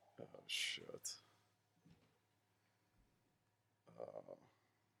 Oh, shit.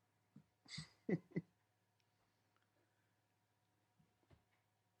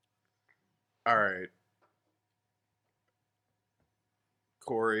 All right.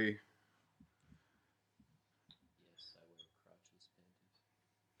 Corey.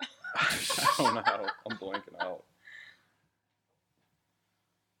 I don't know. I'm blanking out.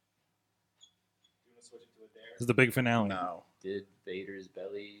 This is the big finale. No. Did Vader's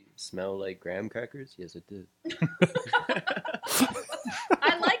belly smell like graham crackers? Yes, it did.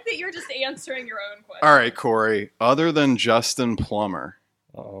 I like that you're just answering your own question. All right, Corey. Other than Justin Plummer,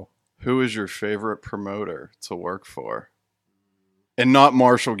 Uh-oh. who is your favorite promoter to work for? And not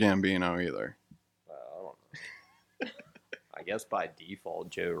Marshall Gambino either. I don't know. I guess by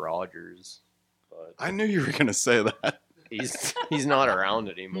default, Joe Rogers. But I knew you were going to say that. he's not around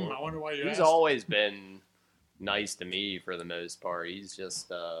anymore. I wonder why you He's asked. always been nice to me for the most part. He's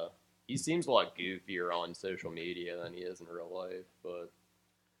just he seems a lot goofier on social media than he is in real life, but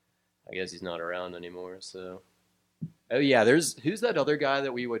I guess he's not around anymore. So, oh yeah, who's that other guy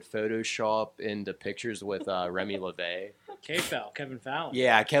that we would Photoshop into pictures with Remy LeVay? Kevin Fallon.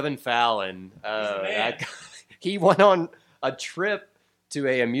 Yeah, Kevin Fallon. He's the man. He went on a trip to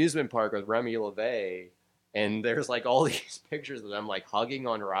a amusement park with Remy LeVay, and there's like all these pictures of them like hugging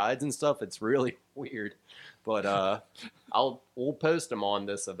on rides and stuff. It's really weird, but we'll post them on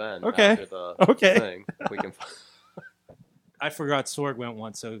this event. Okay. After the Okay. thing. We can. I forgot Sorg went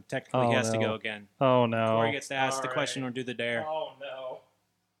once, so technically he Oh, has to no. go again. Oh, no. Corey gets to ask All the question right. or do the dare. Oh, no. All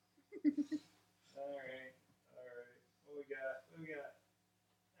right. What we got?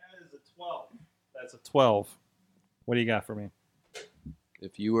 That is a 12. That's a 12. What do you got for me?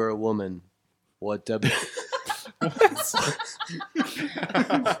 If you were a woman, what That's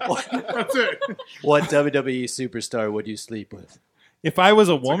it. What WWE superstar would you sleep with? If I was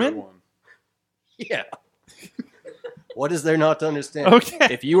a woman? Yeah. What is there not to understand? Okay.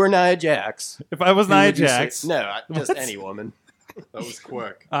 If you were Nia Jax. If I was who Nia would you say- Jax. No, just What? any woman. That was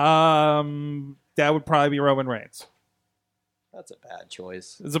quick. That would probably be Roman Reigns. That's a bad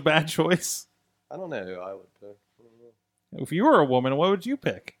choice. It's a bad choice. I don't know who I would pick. I don't know. If you were a woman, what would you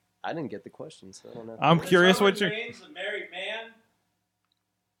pick? I didn't get the question, so I don't know. I'm curious what you're... Reigns, a married man?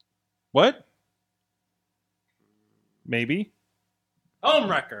 What? Maybe.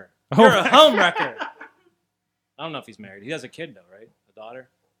 Homewrecker. Oh. You're a homewrecker. I don't know if he's married. He has a kid, though, right? A daughter?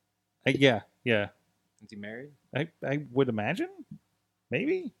 Yeah. Is he married? I would imagine.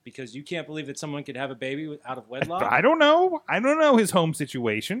 Maybe. Because you can't believe that someone could have a baby out of wedlock? I don't know. I don't know his home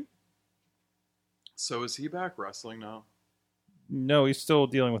situation. So is he back wrestling now? No, he's still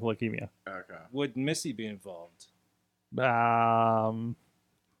dealing with leukemia. Okay. Would Missy be involved?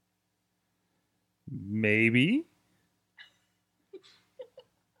 Maybe.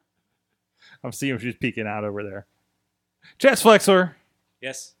 I'm seeing if she's peeking out over there. Chest Flexor,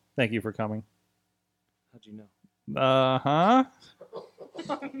 Yes. thank you for coming. How'd you know? Uh-huh.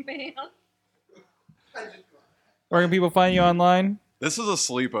 Oh, man. Where can people find you online? This is a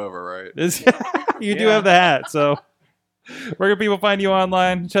sleepover, right? You do have the hat, so where can people find you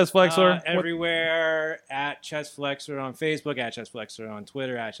online? Chest Flexor? What- Everywhere at Chest Flexor on Facebook, at Chest Flexor on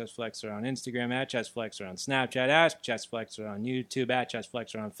Twitter, at Chest Flexor on Instagram, at Chest Flexor on Snapchat, at Chest Flexor on YouTube, at Chest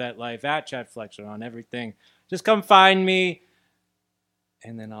Flexor on FetLife, at Chest Flexor on everything. Just come find me,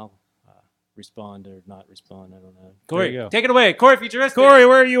 and then I'll respond or not respond. I don't know. Corey, you go. take it away. Corey Futuristic. Corey,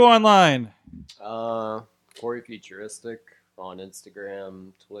 where are you online? Corey Futuristic on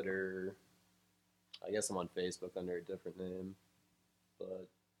Instagram, Twitter. I guess I'm on Facebook under a different name. But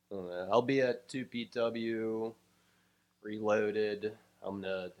I don't know. I'll be at 2PW, Reloaded.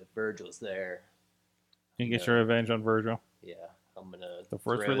 If Virgil's there. You can get your revenge on Virgil. Yeah, I'm going to The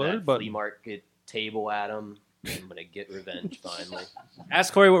first throw Reloaded that button. flea market table at him. I'm going to get revenge finally.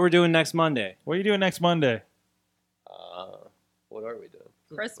 Ask Corey what we're doing next Monday. What are you doing next Monday? What are we doing?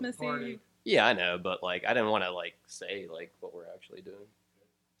 Christmas Eve. Yeah, I know, but like I didn't want to like say like what we're actually doing.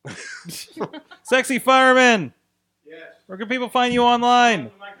 Sexy Fireman. Yes. Where can people find you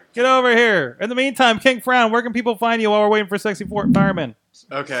online? Get over here. In the meantime, King Frown, where can people find you while we're waiting for Sexy Fireman?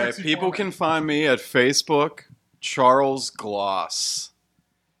 Okay, people can find me at Facebook, Charles Gloss.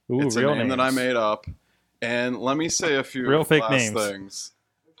 Ooh, it's a real name that I names. made up. And let me say a few Real fake last names. things.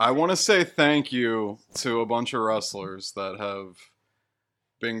 I want to say thank you to a bunch of wrestlers that have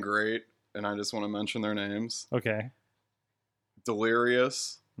been great, and I just want to mention their names. Okay.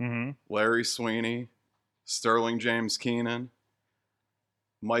 Delirious, Mm-hmm. Larry Sweeney, Sterling James Keenan,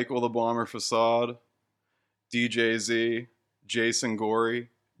 Michael the Bomber Facade, DJ Z, Jason Gorey,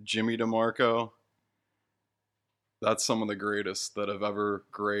 Jimmy DeMarco. That's some of the greatest that have ever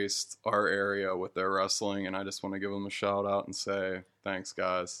graced our area with their wrestling, and I just want to give them a shout out and say thanks,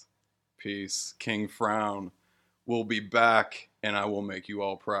 guys. Peace. King Frown will be back, and I will make you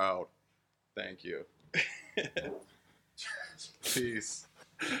all proud. Thank you. Peace.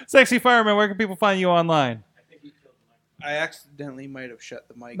 Sexy Fireman, where can people find you online? I accidentally might have shut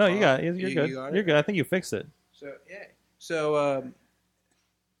the mic. No, off. you got it. You're good. got You're it? good. I think you fixed it. So yeah. So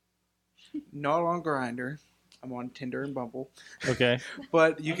not on Grindr. I'm on Tinder and Bumble. Okay.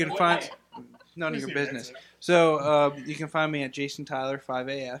 But you can find none of your business. So you can find me at Jason Tyler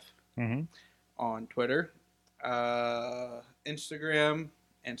 5AF Mhm. on Twitter, Instagram,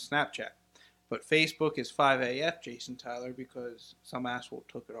 and Snapchat. But Facebook is 5AF Jason Tyler because some asshole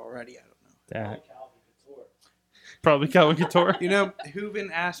took it already. I don't know. Probably Calvin Couture. You know,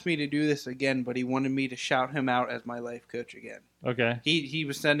 Hooven asked me to do this again, but he wanted me to shout him out as my life coach again. Okay. He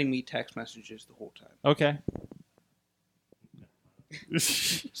was sending me text messages the whole time. Okay.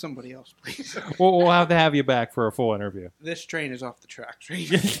 Somebody else, please. We'll have to have you back for a full interview. This train is off the tracks.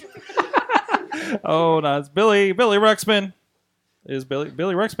 Oh, no, it's Billy Ruxpin. Is Billy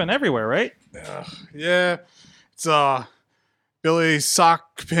Ruxpin everywhere, right? Yeah, it's Billy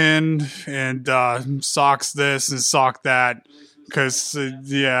Sock Pin and Socks this and Sock that, because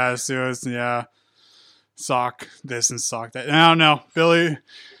yeah, Sock this and Sock that. I don't know, Billy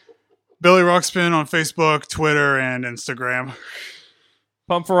Ruxpin on Facebook, Twitter, and Instagram.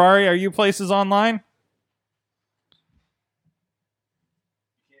 Pump Ferrari, are you places online?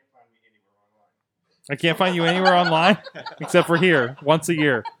 I can't find you anywhere online except for here once a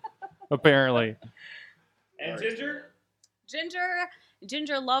year, apparently. And Ginger?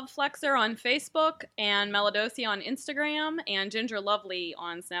 Ginger Love Flexer on Facebook, and Meladosi on Instagram, and Ginger Lovely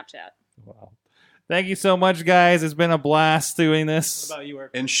on Snapchat. Wow. Thank you so much, guys. It's been a blast doing this. What about you,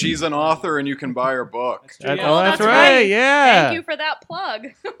 Eric? And she's an author, and you can buy her book. That's right. Yeah. Thank you for that plug.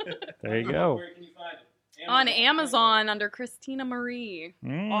 There you go. Where can you find it? On Amazon under Christina Marie.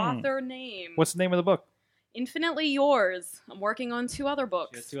 Mm. Author name. What's the name of the book? Infinitely Yours. I'm working on 2 other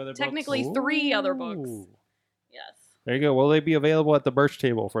books. 2 other books? Technically 3 other books. Ooh. Yes. There you go. Will they be available at the Birch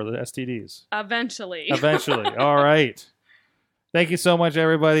Table for the STDs? Eventually. Eventually. All right. Thank you so much,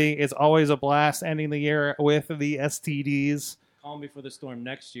 everybody. It's always a blast ending the year with the STDs. Calm before the storm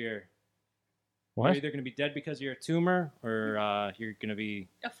next year. What? You're either going to be dead because you're a tumor, or you're going to be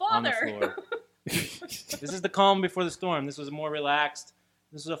a on the father. floor. This is the calm before the storm. This was more relaxed.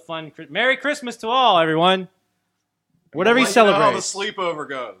 This was a fun. Merry Christmas to all, everyone. Whatever you I'll let know celebrate. how the sleepover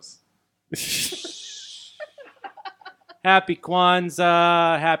goes. Happy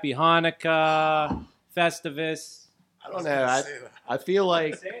Kwanzaa, Happy Hanukkah, Festivus. I don't know. I feel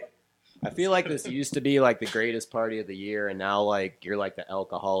like this used to be like the greatest party of the year, and now like you're like the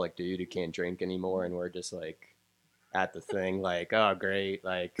alcoholic dude who can't drink anymore, and we're just like at the thing like, oh great,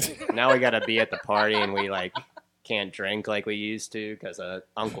 like now we gotta be at the party and we like can't drink like we used to because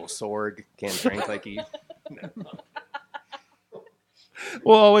Uncle Sorg can't drink like he.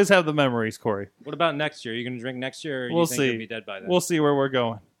 We'll always have the memories, Corey. What about next year? Are you going to drink next year, or We'll you think see. you'll be dead by then? We'll see where we're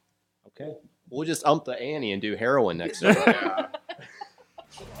going. Okay. We'll just ump the Annie and do heroin next year.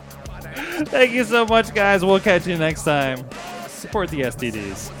 Thank you so much, guys. We'll catch you next time. Support the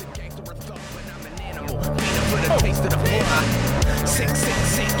STDs.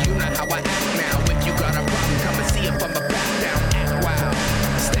 You know how I act now. If you got a problem, come and see if I'm a back down. Act wild.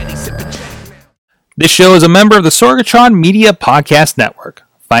 Steady sipping Jack. This show is a member of the Sorgatron Media Podcast Network.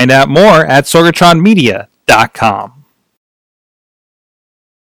 Find out more at sorgatronmedia.com.